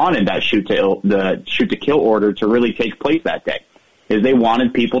they wanted that shoot-to-kill order to really take place that day. Is they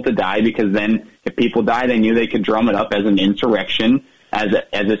wanted people to die, because then if people die, they knew they could drum it up as an insurrection, as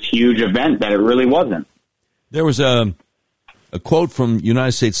this huge event that it really wasn't. There was a quote from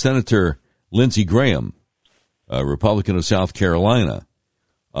United States Senator Lindsey Graham, a Republican of South Carolina,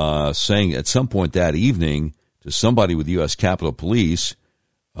 saying at some point that evening to somebody with the U.S. Capitol Police,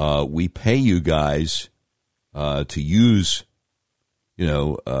 we pay you guys to use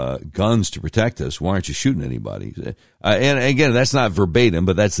guns to protect us. Why aren't you shooting anybody? And again, that's not verbatim,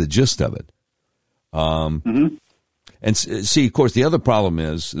 but that's the gist of it. And see, of course, the other problem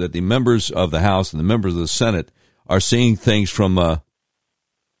is that the members of the House and the members of the Senate are seeing things from a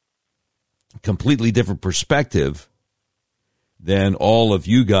completely different perspective than all of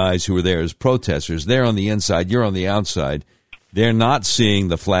you guys who are there as protesters. They're on the inside, you're on the outside. They're not seeing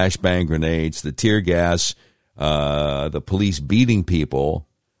the flashbang grenades, the tear gas, the police beating people.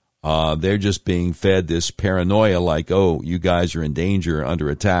 They're just being fed this paranoia like, oh, you guys are in danger, under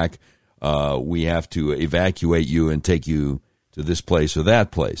attack. We have to evacuate you and take you to this place or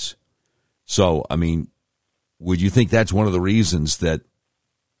that place. So, I mean, would you think that's one of the reasons that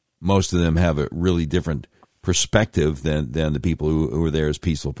most of them have a really different perspective than the people who are there as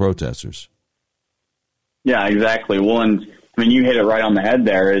peaceful protesters? Yeah, exactly. Well, and I mean, you hit it right on the head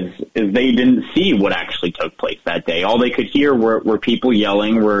there, is they didn't see what actually took place that day. All they could hear were people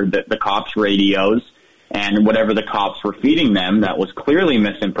yelling, were the cops' radios, and whatever the cops were feeding them, that was clearly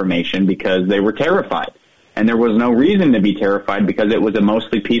misinformation, because they were terrified. And there was no reason to be terrified, because it was a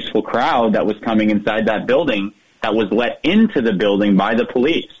mostly peaceful crowd that was coming inside that building that was let into the building by the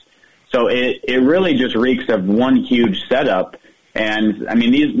police. So it really just reeks of one huge setup. And I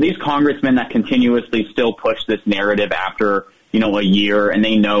mean, these congressmen that continuously still push this narrative after, a year, and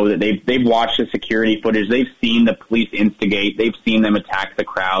they know that they've watched the security footage, they've seen the police instigate, they've seen them attack the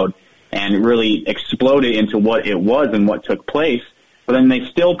crowd and really explode it into what it was and what took place. But then they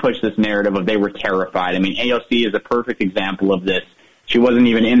still push this narrative of they were terrified. I mean, AOC is a perfect example of this. She wasn't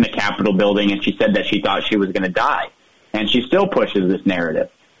even in the Capitol building, and she said that she thought she was going to die. And she still pushes this narrative.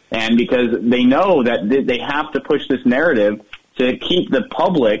 And because they know that they have to push this narrative to keep the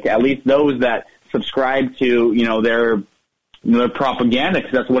public, at least those that subscribe to, their propaganda,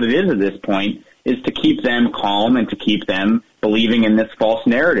 because that's what it is at this point, is to keep them calm and to keep them believing in this false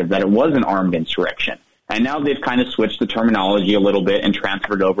narrative that it was an armed insurrection. And now they've kind of switched the terminology a little bit and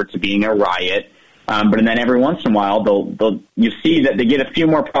transferred over to being a riot. But then every once in a while, you see that they get a few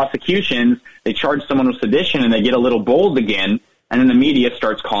more prosecutions, they charge someone with sedition, and they get a little bold again, and then the media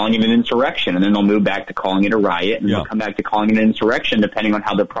starts calling it an insurrection, and then they'll move back to calling it a riot, and they'll come back to calling it an insurrection, depending on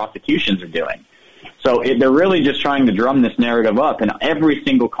how their prosecutions are doing. So they're really just trying to drum this narrative up, and every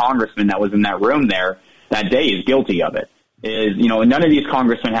single congressman that was in that room there that day is guilty of it. None of these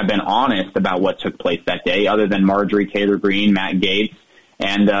congressmen have been honest about what took place that day, other than Marjorie Taylor Greene, Matt Gaetz,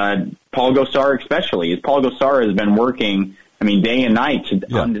 and Paul Gosar especially. Paul Gosar has been working, day and night to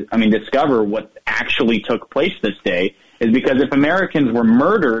discover what actually took place this day, is because if Americans were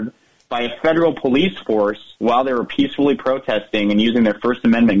murdered by a federal police force while they were peacefully protesting and using their First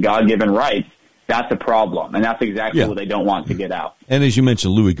Amendment God-given rights, that's a problem. And that's exactly what they don't want to get out. And as you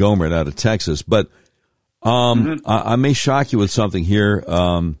mentioned, Louis Gohmert out of Texas. But I may shock you with something here,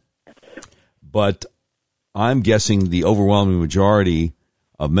 but I'm guessing the overwhelming majority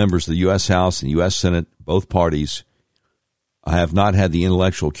of members of the U.S. House and U.S. Senate, both parties, have not had the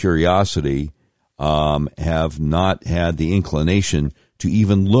intellectual curiosity, have not had the inclination to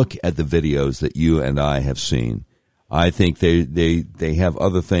even look at the videos that you and I have seen. I think they have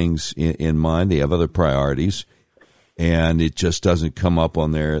other things in mind. They have other priorities, and it just doesn't come up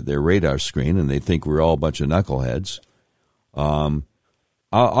on their radar screen, and they think we're all a bunch of knuckleheads.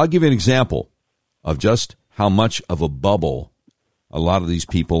 I'll give you an example of just how much of a bubble a lot of these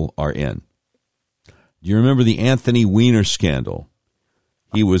people are in. Do you remember the Anthony Weiner scandal?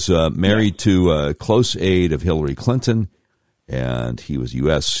 He was married to a close aide of Hillary Clinton, and he was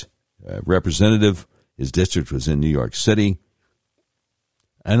U.S. representative. His district was in New York City.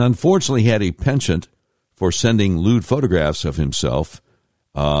 And unfortunately, he had a penchant for sending lewd photographs of himself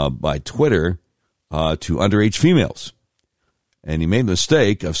by Twitter to underage females. And he made the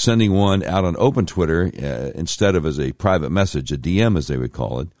mistake of sending one out on open Twitter instead of as a private message, a DM as they would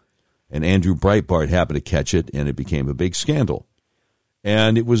call it. And Andrew Breitbart happened to catch it, and it became a big scandal.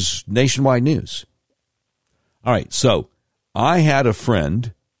 And it was nationwide news. All right, so I had a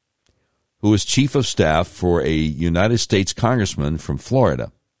friend who was chief of staff for a United States congressman from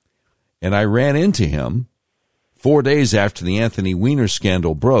Florida. And I ran into him 4 days after the Anthony Weiner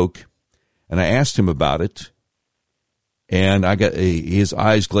scandal broke, and I asked him about it. And I got his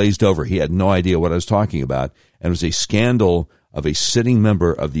eyes glazed over. He had no idea what I was talking about. And it was a scandal of a sitting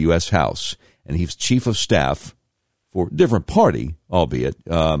member of the U.S. House. And he was chief of staff for a different party, albeit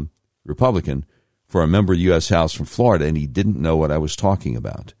Republican, for a member of the U.S. House from Florida. And he didn't know what I was talking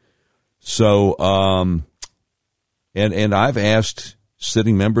about. So, and I've asked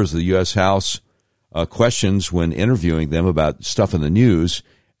sitting members of the U.S. House questions when interviewing them about stuff in the news,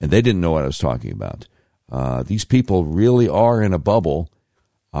 and they didn't know what I was talking about. These people really are in a bubble,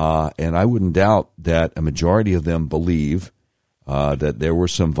 and I wouldn't doubt that a majority of them believe that there were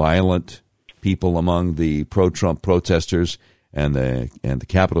some violent people among the pro-Trump protesters and the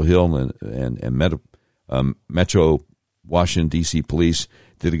Capitol Hill and Metro Washington, D.C. police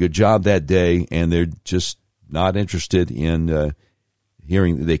did a good job that day, and they're just not interested in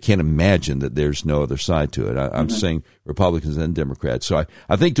hearing. They can't imagine that there's no other side to it. I'm saying Republicans and Democrats. So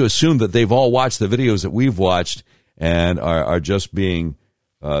I think to assume that they've all watched the videos that we've watched and are just being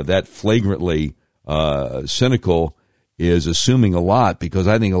that flagrantly cynical is assuming a lot, because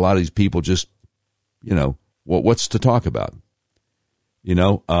I think a lot of these people just, what's to talk about?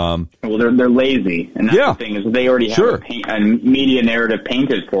 Well, they're lazy, and that's the thing is they already have a media narrative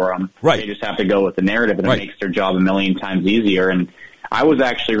painted for them. Right. They just have to go with the narrative, and it makes their job a million times easier. And I was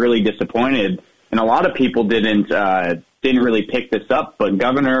actually really disappointed, and a lot of people didn't really pick this up, but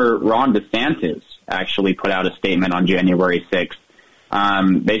Governor Ron DeSantis actually put out a statement on January 6th,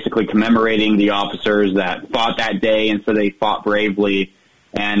 basically commemorating the officers that fought that day, and so they fought bravely.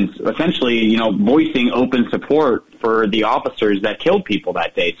 And essentially, voicing open support for the officers that killed people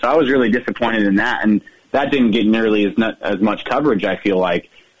that day. So I was really disappointed in that, and that didn't get nearly as much coverage, I feel like.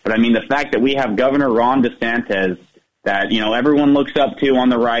 But, I mean, the fact that we have Governor Ron DeSantis that, everyone looks up to on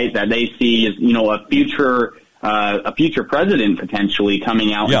the right, that they see as, a future president potentially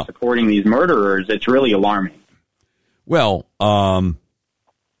coming out and supporting these murderers, it's really alarming. Well,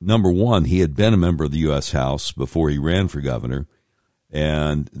 number one, he had been a member of the U.S. House before he ran for governor.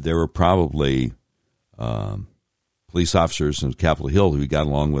 And there were probably police officers in Capitol Hill who he got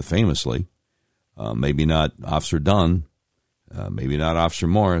along with famously. Maybe not Officer Dunn, maybe not Officer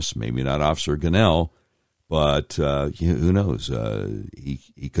Morris, maybe not Officer Gunnell, but who knows?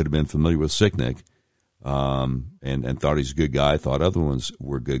 He could have been familiar with Sicknick and thought he's a good guy, thought other ones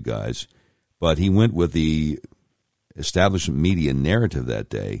were good guys. But he went with the establishment media narrative that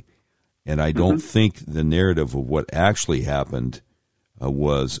day, and I don't think the narrative of what actually happened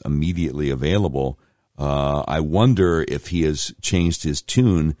was immediately available. I wonder if he has changed his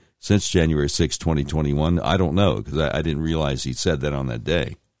tune since January 6, 2021. I don't know, because I didn't realize he said that on that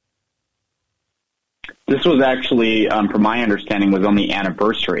day. This was actually, from my understanding, was on the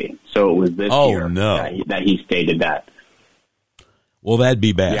anniversary. So it was this year that he stated that. Well, that'd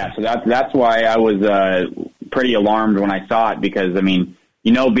be bad. Yeah, so that's why I was pretty alarmed when I saw it, because, I mean,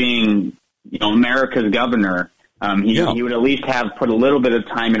 being America's governor, he would at least have put a little bit of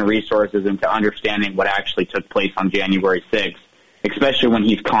time and resources into understanding what actually took place on January 6th, especially when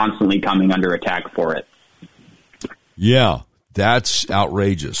he's constantly coming under attack for it. Yeah, that's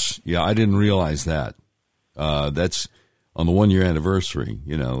outrageous. Yeah, I didn't realize that. That's on the 1-year anniversary.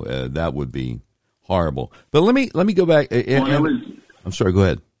 That would be horrible. But let me go back. I'm sorry. Go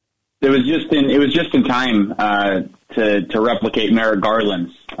ahead. It was just in time to replicate Merrick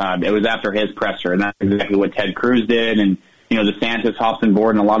Garland's. It was after his presser, and that's exactly what Ted Cruz did, and DeSantis hopped on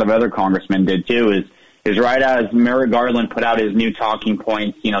board, and a lot of other congressmen did too. Is right as Merrick Garland put out his new talking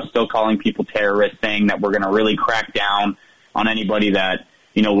points, still calling people terrorists, saying that we're going to really crack down on anybody that,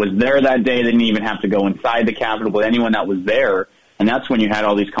 was there that day. They didn't even have to go inside the Capitol, but anyone that was there. And that's when you had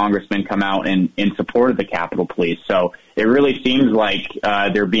all these congressmen come out in support of the Capitol Police. So it really seems like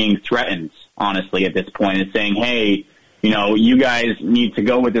they're being threatened, honestly, at this point. It's saying, hey, you guys need to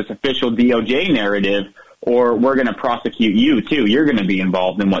go with this official DOJ narrative, or we're going to prosecute you, too. You're going to be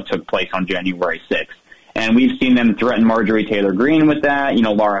involved in what took place on January 6th. And we've seen them threaten Marjorie Taylor Greene with that,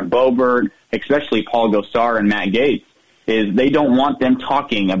 Lauren Boebert, especially Paul Gosar and Matt Gaetz, is they don't want them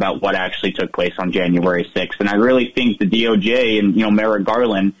talking about what actually took place on January 6th. And I really think the DOJ and, Merrick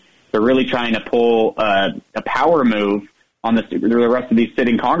Garland, they're really trying to pull a power move on the rest of these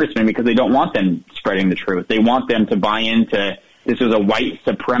sitting congressmen because they don't want them spreading the truth. They want them to buy into this is a white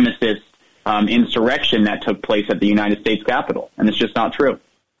supremacist insurrection that took place at the United States Capitol. And it's just not true.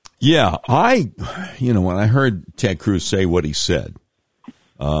 Yeah, when I heard Ted Cruz say what he said,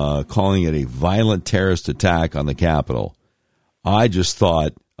 calling it a violent terrorist attack on the Capitol, I just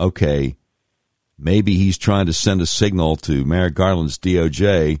thought, okay, maybe he's trying to send a signal to Merrick Garland's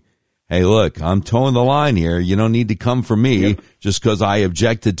DOJ. Hey, look, I'm towing the line here. You don't need to come for me just because I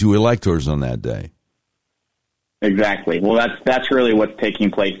objected to electors on that day. Exactly. Well, that's really what's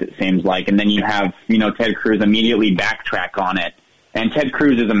taking place, it seems like. And then you have, Ted Cruz immediately backtrack on it. And Ted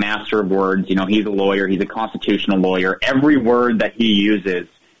Cruz is a master of words. He's a lawyer. He's a constitutional lawyer. Every word that he uses,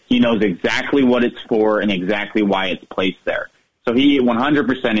 he knows exactly what it's for and exactly why it's placed there. So he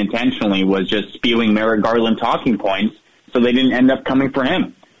 100% intentionally was just spewing Merrick Garland talking points so they didn't end up coming for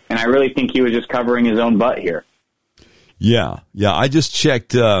him. And I really think he was just covering his own butt here. Yeah. I just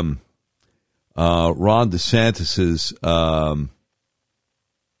checked Ron DeSantis's.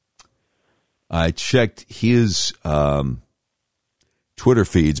 I checked his Twitter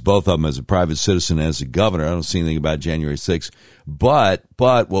feeds, both of them as a private citizen and as a governor. I don't see anything about January 6th. But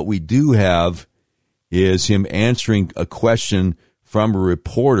what we do have is him answering a question from a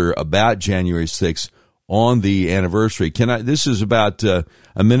reporter about January 6th on the anniversary. This is about a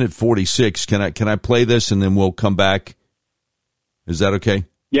minute 46. Can I play this and then we'll come back? Is that okay?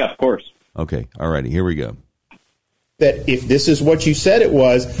 Yeah, of course. Okay. All righty. Here we go. That if this is what you said it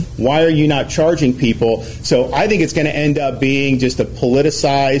was, why are you not charging people? So I think it's going to end up being just a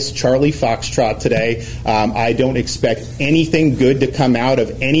politicized Charlie Foxtrot today. I don't expect anything good to come out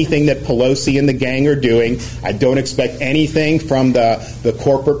of anything that Pelosi and the gang are doing. I don't expect anything from the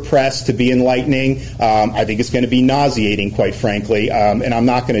corporate press to be enlightening. I think it's going to be nauseating, quite frankly, and I'm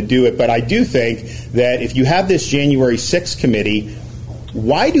not going to do it. But I do think that if you have this January 6th committee,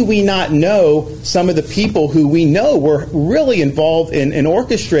 why do we not know some of the people who we know were really involved in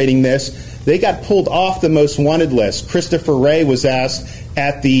orchestrating this? They got pulled off the most wanted list. Christopher Wray was asked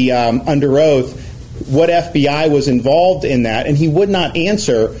at the under oath what FBI was involved in that, and he would not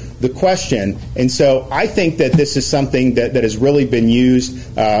answer the question. And so I think that this is something that has really been used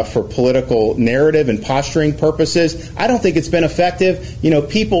for political narrative and posturing purposes. I don't think it's been effective.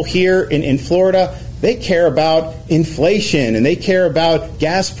 People here in Florida, they care about inflation and they care about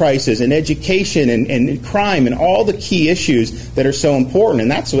gas prices and education and crime and all the key issues that are so important. And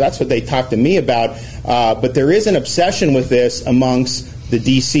that's what they talk to me about. But there is an obsession with this amongst the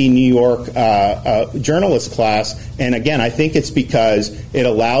D.C., New York journalist class. And again, I think it's because it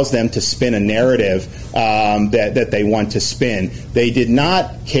allows them to spin a narrative that they want to spin. They did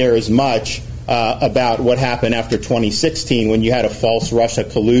not care as much about what happened after 2016 when you had a false Russia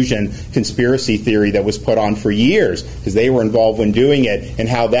collusion conspiracy theory that was put on for years because they were involved when doing it, and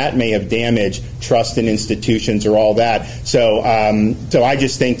how that may have damaged trust in institutions or all that. So I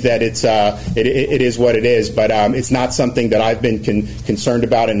just think that it is what it is, but it's not something that I've been concerned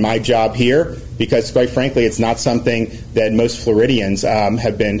about in my job here, because quite frankly, it's not something that most Floridians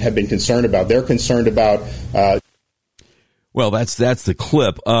have been concerned about. They're concerned about Well, that's the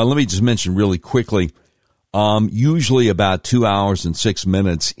clip. Let me just mention really quickly, usually about 2 hours and 6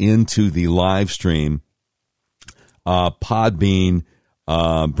 minutes into the live stream, Podbean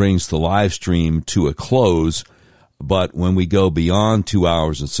brings the live stream to a close. But when we go beyond 2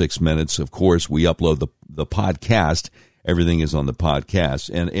 hours and 6 minutes, of course, we upload the podcast. Everything is on the podcast.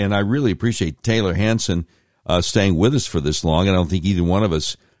 And I really appreciate Taylor Hanson staying with us for this long. I don't think either one of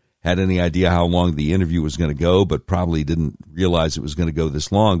us had any idea how long the interview was going to go, but probably didn't realize it was going to go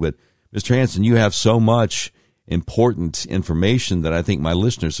this long. But, Mr. Hanson, you have so much important information that I think my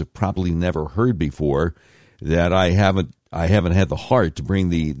listeners have probably never heard before that I haven't had the heart to bring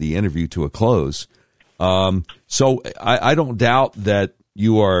the interview to a close. So I don't doubt that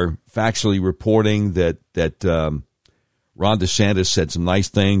you are factually reporting that Ron DeSantis said some nice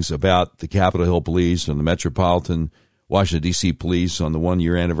things about the Capitol Hill Police and the Metropolitan Washington, D.C. Police on the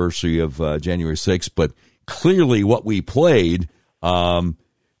 1-year anniversary of January 6th, but clearly what we played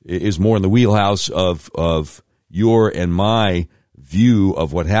is more in the wheelhouse of your and my view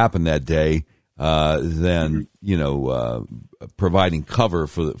of what happened that day than providing cover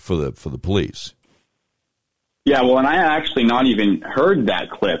for the police. Yeah, well, and I actually not even heard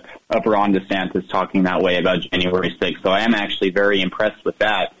that clip of Ron DeSantis talking that way about January 6th, so I am actually very impressed with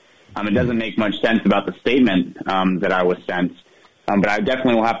that. It doesn't make much sense about the statement that I was sent, but I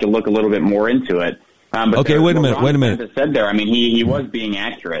definitely will have to look a little bit more into it. Okay, wait a minute. Said there, I mean, he was being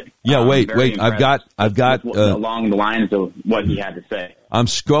accurate. Yeah, wait. I've got along the lines of what he had to say. I'm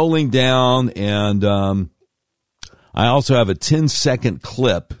scrolling down, and I also have a 10-second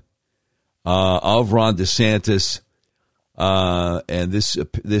clip of Ron DeSantis, and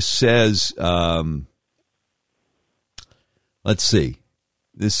this says, let's see.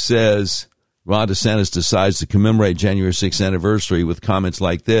 This says Ron DeSantis decides to commemorate January 6th anniversary with comments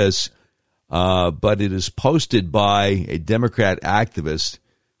like this, but it is posted by a Democrat activist,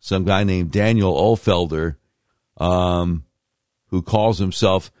 some guy named Daniel Ohlfelder, who calls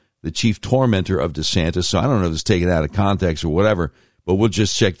himself the chief tormentor of DeSantis. So I don't know if it's taken out of context or whatever, but we'll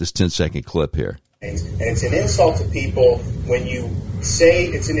just check this 10-second clip here. And it's an insult to people when you say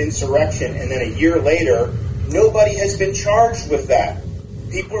it's an insurrection and then a year later, nobody has been charged with that.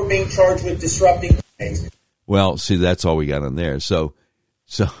 People are being charged with disrupting things. Well, see, that's all we got on there. So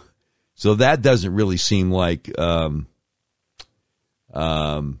that doesn't really seem like, let's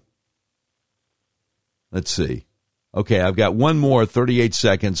see. Okay, I've got one more 38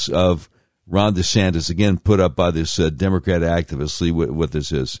 seconds of Ron DeSantis, again, put up by this Democrat activist. See what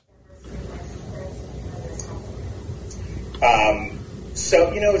this is.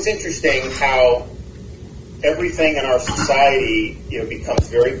 So, it's interesting how everything in our society, becomes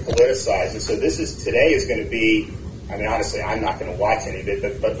very politicized. And so today is going to be, I mean, honestly, I'm not going to watch any of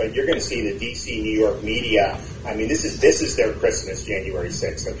it, but you're going to see the D.C., New York media. I mean, this is their Christmas, January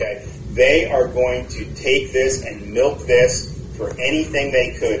 6th, okay? They are going to take this and milk this for anything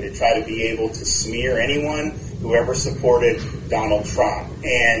they could to try to be able to smear anyone who ever supported Donald Trump.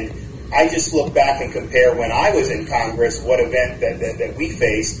 And I just look back and compare when I was in Congress, what event that we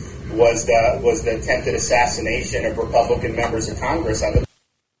faced was the attempted assassination of Republican members of Congress.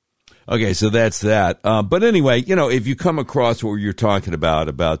 Okay, so that's that. But anyway, if you come across what you're talking about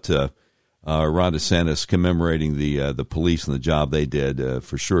Ron DeSantis commemorating the police and the job they did,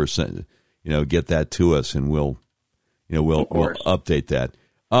 for sure, get that to us, and we'll update that.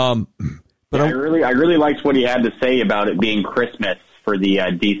 But I really liked what he had to say about it being Christmas for the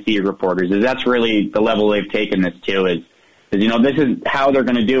D.C. reporters. That's really the level they've taken this to. Is this is how they're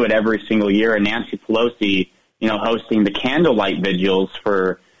going to do it every single year. And Nancy Pelosi, hosting the candlelight vigils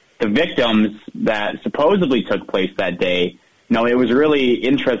for the victims that supposedly took place that day. It was really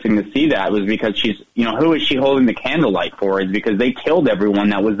interesting to see that. It was because she's, who is she holding the candlelight for? Is because they killed everyone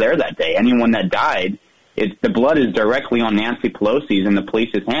that was there that day. Anyone that died, the blood is directly on Nancy Pelosi's and the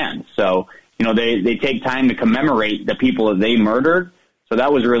police's hands. So, they take time to commemorate the people that they murdered. So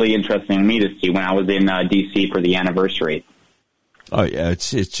that was really interesting to me to see when I was in D.C. for the anniversary. Oh, yeah,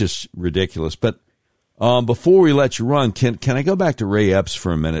 it's just ridiculous. But before we let you run, can I go back to Ray Epps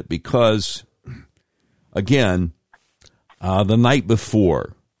for a minute? Because, again, the night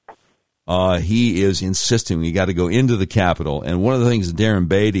before, he is insisting we got to go into the Capitol. And one of the things that Darren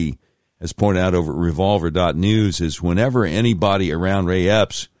Beatty has pointed out over at Revolver.news is whenever anybody around Ray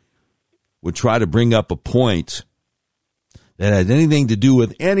Epps would try to bring up a point that had anything to do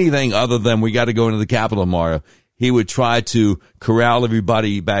with anything other than we got to go into the Capitol tomorrow, he would try to corral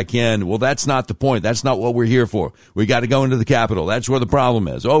everybody back in. Well, that's not the point. That's not what we're here for. We got to go into the Capitol. That's where the problem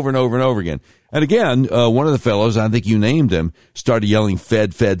is, over and over and over again. And again, one of the fellows, I think you named him, started yelling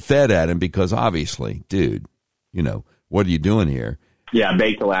Fed, Fed, Fed at him because obviously, dude, what are you doing here? Yeah,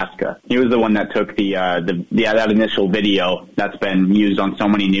 Baked Alaska. He was the one that took that initial video that's been used on so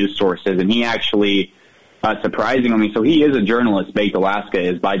many news sources, and he actually, surprisingly, so he is a journalist. Baked Alaska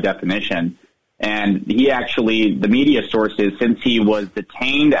is by definition, and he actually, the media sources, since he was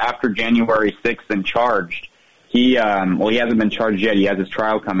detained after January 6th and charged, he hasn't been charged yet. He has his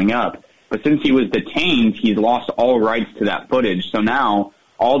trial coming up, but since he was detained, he's lost all rights to that footage. So now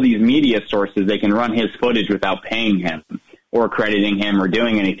all these media sources, they can run his footage without paying him or crediting him or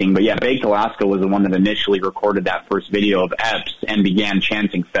doing anything. But yeah, Baked Alaska was the one that initially recorded that first video of Epps and began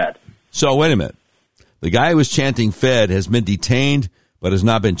chanting Fed. So wait a minute. The guy who was chanting Fed has been detained but has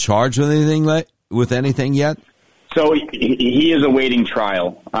not been charged with anything yet? So he is awaiting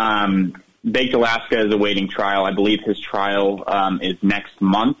trial. Baked Alaska is awaiting trial. I believe his trial is next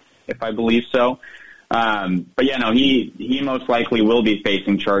month, if I believe so. But yeah, no, he most likely will be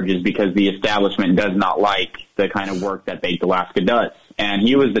facing charges because the establishment does not like the kind of work that Baked Alaska does. And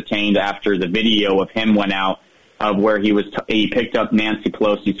he was detained after the video of him went out of where he picked up Nancy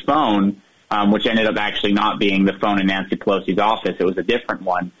Pelosi's phone, which ended up actually not being the phone in Nancy Pelosi's office. It was a different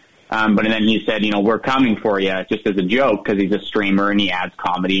one. But then he said, we're coming for you, just as a joke, because he's a streamer and he adds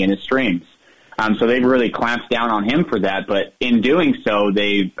comedy in his streams. So they've really clamped down on him for that. But in doing so,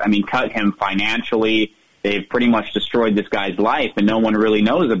 they've cut him financially. They've pretty much destroyed this guy's life, and no one really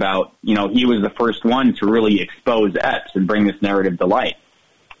knows about, he was the first one to really expose Epps and bring this narrative to light.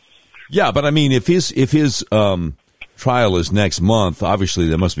 Yeah, but I mean, if his trial is next month, obviously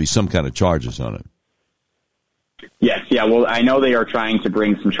there must be some kind of charges on it. Yes, yeah. Well, I know they are trying to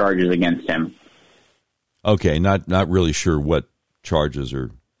bring some charges against him. Okay, not really sure what charges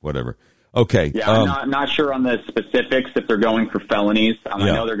or whatever. Okay. Yeah, I'm not sure on the specifics if they're going for felonies. I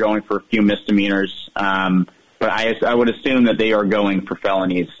know they're going for a few misdemeanors, but I would assume that they are going for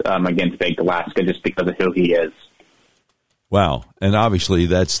felonies against Baked Alaska just because of who he is. Wow, and obviously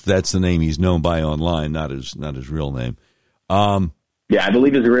that's the name he's known by online, not his real name. Yeah, I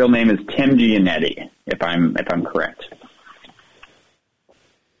believe his real name is Tim Giannetti, if I'm correct.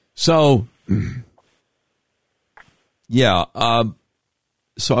 So, yeah.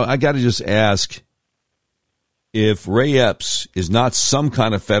 So I got to just ask, if Ray Epps is not some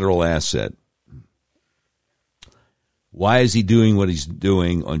kind of federal asset, why is he doing what he's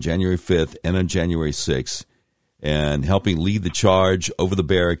doing on January 5th and on January 6th and helping lead the charge over the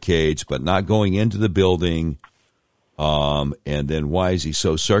barricades but not going into the building? And then why is he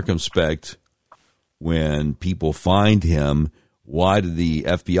so circumspect when people find him? Why did the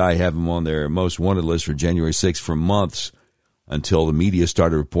FBI have him on their most wanted list for January 6th for months until the media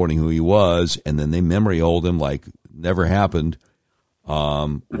started reporting who he was, and then they memory hold him like never happened?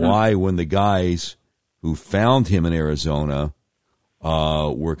 Why, when the guys who found him in Arizona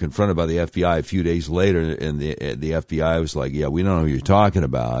were confronted by the FBI a few days later, and the FBI was like, yeah, we don't know who you're talking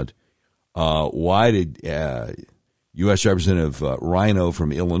about, why did U.S. Representative Rhino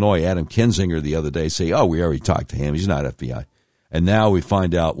from Illinois, Adam Kinzinger, the other day say, oh, we already talked to him, he's not FBI? And now we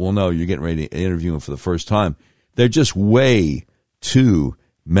find out, well, no, you're getting ready to interview him for the first time. There are just way too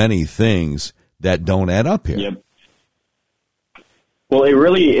many things that don't add up here. Yep. Well, it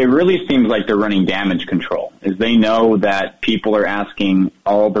really seems like they're running damage control, as they know that people are asking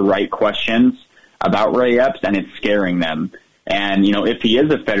all the right questions about Ray Epps, and it's scaring them. And, if he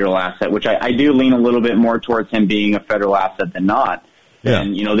is a federal asset, which I do lean a little bit more towards him being a federal asset than not,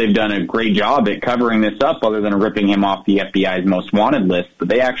 and, they've done a great job at covering this up other than ripping him off the FBI's most wanted list. But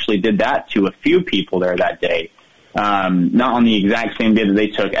they actually did that to a few people there that day. Not on the exact same day that they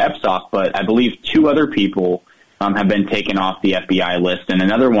took Epps off, but I believe two other people have been taken off the FBI list, and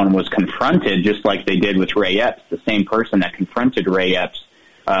another one was confronted just like they did with Ray Epps. The same person that confronted Ray Epps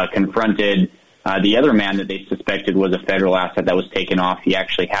confronted the other man that they suspected was a federal asset that was taken off. He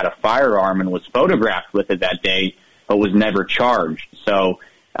actually had a firearm and was photographed with it that day, but was never charged. So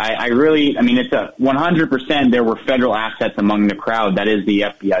I mean, it's a 100% there were federal assets among the crowd. That is the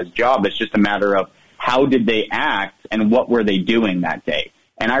FBI's job. It's just a matter of how did they act and what were they doing that day.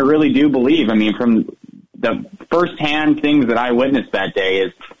 And I really do believe, from the firsthand things that I witnessed that day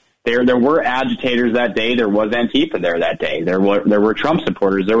is there were agitators that day. There was Antifa there that day. There were Trump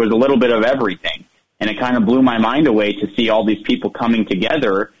supporters. There was a little bit of everything. And it kind of blew my mind away to see all these people coming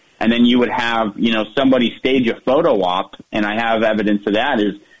together. And then you would have, somebody stage a photo op, and I have evidence of that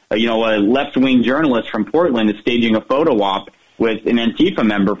is, a left-wing journalist from Portland is staging a photo op with an Antifa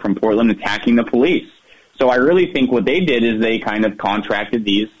member from Portland attacking the police. So I really think what they did is they kind of contracted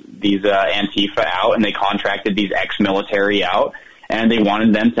these Antifa out, and they contracted these ex-military out, and they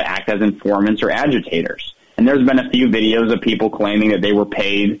wanted them to act as informants or agitators. And there's been a few videos of people claiming that they were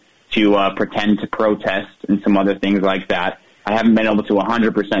paid to pretend to protest and some other things like that. I haven't been able to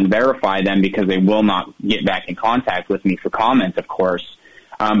 100% verify them because they will not get back in contact with me for comment, of course.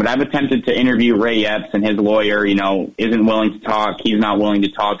 But I've attempted to interview Ray Epps, and his lawyer, isn't willing to talk. He's not willing to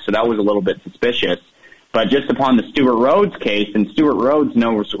talk, so that was a little bit suspicious. But just upon the Stewart Rhodes case, and Stewart Rhodes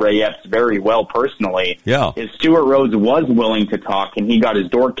knows Ray Epps very well personally, is Stewart Rhodes was willing to talk, and he got his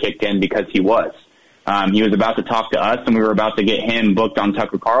door kicked in because he was. He was about to talk to us, and we were about to get him booked on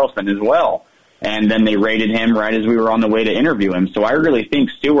Tucker Carlson as well. And then they raided him right as we were on the way to interview him. So I really think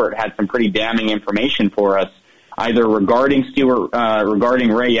Stewart had some pretty damning information for us, either regarding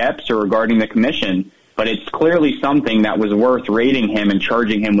regarding Ray Epps or regarding the commission. But it's clearly something that was worth raiding him and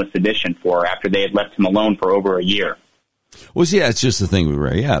charging him with sedition for after they had left him alone for over a year. Well, yeah, it's just the thing with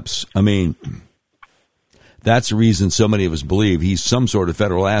Ray Epps. That's the reason so many of us believe he's some sort of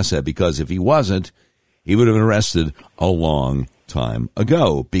federal asset, because if he wasn't, he would have been arrested a long time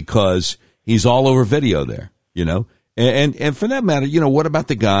ago because he's all over video there, you know. And for that matter, you know, what about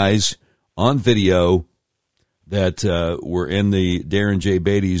the guys on video that were in the Darren J.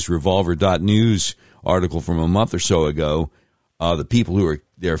 Beatty's Revolver.news article from a month or so ago? The people who are,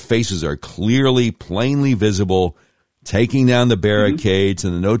 their faces are clearly, plainly visible, taking down the barricades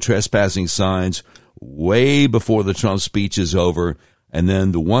and the no trespassing signs way before the Trump speech is over. And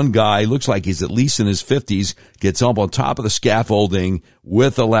then the one guy, looks like he's at least in his 50s, gets up on top of the scaffolding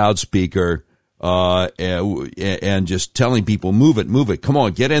with a loudspeaker and just telling people, move it, come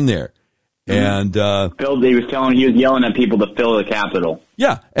on, get in there. And he was yelling at people to fill the Capitol.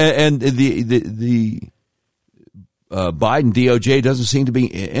 Yeah, and the Biden DOJ doesn't seem to be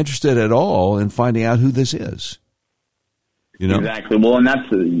interested at all in finding out who this is. You know? Exactly. Well, and that's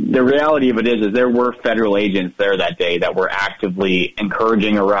the reality of it is there were federal agents there that day that were actively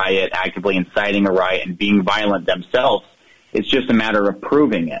encouraging a riot, actively inciting a riot, and being violent themselves. It's just a matter of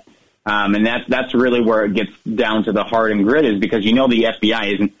proving it. And that's really where it gets down to the heart and grit, is because, you know, the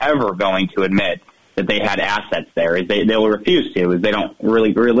FBI isn't ever going to admit that they had assets there. They will refuse to, as they don't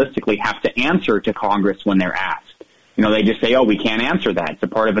really realistically have to answer to Congress when they're asked. You know, they just say, oh, we can't answer that. It's a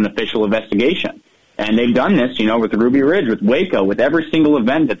part of an official investigation. And they've done this, you know, with Ruby Ridge, with Waco, with every single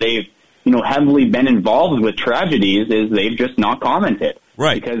event that they've, you know, heavily been involved with tragedies, is they've just not commented.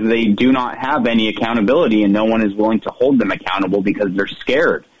 Right. Because they do not have any accountability, and no one is willing to hold them accountable because they're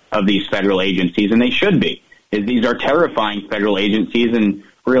scared of these federal agencies, and they should be. These are terrifying federal agencies, and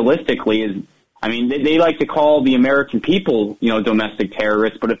realistically, they like to call the American people, you know, domestic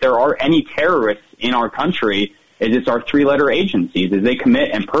terrorists, but if there are any terrorists in our country, it's our three-letter agencies, as they commit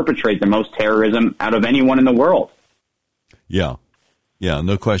and perpetrate the most terrorism out of anyone in the world. Yeah,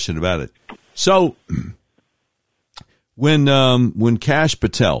 no question about it. So when Kash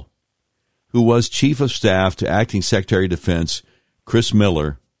Patel, who was chief of staff to acting Secretary of Defense Chris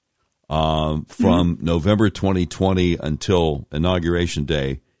Miller, from November 2020 until Inauguration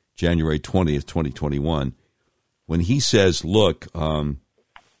Day, January 20th, 2021, when he says, look,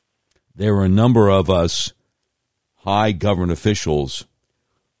 there were a number of us high government officials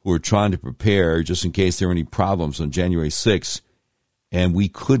who were trying to prepare just in case there were any problems on January 6th, and we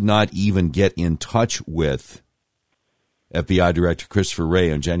could not even get in touch with FBI Director Christopher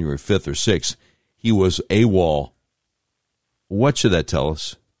Wray on January 5th or 6th. He was AWOL. What should that tell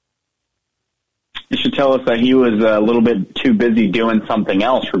us? It should tell us that he was a little bit too busy doing something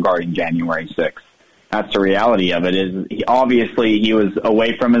else regarding January 6th. That's the reality of it. Obviously he was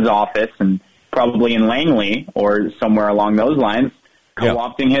away from his office and probably in Langley or somewhere along those lines,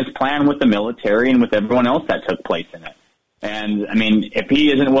 co-opting his plan with the military and with everyone else that took place in it. And, if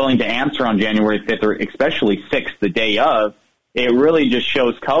he isn't willing to answer on January 5th or especially 6th, the day of, it really just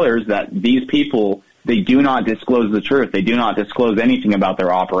shows colors that these people, they do not disclose the truth. They do not disclose anything about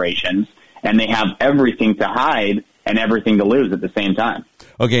their operations, and they have everything to hide and everything to lose at the same time.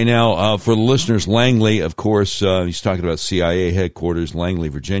 Okay, now, for the listeners, Langley, of course, he's talking about CIA headquarters, Langley,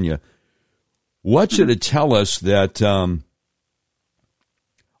 Virginia. What should it tell us that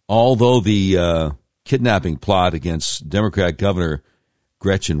although the kidnapping plot against Democrat Governor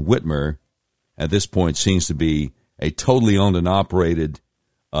Gretchen Whitmer at this point seems to be a totally owned and operated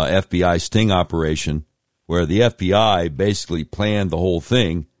FBI sting operation, where the FBI basically planned the whole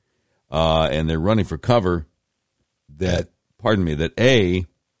thing, and they're running for cover, that they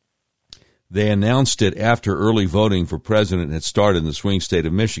announced it after early voting for president had started in the swing state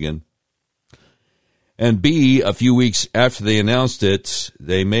of Michigan, and B, a few weeks after they announced it,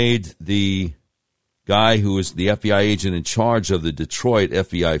 they made the guy who was the FBI agent in charge of the Detroit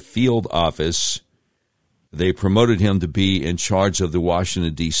FBI field office, they promoted him to be in charge of the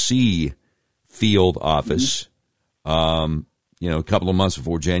Washington, D.C. field office, a couple of months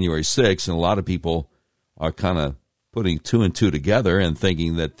before January 6th, and a lot of people are kind of putting two and two together and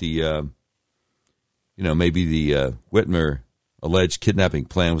thinking that maybe the Whitmer alleged kidnapping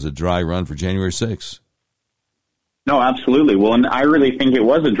plan was a dry run for January 6th. No, absolutely. Well, and I really think it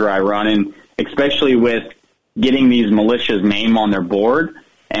was a dry run, and especially with getting these militias' name on their board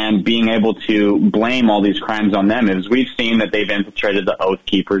and being able to blame all these crimes on them. As we've seen that they've infiltrated the Oath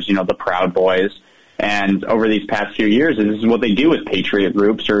Keepers, the Proud Boys, and over these past few years, this is what they do with patriot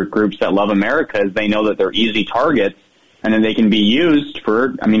groups or groups that love America, is they know that they're easy targets and then they can be used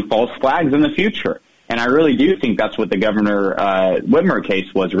for, false flags in the future. And I really do think that's what the Governor Whitmer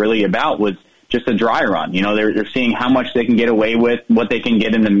case was really about, was just a dry run. They're seeing how much they can get away with, what they can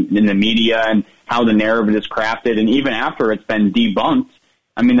get in the media, and how the narrative is crafted. And even after it's been debunked,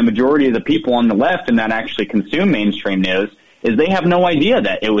 the majority of the people on the left and that actually consume mainstream news, is they have no idea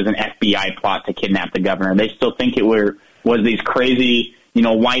that it was an FBI plot to kidnap the governor. They still think it was these crazy,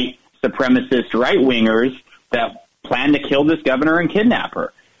 white supremacist right-wingers that planned to kill this governor and kidnap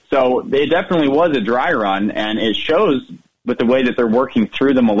her. So it definitely was a dry run, and it shows with the way that they're working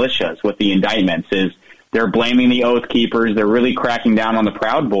through the militias with the indictments is they're blaming the Oath Keepers. They're really cracking down on the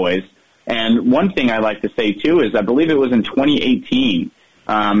Proud Boys. And one thing I like to say, too, is I believe it was in 2018.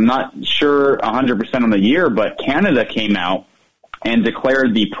 I'm not sure 100% on the year, but Canada came out and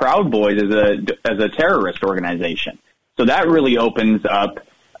declared the Proud Boys as a terrorist organization. So that really opens up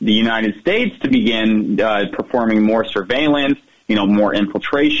the United States to begin performing more surveillance, more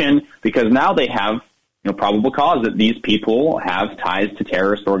infiltration, because now they have probable cause that these people have ties to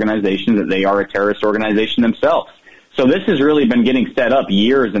terrorist organizations, that they are a terrorist organization themselves. So this has really been getting set up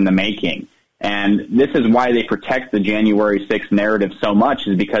years in the making. And this is why they protect the January 6th narrative so much,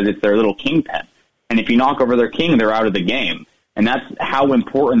 is because it's their little kingpin. And if you knock over their king, they're out of the game. And that's how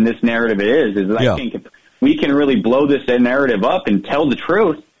important this narrative is I think if we can really blow this narrative up and tell the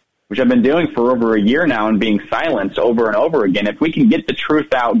truth, which I've been doing for over a year now and being silenced over and over again, if we can get the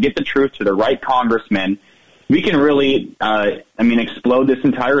truth out, get the truth to the right congressmen, we can really, explode this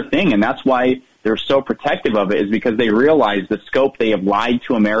entire thing. And that's why they're so protective of it, is because they realize the scope. They have lied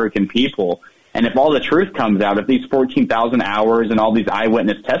to American people. And if all the truth comes out, if these 14,000 hours and all these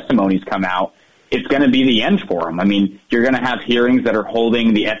eyewitness testimonies come out, it's going to be the end for them. I mean, you're going to have hearings that are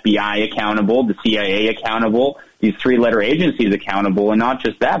holding the FBI accountable, the CIA accountable, these three-letter agencies accountable, and not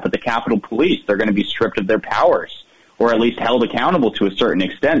just that, but the Capitol Police. They're going to be stripped of their powers, or at least held accountable to a certain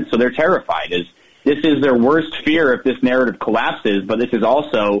extent. So they're terrified. This is their worst fear if this narrative collapses, but this is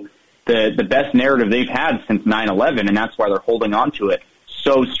also the best narrative they've had since 9/11, and that's why they're holding on to it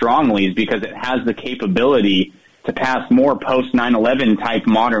so strongly, is because it has the capability to pass more post-9/11 type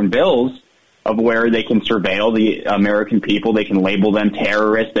modern bills of where they can surveil the American people, they can label them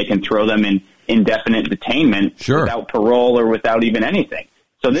terrorists, they can throw them in indefinite detainment without parole or without even anything.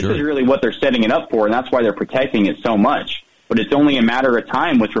 So this is really what they're setting it up for, and that's why they're protecting it so much. But it's only a matter of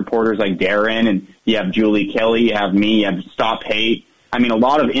time with reporters like Darren, and you have Julie Kelly, you have me, you have Stop Hate. I mean, a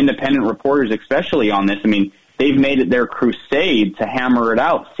lot of independent reporters, especially on this, they've made it their crusade to hammer it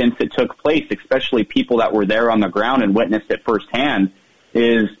out since it took place, especially people that were there on the ground and witnessed it firsthand,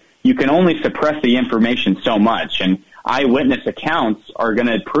 is you can only suppress the information so much, and eyewitness accounts are going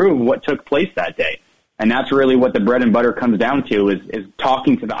to prove what took place that day. And that's really what the bread and butter comes down to, is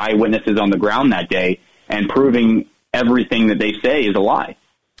talking to the eyewitnesses on the ground that day and proving everything that they say is a lie.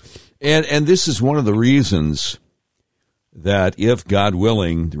 And this is one of the reasons that if, God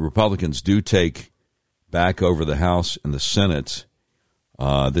willing, the Republicans do take back over the House and the Senate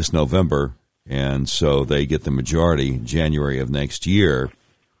this November, and so they get the majority in January of next year,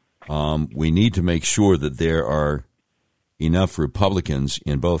 we need to make sure that there are enough Republicans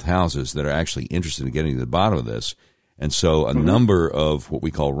in both houses that are actually interested in getting to the bottom of this. And so a number of what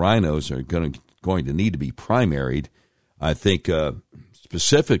we call rhinos are going to need to be primaried. I think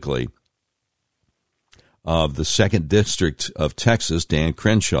specifically of the 2nd District of Texas, Dan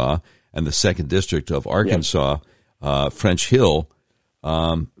Crenshaw, and the 2nd District of Arkansas, French Hill.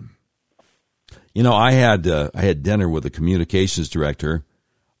 I had dinner with the communications director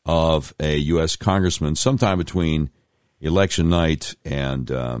of a U.S. congressman sometime between election night and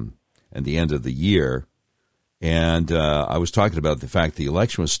the end of the year. And I was talking about the fact the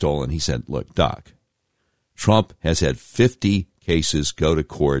election was stolen. He said, look, Doc, Trump has had 50 cases go to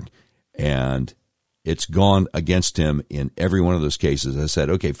court, and it's gone against him in every one of those cases. I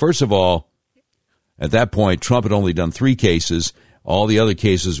said, okay, first of all, at that point, Trump had only done 3 cases. All the other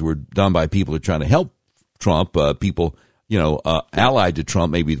cases were done by people who are trying to help Trump, people, allied to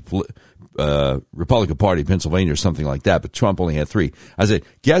Trump, maybe the Republican Party of Pennsylvania or something like that, but Trump only had 3. I said,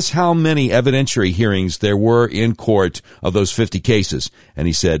 guess how many evidentiary hearings there were in court of those 50 cases? And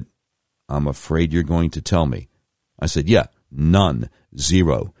he said, I'm afraid you're going to tell me. I said, yeah, none,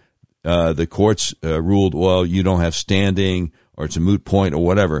 0. The courts ruled, well, you don't have standing, or it's a moot point, or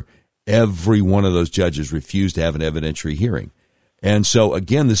whatever. Every one of those judges refused to have an evidentiary hearing. And so,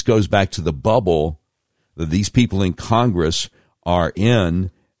 again, this goes back to the bubble that these people in Congress are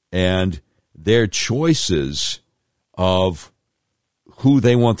in, and their choices of who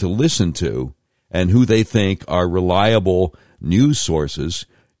they want to listen to and who they think are reliable news sources.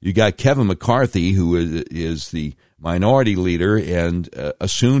 You got Kevin McCarthy, who is the minority leader and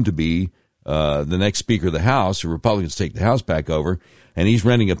assumed to be the next Speaker of the House. The Republicans take the House back over, and he's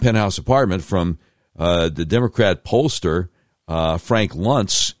renting a penthouse apartment from the Democrat pollster, Frank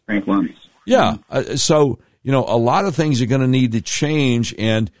Luntz. Frank Luntz. Yeah. So, a lot of things are going to need to change,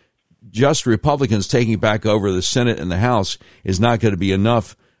 and just Republicans taking back over the Senate and the House is not going to be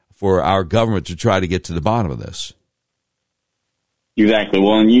enough for our government to try to get to the bottom of this. Exactly.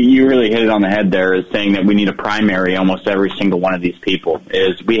 Well, and you really hit it on the head there, is saying that we need a primary almost every single one of these people.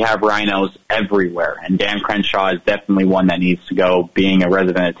 Is we have rhinos everywhere, and Dan Crenshaw is definitely one that needs to go, being a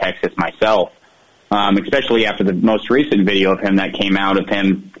resident of Texas myself, especially after the most recent video of him that came out of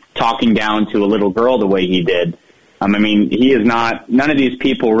him talking down to a little girl the way he did. I mean, he is not, none of these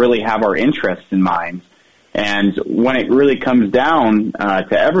people really have our interests in mind. And when it really comes down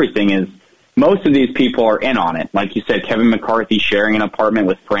to everything, is most of these people are in on it. Like you said, Kevin McCarthy sharing an apartment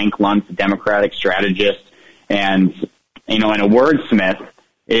with Frank Luntz, a Democratic strategist, and, and a wordsmith,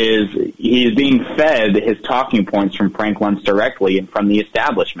 he is being fed his talking points from Frank Luntz directly and from the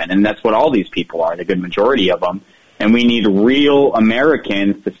establishment. And that's what all these people are, the good majority of them. And we need real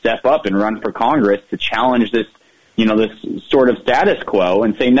Americans to step up and run for Congress to challenge this, this sort of status quo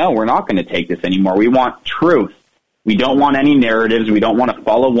and say, no, we're not going to take this anymore. We want truth. We don't want any narratives. We don't want to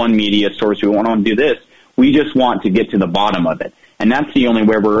follow one media source. We don't want to do this. We just want to get to the bottom of it. And that's the only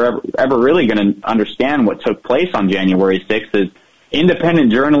way we're ever really going to understand what took place on January 6th. Is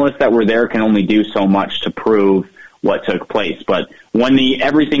independent journalists that were there can only do so much to prove what took place. But when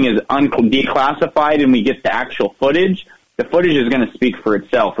everything is declassified and we get the actual footage, the footage is going to speak for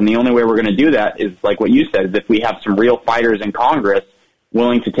itself. And the only way we're going to do that is, like what you said, is if we have some real fighters in Congress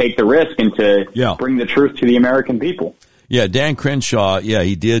willing to take the risk and to bring the truth to the American people. Yeah, Dan Crenshaw,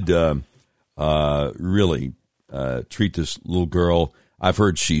 he did really treat this little girl. I've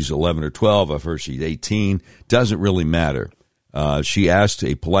heard she's 11 or 12. I've heard she's 18. Doesn't really matter. She asked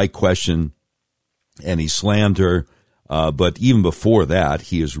a polite question, and he slammed her. But even before that,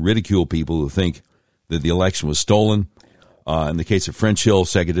 he has ridiculed people who think that the election was stolen. In the case of French Hill,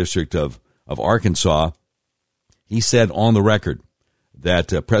 2nd District of Arkansas, he said on the record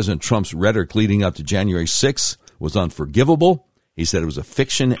that President Trump's rhetoric leading up to January 6th was unforgivable. He said it was a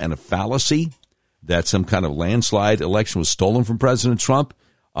fiction and a fallacy, that some kind of landslide election was stolen from President Trump.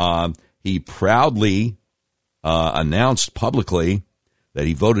 He proudly announced publicly that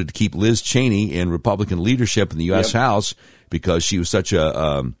he voted to keep Liz Cheney in Republican leadership in the U.S. House because she was such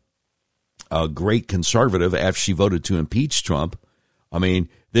a great conservative after she voted to impeach Trump. I mean,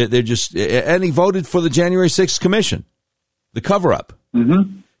 they're just, and he voted for the January 6th commission, the cover-up.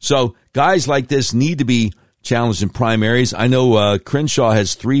 Mm-hmm. So guys like this need to be challenged in primaries. I know Crenshaw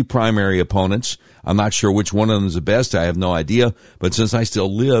has 3 primary opponents. I'm not sure which one of them is the best. I have no idea. But since I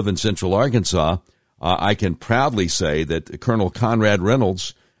still live in central Arkansas, I can proudly say that Colonel Conrad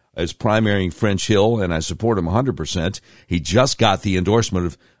Reynolds is primarying French Hill, and I support him 100%. He just got the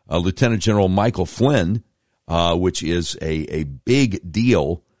endorsement of Lieutenant General Michael Flynn, which is a big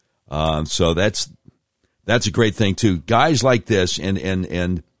deal. So that's a great thing too. Guys like this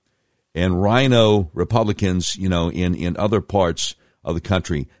and rhino Republicans, in other parts of the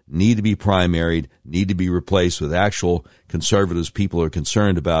country need to be primaried, need to be replaced with actual conservatives. People are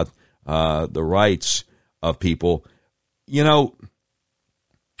concerned about the rights of people.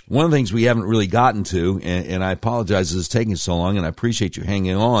 One of the things we haven't really gotten to, and I apologize it's taking so long, and I appreciate you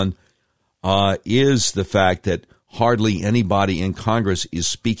hanging on, is the fact that hardly anybody in Congress is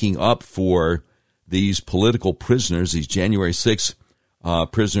speaking up for these political prisoners, these January 6th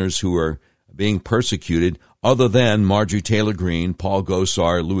prisoners who are being persecuted, other than Marjorie Taylor Greene, Paul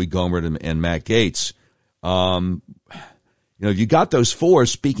Gosar, Louis Gohmert, and Matt Gaetz. You got those 4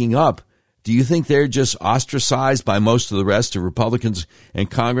 speaking up. Do you think they're just ostracized by most of the rest of Republicans in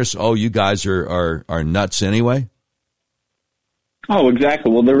Congress? Oh, you guys are nuts anyway? Oh,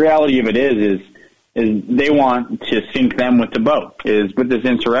 exactly. Well, the reality of it is they want to sink them with the boat, is with this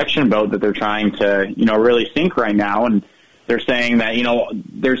insurrection boat that they're trying to, really sink right now. And they're saying that,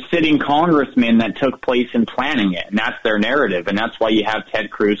 they're sitting congressmen that took place in planning it. And that's their narrative. And that's why you have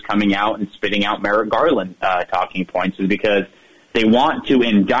Ted Cruz coming out and spitting out Merrick Garland talking points, is because they want to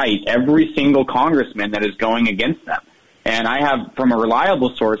indict every single congressman that is going against them. And I have, from a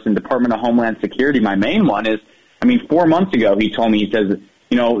reliable source in Department of Homeland Security, my main one is, 4 months ago, he told me, he says,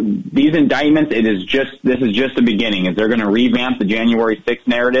 these indictments, this is just the beginning. Is they're going to revamp the January 6th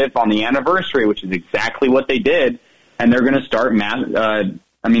narrative on the anniversary, which is exactly what they did. And they're going to start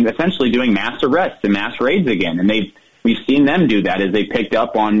essentially doing mass arrests and mass raids again. And we've seen them do that as they picked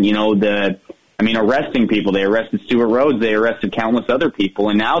up on, arresting people. They arrested Stuart Rhodes. They arrested countless other people.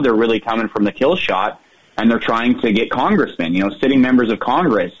 And now they're really coming from the kill shot, and they're trying to get congressmen, sitting members of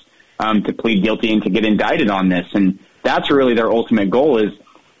Congress, to plead guilty and to get indicted on this. And that's really their ultimate goal, is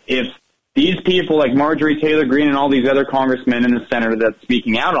if these people like Marjorie Taylor Greene and all these other congressmen in the Senate that's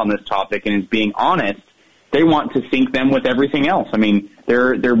speaking out on this topic and is being honest, they want to sink them with everything else.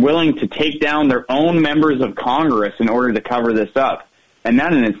 They're willing to take down their own members of Congress in order to cover this up. And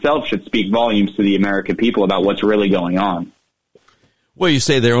that in itself should speak volumes to the American people about what's really going on. Well, you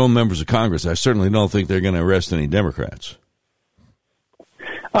say their own members of Congress. I certainly don't think they're going to arrest any Democrats.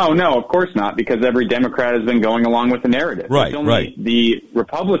 Oh, no, of course not, because every Democrat has been going along with the narrative. Right, it's only right. The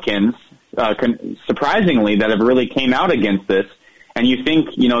Republicans, surprisingly, that have really came out against this. And you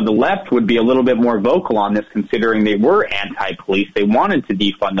think, the left would be a little bit more vocal on this, considering they were anti-police. They wanted to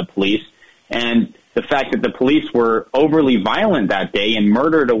defund the police. And the fact that the police were overly violent that day and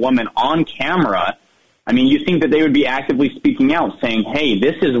murdered a woman on camera, I mean, you think that they would be actively speaking out, saying, hey,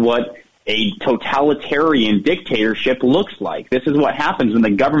 this is what a totalitarian dictatorship looks like. This is what happens when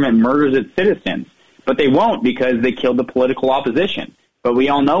the government murders its citizens. But they won't, because they killed the political opposition. But we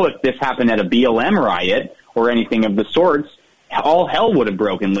all know if this happened at a BLM riot or anything of the sorts, all hell would have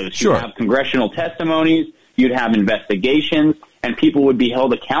broken loose. Sure. You'd have congressional testimonies, you'd have investigations, and people would be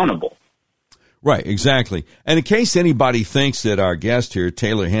held accountable. Right, exactly. And in case anybody thinks that our guest here,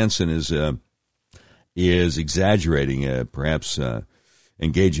 Taylor Hanson, is exaggerating, perhaps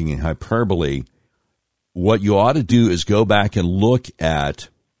engaging in hyperbole, what you ought to do is go back and look at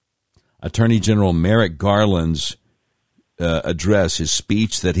Attorney General Merrick Garland's address, his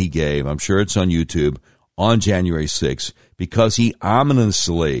speech that he gave. I'm sure it's on YouTube on January 6th, because he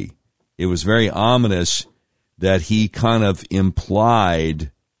ominously, it was very ominous that he kind of implied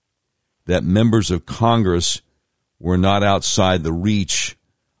that members of Congress were not outside the reach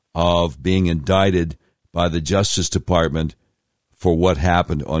of being indicted by the Justice Department for what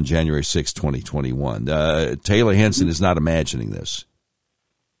happened on January 6, 2021. Taylor Hanson is not imagining this.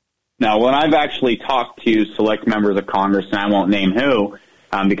 Now, when I've actually talked to select members of Congress, and I won't name who,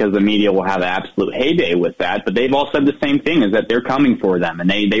 because the media will have an absolute heyday with that, but they've all said the same thing, is that they're coming for them, and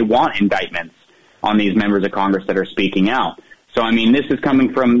they want indictments on these members of Congress that are speaking out. So, I mean, this is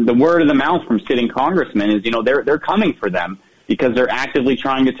coming from the word of the mouth from sitting congressmen is, they're coming for them because they're actively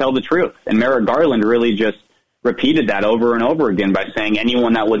trying to tell the truth. And Merrick Garland really just repeated that over and over again by saying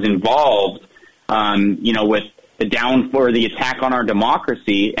anyone that was involved, with the downfall or the attack on our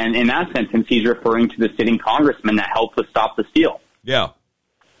democracy. And in that sentence, he's referring to the sitting congressman that helped us stop the steal. Yeah.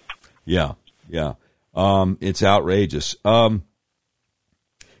 It's outrageous.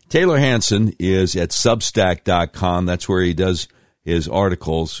 Taylor Hanson is at Substack.com. That's where he does his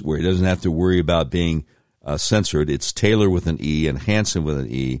articles, where he doesn't have to worry about being censored. It's Taylor with an E and Hanson with an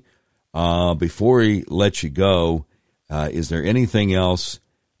E. Before he lets you go, is there anything else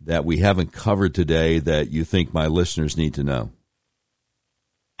that we haven't covered today that you think my listeners need to know?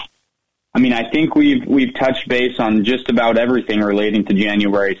 I mean, I think we've touched base on just about everything relating to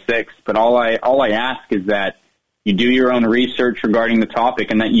January 6th, but all I ask is that you do your own research regarding the topic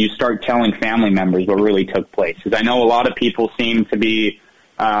and that you start telling family members what really took place. Because I know a lot of people seem to be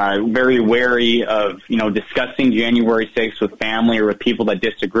very wary of, discussing January 6th with family or with people that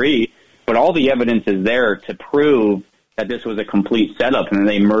disagree, but all the evidence is there to prove that this was a complete setup and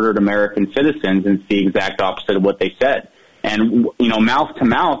that they murdered American citizens, and it's the exact opposite of what they said. And, mouth to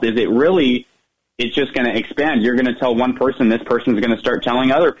mouth, it's just going to expand. You're going to tell one person, this person's going to start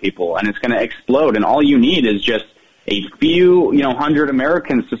telling other people, and it's going to explode. And all you need is just a few, 100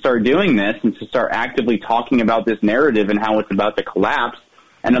 Americans to start doing this and to start actively talking about this narrative and how it's about to collapse,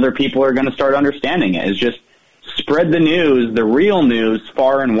 and other people are going to start understanding it. It's just spread the news, the real news,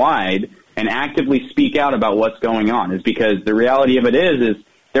 far and wide, and actively speak out about what's going on. Is because the reality of it is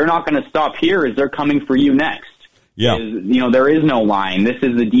they're not going to stop here, is they're coming for you next. Yeah. There is no line. This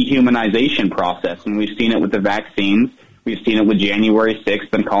is the dehumanization process, and we've seen it with the vaccines. We've seen it with January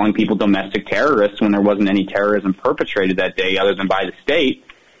 6th and calling people domestic terrorists when there wasn't any terrorism perpetrated that day other than by the state.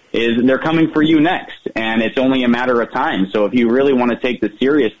 Is they're coming for you next, and it's only a matter of time. So if you really want to take this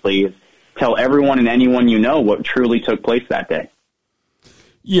seriously, tell everyone and anyone you know what truly took place that day.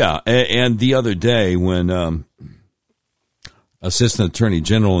 Yeah, and the other day when Assistant Attorney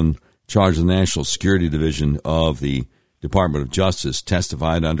General in charge of the National Security Division of the Department of Justice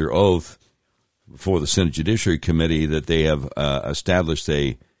testified under oath before the Senate Judiciary Committee that they have established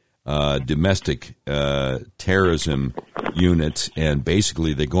a domestic terrorism unit, and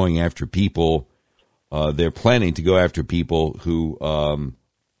basically they're going after people. They're planning to go after people who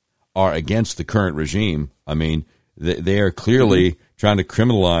are against the current regime. I mean, they are clearly trying to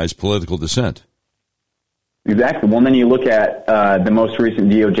criminalize political dissent. Exactly. Well, then you look at the most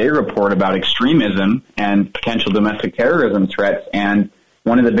recent DOJ report about extremism and potential domestic terrorism threats, and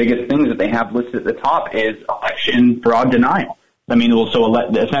one of the biggest things that they have listed at the top is election fraud denial. I mean,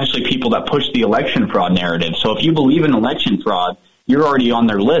 essentially people that push the election fraud narrative. So if you believe in election fraud, you're already on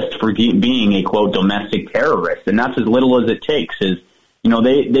their list for being a, quote, domestic terrorist. And that's as little as it takes, is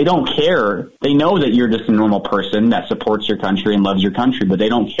they don't care. They know that you're just a normal person that supports your country and loves your country, but they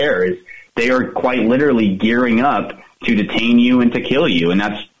don't care. They are quite literally gearing up to detain you and to kill you. And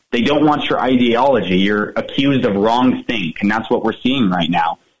they don't want your ideology. You're accused of wrong think. And that's what we're seeing right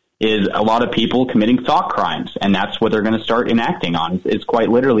now is a lot of people committing thought crimes. And that's what they're going to start enacting on. It's quite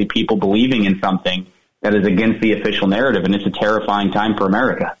literally people believing in something that is against the official narrative. And it's a terrifying time for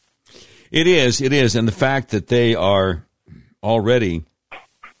America. It is. And the fact that they are already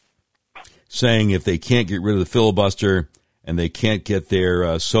saying if they can't get rid of the filibuster and they can't get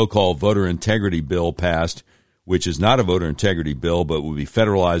their so-called voter integrity bill passed, which is not a voter integrity bill, but would be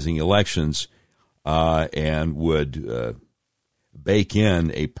federalizing elections and would bake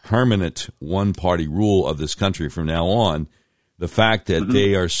in a permanent one-party rule of this country from now on, the fact that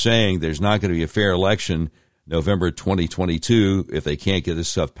they are saying there's not going to be a fair election November 2022 if they can't get this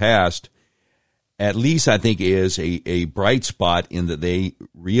stuff passed, at least I think is a bright spot in that they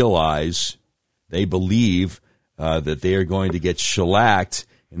realize, they believe that they are going to get shellacked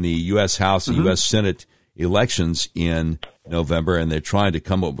in the U.S. House and U.S. Senate elections in November, and they're trying to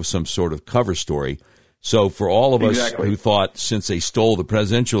come up with some sort of cover story. So for all of us who thought since they stole the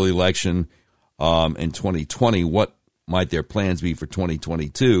presidential election in 2020, what might their plans be for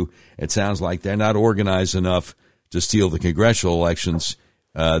 2022, it sounds like they're not organized enough to steal the congressional elections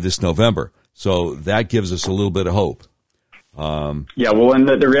this November. So that gives us a little bit of hope. And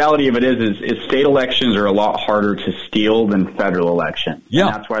the reality of it is state elections are a lot harder to steal than federal elections. Yeah.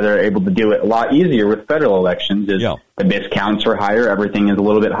 And that's why they're able to do it a lot easier with federal elections the miscounts are higher, everything is a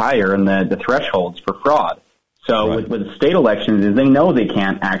little bit higher, and the thresholds for fraud. So with state elections is they know they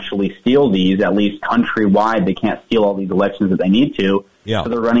can't actually steal these, at least countrywide, they can't steal all these elections that they need to. Yeah. So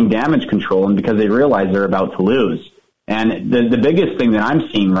they're running damage control, and because they realize they're about to lose. And the biggest thing that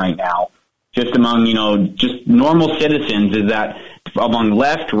I'm seeing right now, just among, just normal citizens, is that among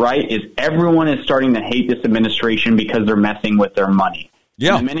left, right, is everyone is starting to hate this administration because they're messing with their money.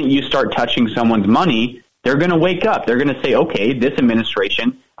 Yeah. And the minute you start touching someone's money, they're going to wake up. They're going to say, okay, this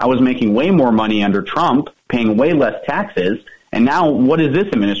administration, I was making way more money under Trump, paying way less taxes, and now what is this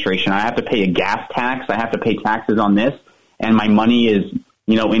administration? I have to pay a gas tax, I have to pay taxes on this, and my money is,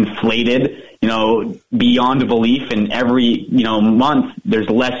 inflated, beyond belief, and every, month there's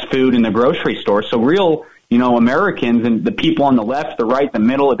less food in the grocery store. So real, Americans and the people on the left, the right, the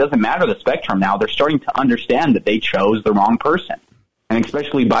middle, it doesn't matter the spectrum now, they're starting to understand that they chose the wrong person. And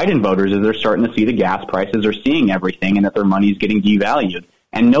especially Biden voters, as they're starting to see the gas prices, are seeing everything and that their money is getting devalued.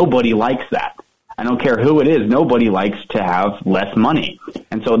 And nobody likes that. I don't care who it is, nobody likes to have less money.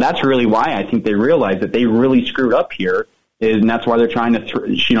 And so that's really why I think they realize that they really screwed up here. And that's why they're trying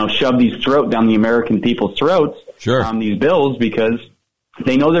to, shove these down the American people's throats on these bills, because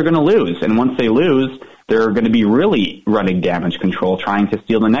they know they're going to lose. And once they lose, they're going to be really running damage control, trying to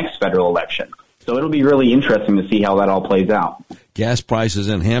steal the next federal election. So it'll be really interesting to see how that all plays out. Gas prices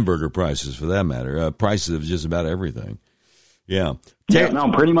and hamburger prices, for that matter, prices of just about everything. Yeah.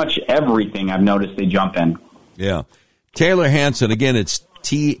 Pretty much everything I've noticed they jump in. Yeah. Taylor Hansen, again, it's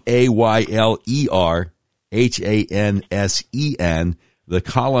TaylerHansen. The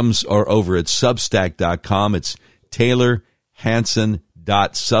columns are over at Substack.com. It's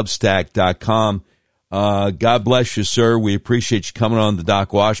TaylerHansen.substack.com. God bless you, sir. We appreciate you coming on the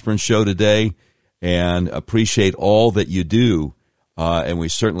Doc Washburn Show today and appreciate all that you do. And we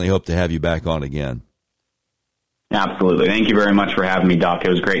certainly hope to have you back on again. Absolutely. Thank you very much for having me, Doc. It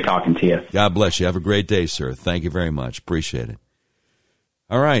was great talking to you. God bless you. Have a great day, sir. Thank you very much. Appreciate it.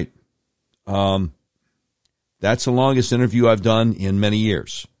 All right. That's the longest interview I've done in many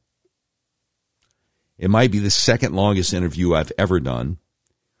years. It might be the second longest interview I've ever done.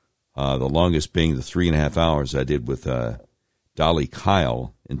 The longest being the 3.5 hours I did with Dolly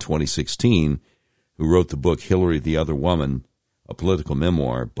Kyle in 2016, who wrote the book Hillary the Other Woman, a political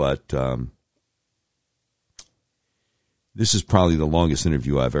memoir. But this is probably the longest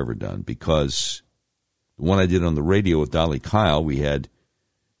interview I've ever done, because the one I did on the radio with Dolly Kyle, we had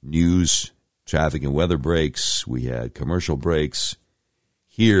news, traffic and weather breaks. We had commercial breaks.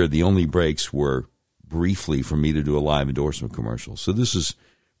 Here, the only breaks were briefly for me to do a live endorsement commercial. So this is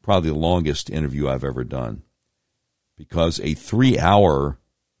probably the longest interview I've ever done, because a 3-hour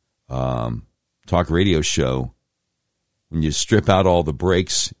talk radio show, when you strip out all the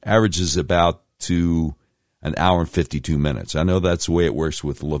breaks, averages about to an hour and 52 minutes. I know that's the way it works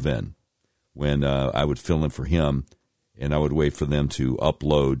with Levin. When I would fill in for him, and I would wait for them to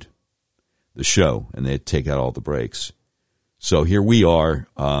upload the show, and they'd take out all the breaks. So here we are,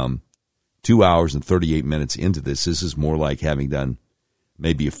 2 hours and 38 minutes into this. This is more like having done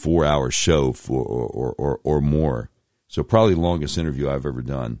maybe a 4-hour show or more. So probably the longest interview I've ever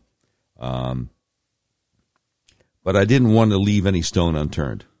done. But I didn't want to leave any stone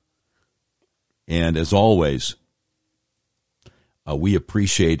unturned. And as always, we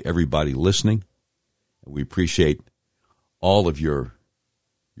appreciate everybody listening. We appreciate all of your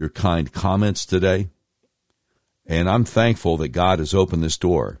kind comments today. And I'm thankful that God has opened this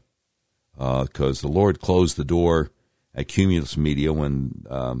door, because the Lord closed the door at Cumulus Media when,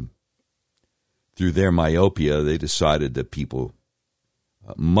 through their myopia, they decided that people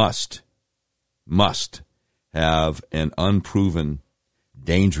must have an unproven,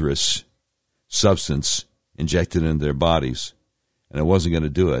 dangerous substance injected into their bodies, and it wasn't going to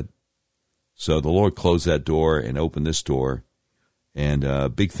do it. So the Lord closed that door and opened this door.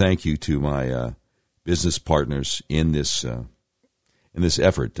 And big thank you to my business partners in this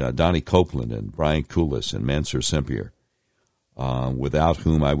effort, Donnie Copeland and Brian Koulis and Mansour Sempier, without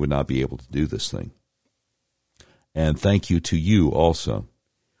whom I would not be able to do this thing. And thank you to you also,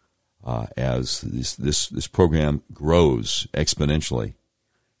 as this program grows exponentially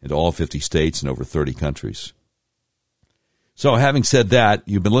into all 50 states and over 30 countries. So having said that,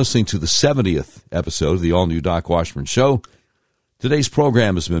 you've been listening to the 70th episode of the all-new Doc Washburn Show. Today's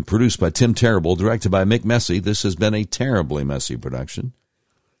program has been produced by Tim Terrible, directed by Mick Messy. This has been a terribly messy production.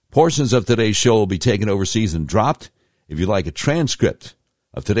 Portions of today's show will be taken overseas and dropped. If you'd like a transcript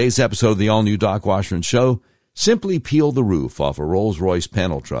of today's episode of the all-new Doc Washburn Show, simply peel the roof off a Rolls-Royce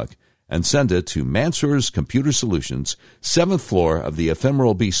panel truck and send it to Mansour's Computer Solutions, 7th floor of the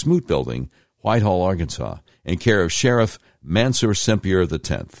Ephemeral B. Smoot Building, Whitehall, Arkansas, in care of Sheriff Mansour Sempier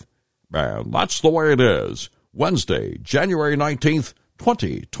X. And that's the way it is. Wednesday, January 19th,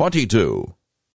 2022.